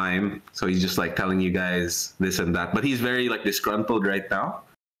 Candlefoot's a mime, so he's just like telling you guys this and that, but he's very like disgruntled right now.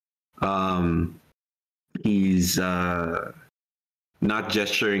 He's not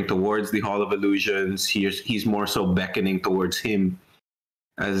gesturing towards the Hall of Illusions. He's more so beckoning towards him,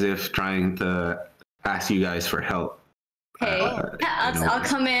 as if trying to ask you guys for help. Okay, I'll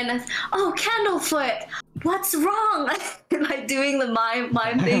come in. Oh, Candlefoot, what's wrong? Am I doing the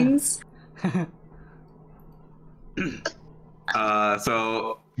mime things?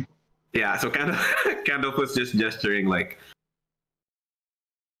 So Candlefoot's just gesturing like.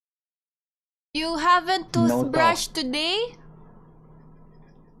 You haven't toothbrushed today?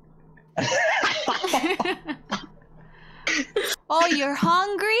 Oh, you're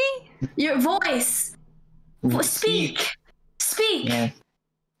hungry? Your voice. Speak. Yeah.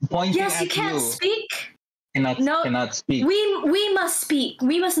 Pointing Yes, you at can't speak. Cannot speak. We must speak.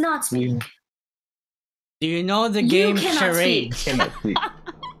 We must not speak. Do you know the You game cannot charade? Cannot speak.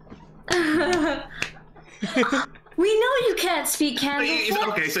 We know you can't speak, Candlefoot.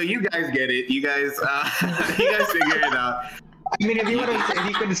 Okay, so you guys get it. You guys figure it out. I mean, if you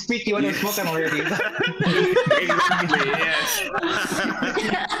could speak, you would have spoken already. Exactly. Yes.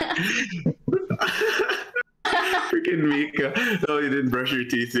 Freaking Mica. Oh, you didn't brush your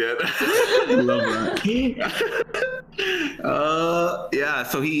teeth yet. Love that. Yeah.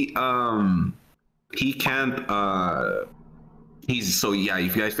 So he can't.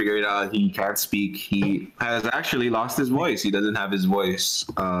 If you guys figure it out, he can't speak. He has actually lost his voice. He doesn't have his voice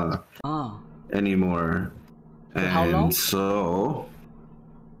anymore. For how long? So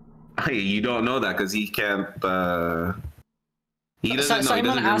you don't know that because he can't. He doesn't know. Simon He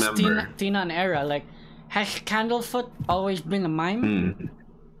doesn't asked remember. Tina and Era, like, has Candlefoot always been a mime?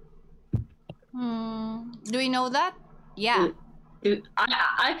 Do we know that? Yeah.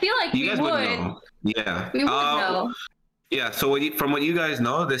 I feel like You we guys would. would know. Yeah. We would know. Yeah. So from what you guys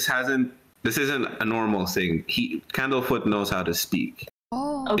know, this isn't a normal thing. Candlefoot knows how to speak.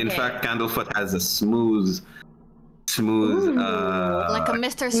 Oh. Okay. In fact, Candlefoot has a smooth, Like a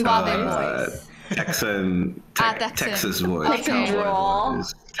Mr. Suave voice. Texan, Texas voice. Texan drawl.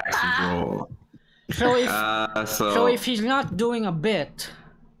 Texan drawl. So if he's not doing a bit,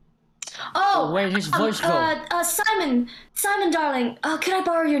 Oh, where'd his voice go? Simon, darling, could I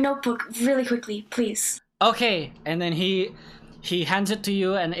borrow your notebook really quickly, please? Okay, and then he hands it to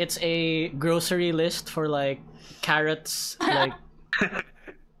you, and it's a grocery list for like carrots, like.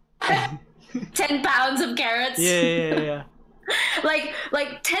 Tess, 10 pounds of carrots. Yeah. like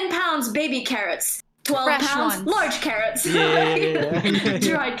 10 pounds baby carrots. 12 Fresh pounds ones. large carrots. Yeah.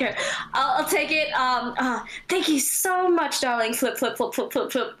 Dried carrot. I'll take it. Thank you so much, darling. Flip.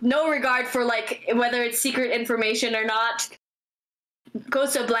 No regard for like whether it's secret information or not.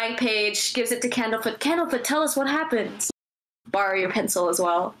 Goes to a blank page, gives it to Candlefoot. Candlefoot, tell us what happens. Borrow your pencil as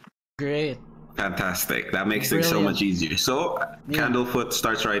well. Great. Fantastic. That makes things so much easier. So Candlefoot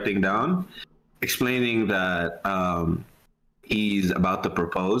starts writing down, explaining that he's about to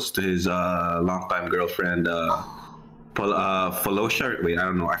propose to his longtime girlfriend, Felicia. Wait, I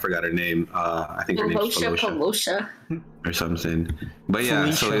don't know. I forgot her name. I think her name's Felicia or something. But yeah,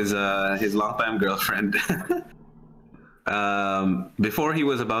 Felicia. So his longtime girlfriend. Before he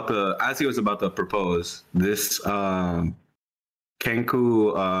was about to, as he was about to propose, this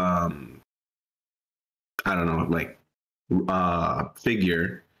Kenku, I don't know, like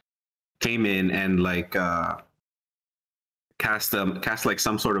figure came in and like cast like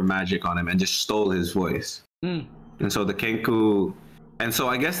some sort of magic on him and just stole his voice. And so the Kenku, and so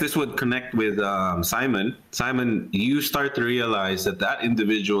I guess this would connect with Simon. Simon, you start to realize that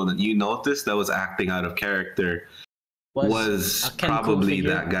individual that you noticed that was acting out of character was probably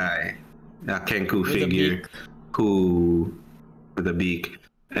figure. That guy, a Kenku figure who with a beak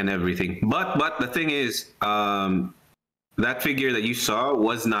and everything. But the thing is, that figure that you saw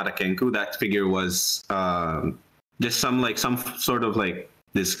was not a Kenku. That figure was just some sort of like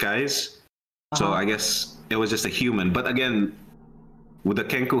disguise. So I guess it was just a human. But again, with the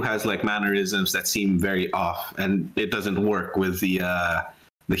Kenku has like mannerisms that seem very off, and it doesn't work with the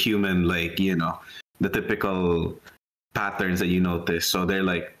human, like, you know, the typical patterns that you notice. So they're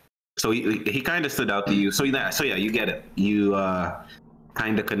like, so he kind of stood out to you. So yeah, you get it. You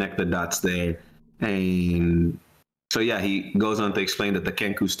kind of connect the dots there. And so yeah, he goes on to explain that the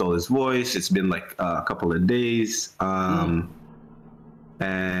Kenku stole his voice. It's been like a couple of days.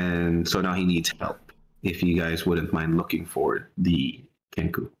 And so now he needs help. If you guys wouldn't mind looking for the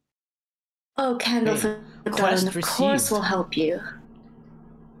Kenku. Oh, Candlefoot, darling, of course we'll help you.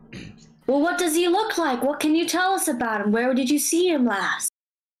 Well, what does he look like? What can you tell us about him? Where did you see him last?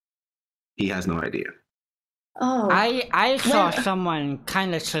 He has no idea. Oh. I saw someone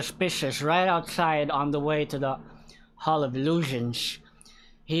kind of suspicious right outside on the way to the Hall of Illusions.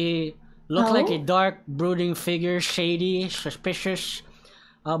 He looked like a dark, brooding figure, shady, suspicious.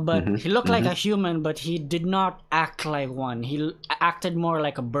 But he looked like a human, but he did not act like one. He acted more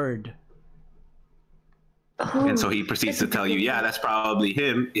like a bird. And so he proceeds to tell you, yeah, that's probably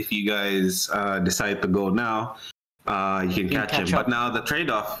him. If you guys decide to go now, you can catch him. But now the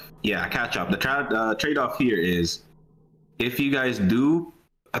trade-off, catch up. The trade-off here is, if you guys do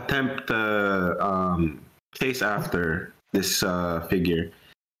attempt to chase after this figure,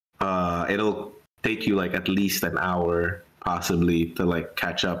 it'll take you like at least an hour, possibly, to like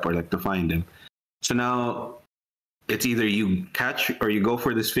catch up or like to find him. So now it's either you catch or you go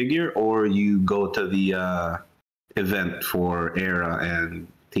for this figure, or you go to the event for Era and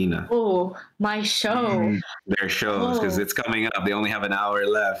Tina. Oh, my show. Their shows, because it's coming up. They only have an hour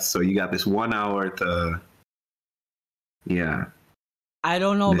left, so you got this 1 hour to, I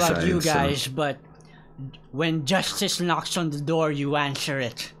don't know about you guys, but when justice knocks on the door, you answer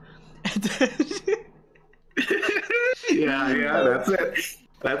it. Yeah, that's it.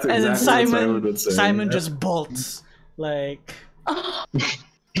 That's exactly and then what Simon would say. Simon just bolts, like.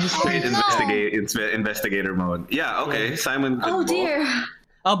 Straight investigator mode. Yeah, okay. Simon. Oh dear.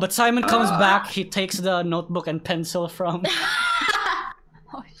 Oh, but Simon comes back. He takes the notebook and pencil from.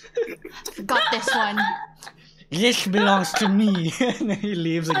 Got this one. This belongs to me. And he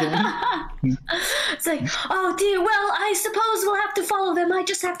leaves again. It's like, oh dear. Well, I suppose we'll have to follow them. I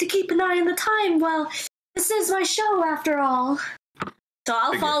just have to keep an eye on the time. Well, this is my show after all. So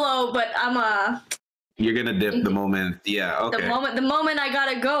I'll follow, but I'm You're gonna dip the moment. Yeah, okay. The moment I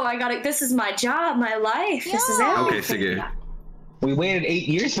gotta go, this is my job, my life. Yeah. This is everything. Okay, sige. We waited 8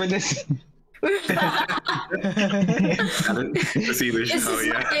 years for this. To see the show,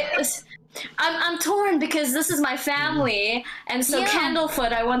 I'm torn because this is my family, and so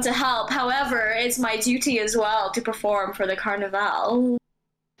Candlefoot, I want to help. However, it's my duty as well to perform for the carnival.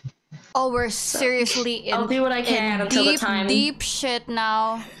 Oh, we're seriously I'll do what I can until the time. Deep shit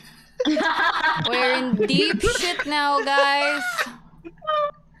now. We're in deep shit now, guys.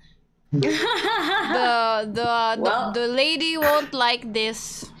 The lady won't like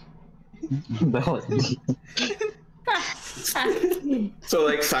this. So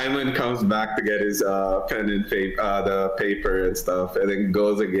like Simon comes back to get his pen and the paper and stuff, and then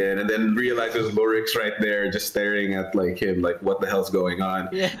goes again, and then realizes Luric's right there, just staring at like him, like what the hell's going on?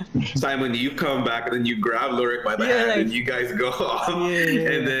 Yeah. Simon, you come back, and then you grab Luric by the hand, like, and you guys go off,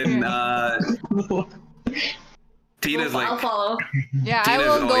 and then Tina's like, I'll follow. Yeah, Tina's,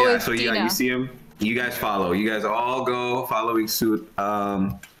 I will go with so Tina. yeah, you see him. You guys follow. You guys all go following suit.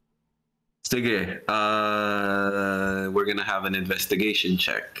 Sige, we're gonna have an investigation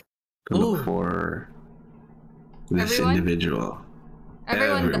check to look for this individual.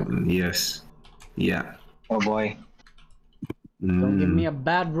 Everyone, yes. Yeah. Oh boy. Don't give me a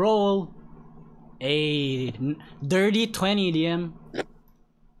bad roll. A dirty 20, DM.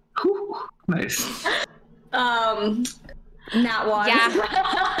 Whew, nice. Nat one. Yeah.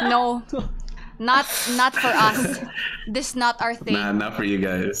 No. Not for us. This is not our thing. Nah, not for you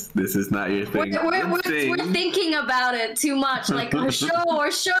guys. This is not your thing. We're thinking about it too much. Like, our show.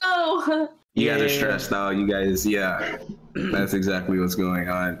 You guys are stressed now. You guys, yeah. That's exactly what's going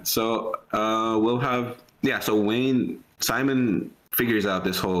on. So, we'll have, so Simon figures out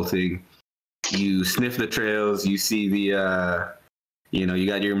this whole thing. You sniff the trails, you see the, you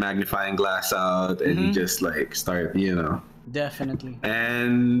got your magnifying glass out, and you just like start, Definitely.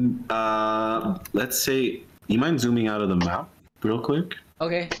 And let's say, you mind zooming out of the map real quick?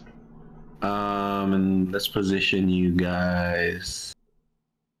 Okay. And let's position you guys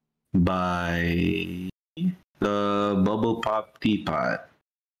by the bubble pop teapot.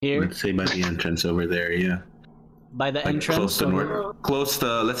 Here? Let's say by the entrance over there, yeah. By the Like entrance? close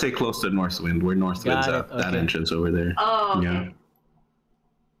to, let's say close to Northwind, where Northwind's at, that entrance over there. Oh, okay. Yeah.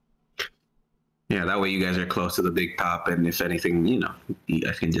 Yeah, that way you guys are close to the big top, and if anything, you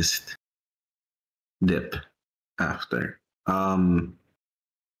guys can just dip after. All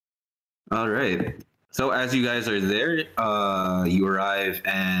right. So as you guys are there, you arrive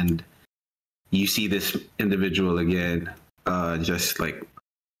and you see this individual again, just like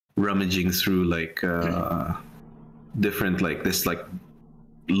rummaging through like different like this like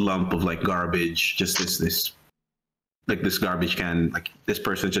lump of like garbage, just this like this garbage can, like this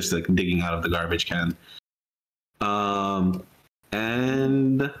person's just like digging out of the garbage can.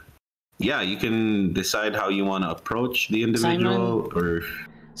 And yeah, you can decide how you want to approach the individual.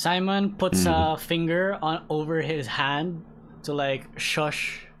 Simon puts a finger over his hand to like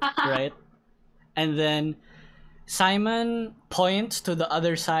shush, right? And then Simon points to the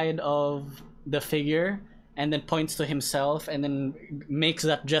other side of the figure and then points to himself and then makes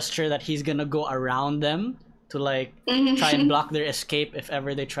that gesture that he's gonna go around them to like try and block their escape if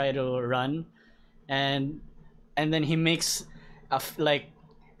ever they try to run. And then he makes like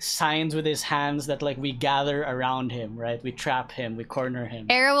signs with his hands that like we gather around him, right? We trap him, we corner him.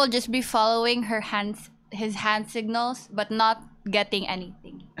 Era will just be following his hand signals, but not getting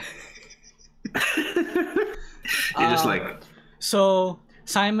anything. You're just like... So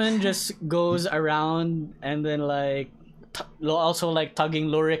Simon just goes around and then like also like tugging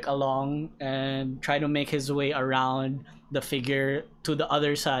Luric along and try to make his way around the figure to the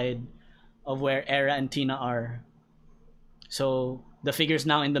other side of where Era and Tina are. So the figure's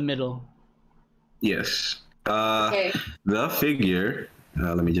now in the middle. Yes. The figure...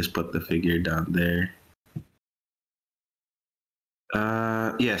 let me just put the figure down there.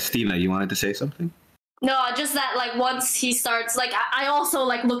 Yes, Tina, you wanted to say something? No, just that like once he starts, like I also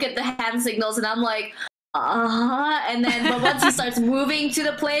like look at the hand signals and I'm like, and then but once he starts moving to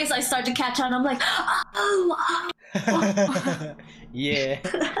the place, I start to catch on. I'm like, Yeah.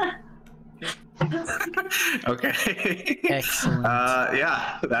 Okay. Excellent.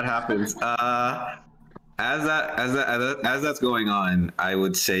 Yeah, that happens. As that's going on, I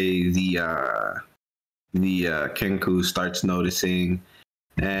would say the Kenku starts noticing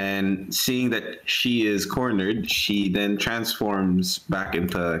and seeing that she is cornered. She then transforms back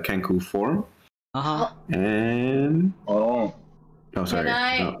into Kenku form. And sorry,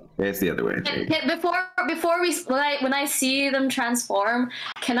 no, it's the other way. Before when I see them transform,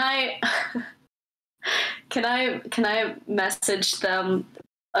 can I message them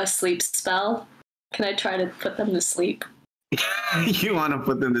a sleep spell? Can I try to put them to sleep? You want to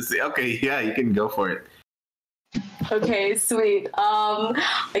put them to sleep? Okay, yeah, you can go for it. Okay, sweet.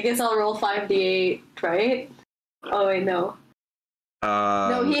 I guess I'll roll 5d8, right? Oh wait, no.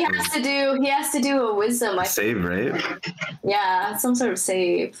 No, he has to do a wisdom. Save, right? Yeah, some sort of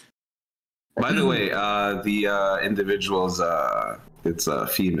save. By the way, the individual's it's a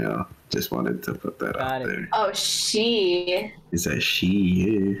female. Just wanted to put that out there. Oh, she. It's a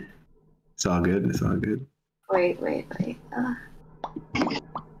she. It's all good. It's all good. Wait.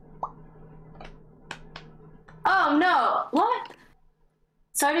 Oh no!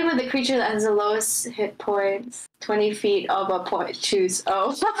 Starting with the creature that has the lowest hit points, 20 feet of a point. Choose. Oh.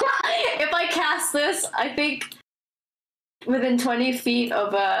 If I cast this, I think within 20 feet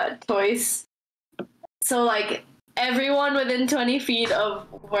of a choice. So, like, everyone within 20 feet of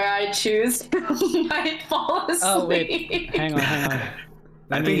where I choose might fall asleep. Oh, wait. Hang on.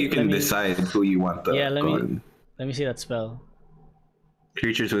 I think you can decide who you want to go in. Let me see that spell.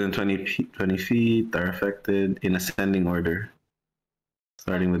 Creatures within 20 feet are affected in ascending order.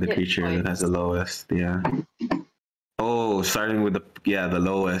 Starting with the creature that has the lowest, yeah. Oh, starting with the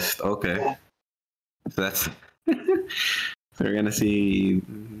lowest. Okay. So that's... so we're gonna see...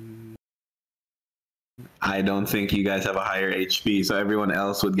 I don't think you guys have a higher HP, so everyone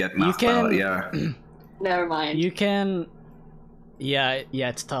else would get knocked out, yeah. Never mind. You can... Yeah,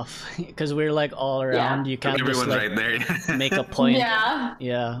 it's tough. Because we're like all around. You can't Everyone's just like, right there. make a point. Yeah.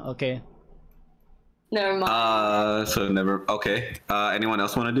 Yeah, okay. Never mind. Okay. Anyone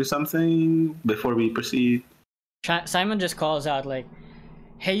else want to do something before we proceed? Simon just calls out like,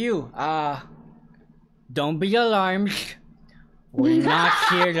 "Hey you, don't be alarmed. We're not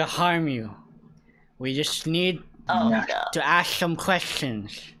here to harm you. We just need to ask some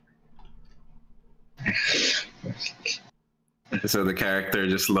questions." So the character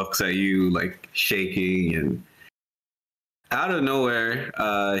just looks at you like shaking, and out of nowhere,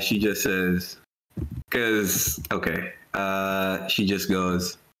 she just says, she just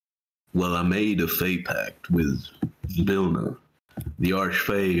goes, "Well, I made a Fey pact with Vilna, the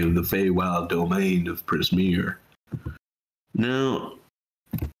Archfey of the Feywild domain of Prismere. Now,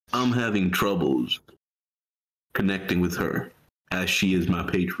 I'm having troubles connecting with her, as she is my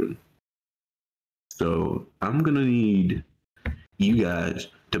patron. So I'm gonna need you guys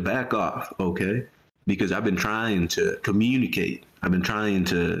to back off, okay? Because I've been trying to communicate. I've been trying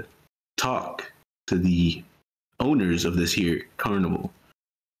to talk to the owners of this here carnival.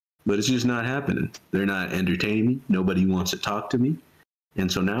 But it's just not happening. They're not entertaining me. Nobody wants to talk to me. And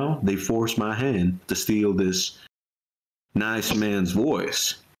so now they force my hand to steal this nice man's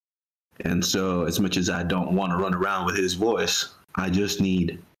voice. And so as much as I don't want to run around with his voice, I just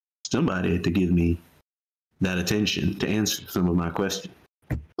need somebody to give me that attention to answer some of my questions."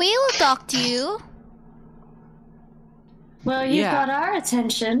 We will talk to you. Well, you got our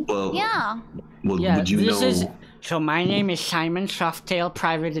attention. Well, Yeah. Well, would you know? So my name is Simon Softail,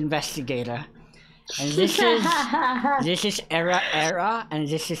 private investigator, and this is Aer'adar, and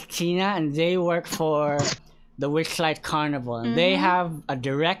this is Tina, and they work for the Witchlight Carnival, and they have a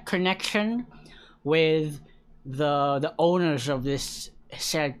direct connection with the owners of this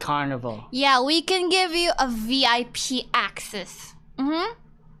said carnival. Yeah, we can give you a VIP access.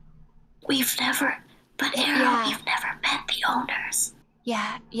 We've never met the owners.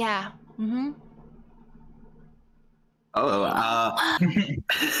 Yeah. We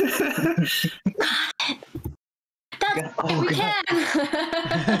can.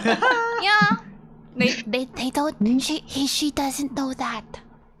 Yeah. They don't. She doesn't know that.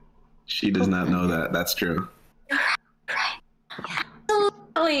 She does not know that. That's true.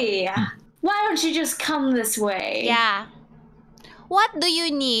 Absolutely. Why don't you just come this way? Yeah. What do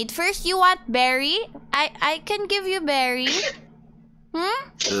you need? First, you want berry? I can give you berry.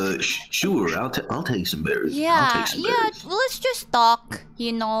 Sure. I'll take some berries. Yeah. Let's just talk,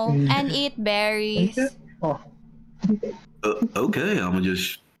 and eat berries. Okay. I'm gonna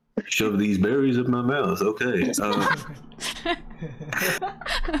just shove these berries up my mouth. Okay.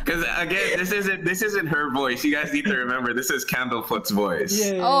 Because again, this isn't her voice. You guys need to remember this is Candlefoot's voice.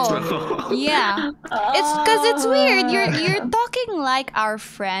 Yeah. It's because it's weird. You're talking like our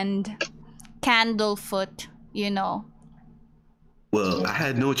friend, Candlefoot. Well, I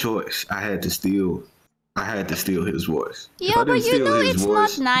had no choice. I had to steal his voice. Yeah, but it's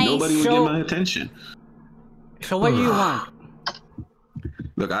not nice. Nobody would get my attention. So what do you want?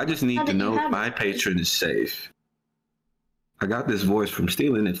 Look, I just need to know my patron is safe. I got this voice from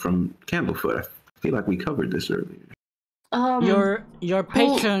stealing it from Candlefoot. I feel like we covered this earlier. Your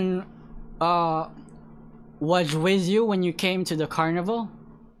patron was with you when you came to the carnival?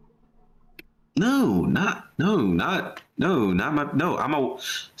 So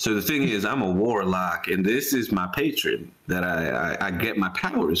the thing is, I'm a warlock, and this is my patron that I get my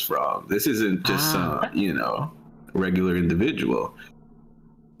powers from. This isn't just regular individual.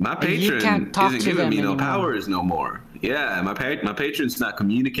 My patron isn't giving me no powers no more. Yeah, my patron's not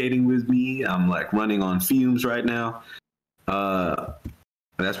communicating with me. I'm like running on fumes right now.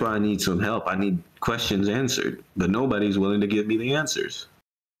 That's why I need some help. I need questions answered, but nobody's willing to give me the answers.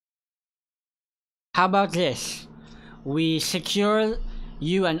 How about this? We secure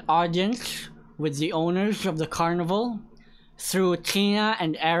you an audience with the owners of the carnival through Tina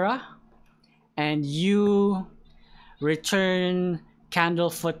and Era, and you return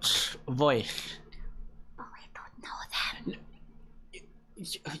Candlefoot's voice. Oh, I don't know them.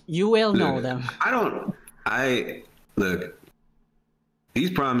 You will know them. Look, these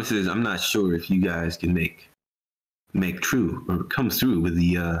promises, I'm not sure if you guys can make true or come through with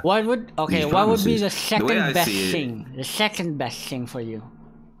the what would be the second best thing? The second best thing for you?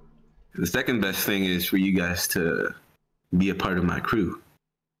 The second best thing is for you guys to be a part of my crew.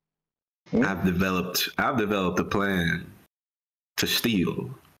 I've developed a plan to steal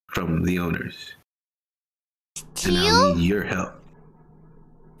from the owners. Steal? And I'll need your help.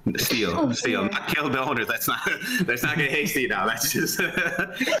 Steal, not kill the owners. Let's not get hasty now. That's just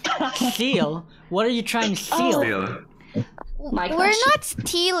steal. What are you trying to steal? Steal. We're not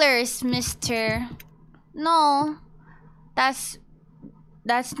stealers, mister. No. That's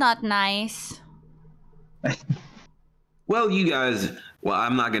not nice. Well,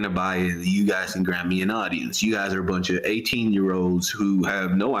 I'm not gonna buy it. You guys can grant me an audience. You guys are a bunch of 18-year-olds who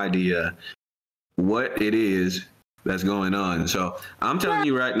have no idea what it is that's going on. So I'm telling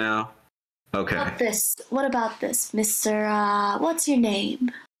you right now. Okay. What about this, Mr. What's your name?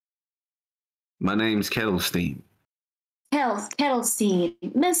 My name's Kettlestein. Kettlestein.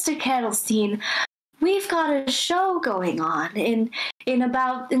 Mr. Kettlestein, we've got a show going on in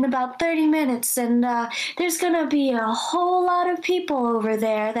about 30 minutes, and there's gonna be a whole lot of people over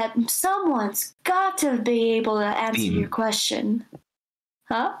there that someone's got to be able to answer your question.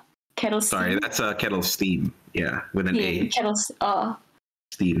 Huh? Kettlestein. Sorry, that's Kettlestein. Yeah, with an A.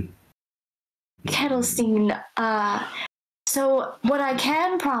 Steam. Kettlestein. So what I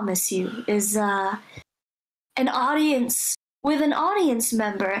can promise you is an audience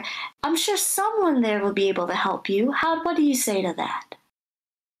member. I'm sure someone there will be able to help you. What do you say to that?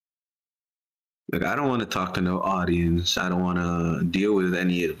 Look, I don't want to talk to no audience. I don't want to deal with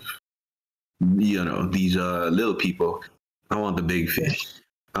any of these little people. I want the big fish.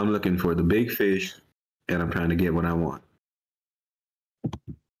 I'm looking for the big fish, and I'm trying to get what I want.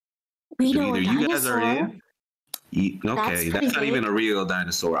 We So know either a you guys are dinosaur. in. Okay, that's not big. even a real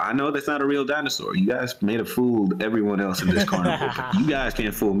dinosaur. I know that's not a real dinosaur. You guys may have fooled everyone else in this carnival, but you guys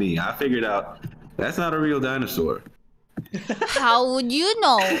can't fool me. I figured out that's not a real dinosaur. How would you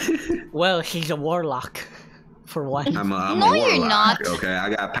know? Well, he's a warlock, for one. I'm a No, warlock, you're not. Okay, I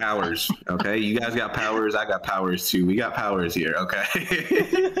got powers. Okay, you guys got powers. I got powers too. We got powers here. Okay.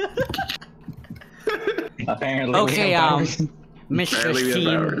 Apparently. Okay, Mr. Apparently we have Steam.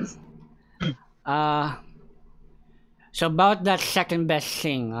 powers. So about that second best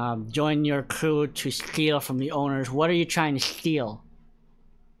thing, join your crew to steal from the owners. What are you trying to steal?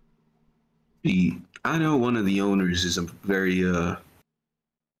 I know one of the owners is a very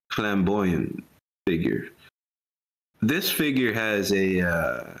flamboyant figure. This figure has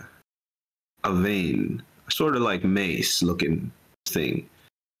a vein, sort of like mace looking thing.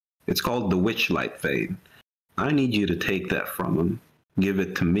 It's called the Witchlight vein. I need you to take that from him, give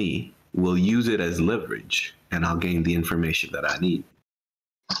it to me. We'll use it as leverage, and I'll gain the information that I need.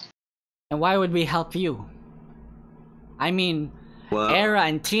 And why would we help you? I mean, Well, Era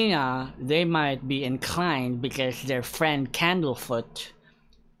and Tina, they might be inclined because their friend Candlefoot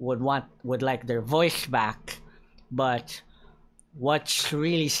would like their voice back, but what's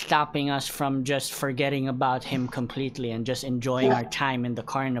really stopping us from just forgetting about him completely and just enjoying our time in the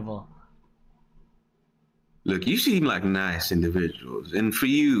carnival? look, you seem like nice individuals, and for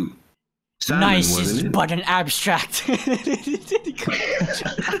you, Simon, Nice wasn't is it? but an abstract.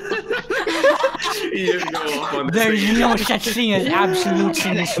 There's no such thing as absolutes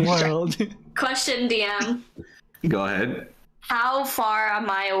in this world. Question, DM. Go ahead. How far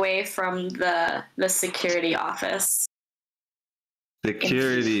am I away from the security office?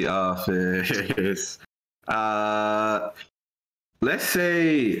 Security office. Let's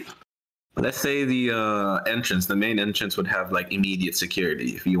say the entrance, the main entrance would have like immediate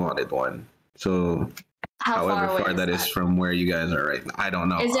security if you wanted one. So How far however away far that is from where you guys are right now, I don't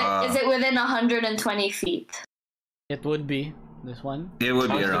know. Is it within 120 feet? It would be this one. It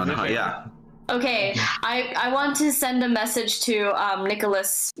would be around, yeah. Okay, I want to send a message to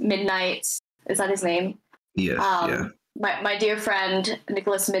Nicholas Midnight. Is that his name? Yes, yeah. My dear friend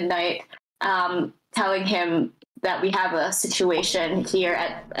Nicholas Midnight, telling him that we have a situation here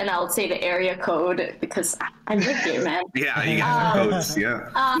and I'll say the area code because I live here, man. Yeah, you got the codes,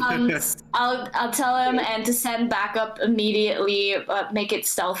 yeah. I'll tell him and to send backup immediately, make it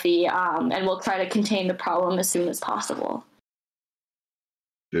stealthy, and we'll try to contain the problem as soon as possible.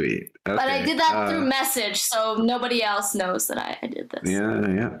 Sweet. Okay. But I did that through message, so nobody else knows that I did this.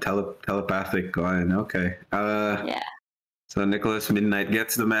 Yeah. Telepathic line. Okay. Yeah. So Nicholas Midnight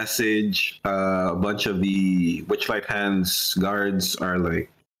gets the message. A bunch of the Witchlight Hands guards are like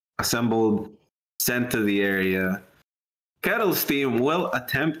assembled, sent to the area. Kettle's team will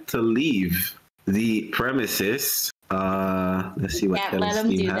attempt to leave the premises. Let's see what Kettle's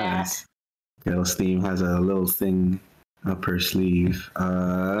team has. Kettle's team has a little thing up her sleeve.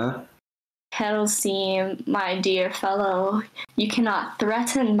 Kettle's team, my dear fellow, you cannot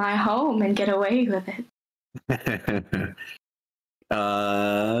threaten my home and get away with it.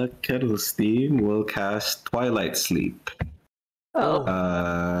 Kettle's team will cast Twilight Sleep.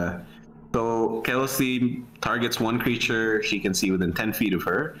 Oh. So Kettle's team targets one creature she can see within 10 feet of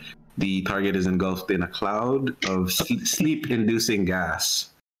her. The target is engulfed in a cloud of sleep-inducing gas.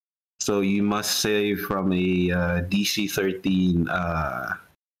 So you must save from a DC 13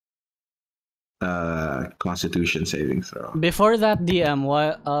 Constitution saving throw. Before that, DM,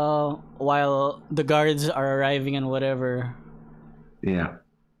 while the guards are arriving and whatever, yeah,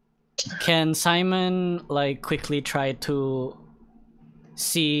 can Simon like quickly try to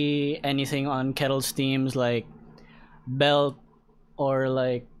see anything on Kettle's teams, like belt or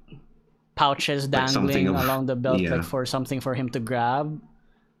like pouches dangling along the belt, like for something for him to grab?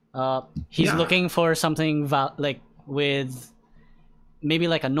 He's looking for something like with maybe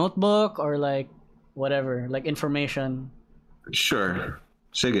like a notebook or like whatever, like information. Sure.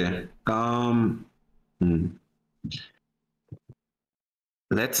 Sige.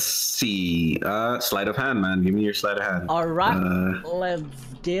 Let's see. Sleight of hand, man. Give me your sleight of hand. Alright, let's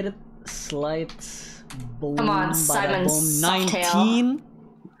get it. Sleight. Boom, come on, Simon's 19.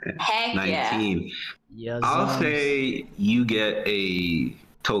 Heck 19. Yeah. I'll say you get a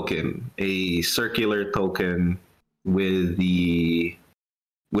token, a circular token with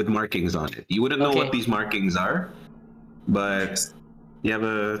markings on it. You wouldn't know what these markings are, but you have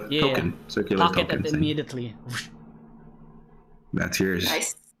a token, circular pocket token. It immediately. That's yours.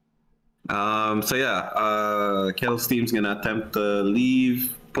 Nice. So yeah, Kettle's team's gonna attempt to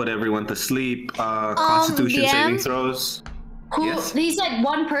leave, put everyone to sleep. Constitution saving throws. He said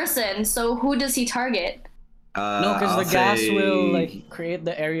one person, so who does he target? No, because the gas will like create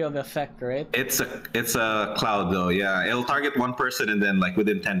the area of effect, right? It's a cloud though, yeah. It'll target one person and then like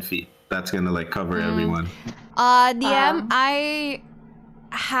within 10 feet. That's gonna like cover everyone. DM, I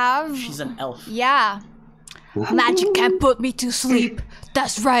have... She's an elf. Yeah. Magic can't put me to sleep.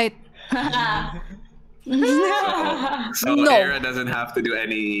 That's right. So Era doesn't have to do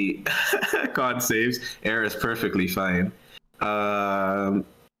any con saves. Era is perfectly fine.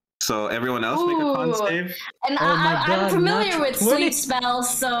 So everyone else make a con save. And I'm familiar with sleep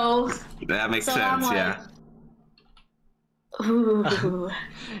spells, so that makes sense. Yeah. Ooh.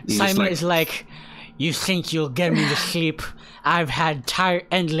 Simon is like, you think you'll get me to sleep? I've had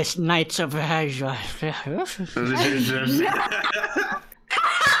endless nights of Oh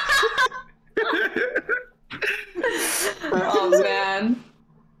man.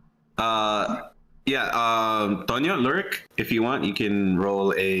 Tonio, Luric, if you want, you can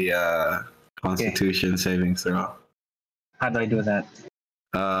roll a Constitution saving throw. How do I do that?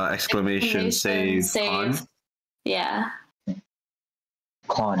 Exclamation save. Con. Yeah.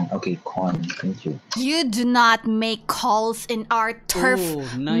 Con. Okay, con. Thank you. You do not make calls in our turf,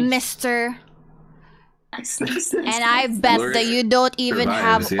 mister. Nice. And I bet that you don't even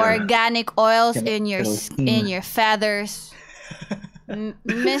have organic oils in your feathers.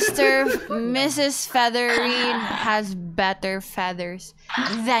 Mrs. Featherine has better feathers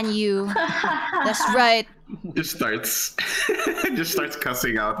than you. That's right. Just starts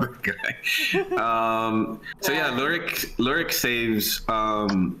cussing out the guy. So yeah, Luric saves.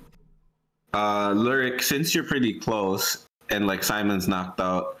 Luric, since you're pretty close and like Simon's knocked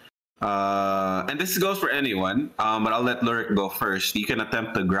out. And this goes for anyone, but I'll let Luric go first. You can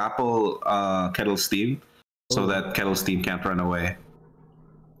attempt to grapple Kettle's team so that Kettle's team can't run away.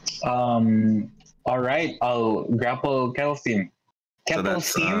 Alright, I'll grapple Kettle's team.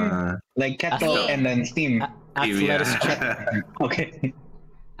 Kettle's team? Like kettle and then steam. Athletics check. Okay.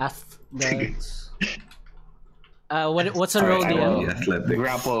 Athletics. What's a roll, DM?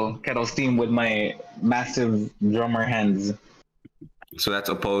 Grapple Kettle's team with my massive drummer hands. So that's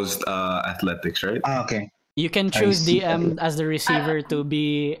opposed athletics, right? Okay. You can choose DM as the receiver to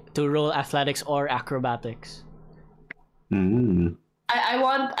roll athletics or acrobatics. I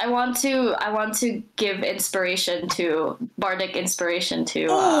want to give inspiration to bardic inspiration to.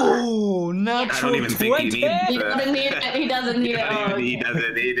 Natural I don't even 20. Think he needs. He doesn't need it. He doesn't need it. He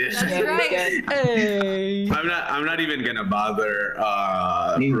doesn't need it. That's right. Hey. I'm not even gonna bother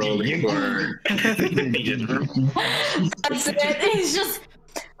rolling for. That's it. He's just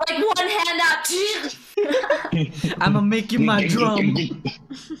like one hand out. I'ma make you my drum.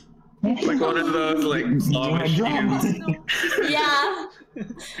 Like one of those like claw machines. Yeah.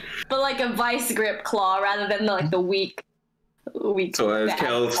 But like a vice grip claw rather than like the weak. So as bad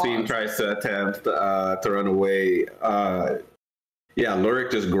Kelstein claws. tries to attempt to run away,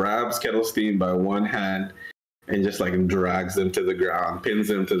 Luric just grabs Kettlestein by one hand and just like drags him to the ground, pins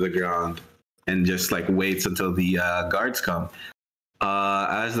him to the ground, and just like waits until the guards come.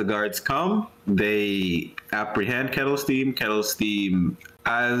 As the guards come, they apprehend Kettlestein. Kettlestein,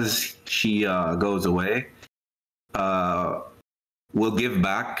 as she goes away, will give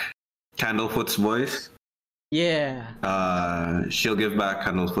back Candlefoot's voice. Yeah. She'll give back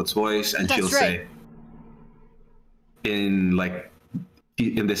Candlefoot's voice, and That's she'll right. say,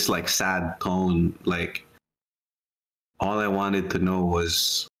 in this like sad tone, like, all I wanted to know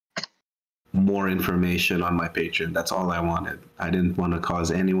was more information on my patron. That's all I wanted. I didn't want to cause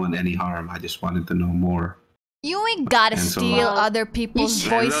anyone any harm. I just wanted to know more. You ain't gotta And so, steal other people's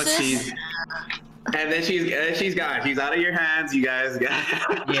And look, voices. and then she's gone. She's out of your hands. You guys got.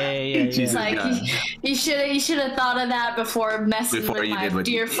 Yeah. It's like you should have thought of that before messing Before with you my did what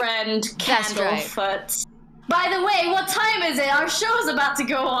you dear did. friend That's right. Candlefoot. By the way, what time is it? Our show's about to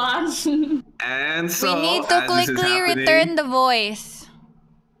go on. And so We need to as this is quickly happening- return the voice.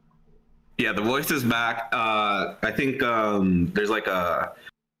 Yeah, the voice is back. I think there's like a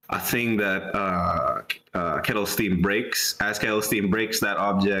thing that Kettlestein breaks. As Kettlestein breaks that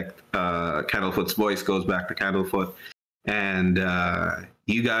object, Candlefoot's voice goes back to Candlefoot, and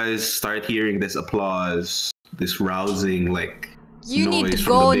you guys start hearing this applause, this rousing like. You need noise to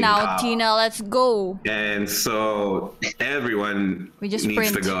from the go big now, top. Tina. Let's go. And so everyone We just needs to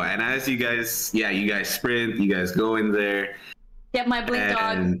sprint. go. And as you guys sprint, you guys go in there. Get my blink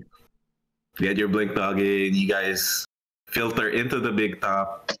dog. And get your blink dog in. You guys filter into the big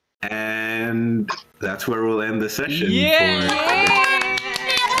top, and that's where we'll end the session.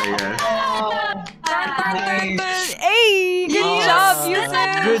 Hey, good job,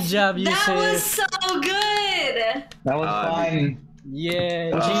 Yussif. Good job, Yussif. That was so good. That was fun.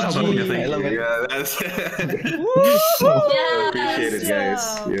 Yeah, Thank GG. I love it. Yeah, that's Yes. appreciate it,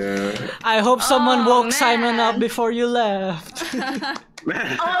 guys. Yeah. I hope someone Oh, woke Simon man. up before you left.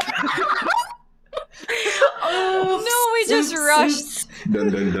 Oh No, we just rushed. Dun,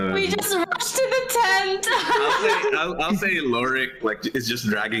 dun, dun. We just rushed to the tent. I'll say Luric, like, it's just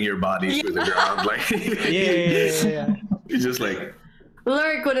dragging your body through the ground, like. Yeah. It's just like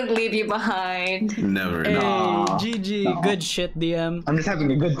Luric wouldn't leave you behind. never. Hey, No. GG. No. Good shit, DM. I'm just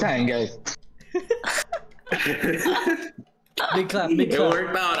having a good time, guys. Big clap, big It clap.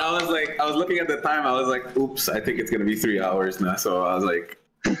 worked out. I was looking at the time. I was like, oops, I think it's gonna be 3 hours now. So I was like,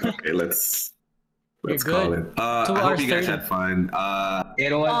 okay, let's You're call it. good. I 2 hope hours you guys 30. had fun.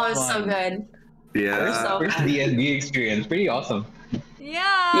 It was Oh, it's so fun. good. Yeah. So First fun. DnD experience, pretty awesome. Yeah,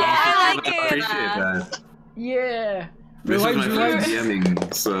 Yeah, I like I it. appreciate that. Yeah. This is my Rewards, first rewards.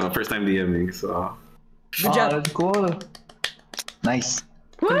 DMing, so first time DMing. So Good job. That's cool. Nice.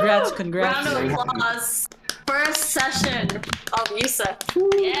 Congrats, Woo! congrats. Round of applause. First session of Yussif.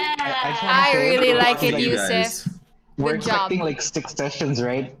 Yeah. I really like it, You Yussif. guys. We're Good job. expecting like 6 sessions,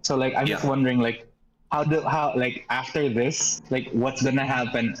 right? So like I'm just Yeah. wondering like how like after this, like what's gonna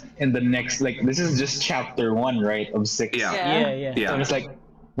happen in the next, like this is just chapter 1, right, of 6. Yeah. Yeah. Yeah. So it's like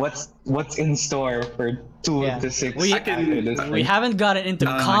what's in store for 2 Yeah. of the 6 We- after this? We haven't gotten into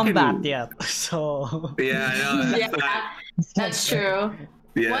I combat can- yet, so. Yeah, I know. Yeah, that's true.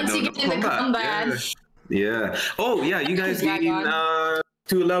 Yeah, Once you get into combat. Yeah. Oh, yeah. You guys Yeah, gained go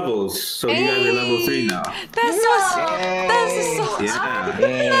 2 levels, so you guys are level 3 now. That's so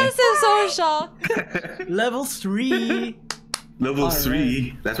Yeah. That's so shocked. Level 3. Level Alright.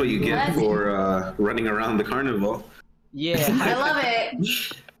 3. That's what you get Let's- for running around the carnival. Yeah. I love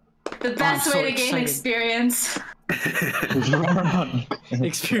it. The best so way to gain excited. experience.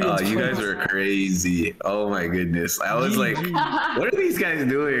 Experience. Oh, you guys points. are crazy. Oh my goodness. I was like, what are these guys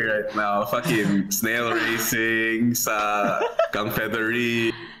doing right now? Fucking snail racing,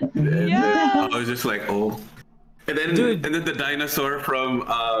 confetery. Yeah. I was just like, oh. And then, Dude. and then the dinosaur from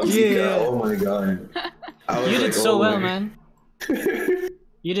Yeah. Mica. Oh my god. I was You did like, so oh well, my- man.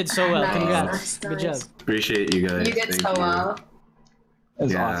 You did so well. Nice, Congrats. nice, Good job. nice. Appreciate you guys. You did Thank so you. well.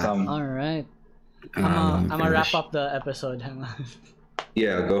 It's Yeah. awesome. All right. I'm gonna finish. wrap up the episode. Hang on.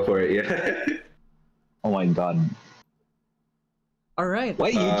 Yeah, go for it. Yeah. Oh my god. All right.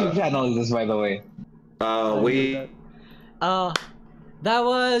 What YouTube channel is this, by the way? We. That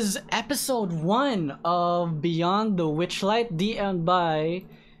was episode 1 of Beyond the Witchlight, DM'd by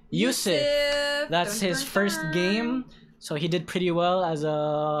Yussif. That's his first game. So he did pretty well as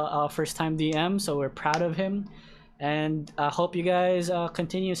a first-time DM, so we're proud of him. And I hope you guys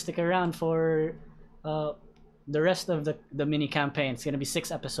continue to stick around for the rest of the mini campaign. It's going to be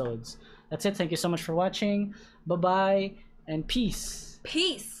 6 episodes. That's it. Thank you so much for watching. Bye-bye and peace.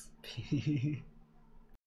 Peace.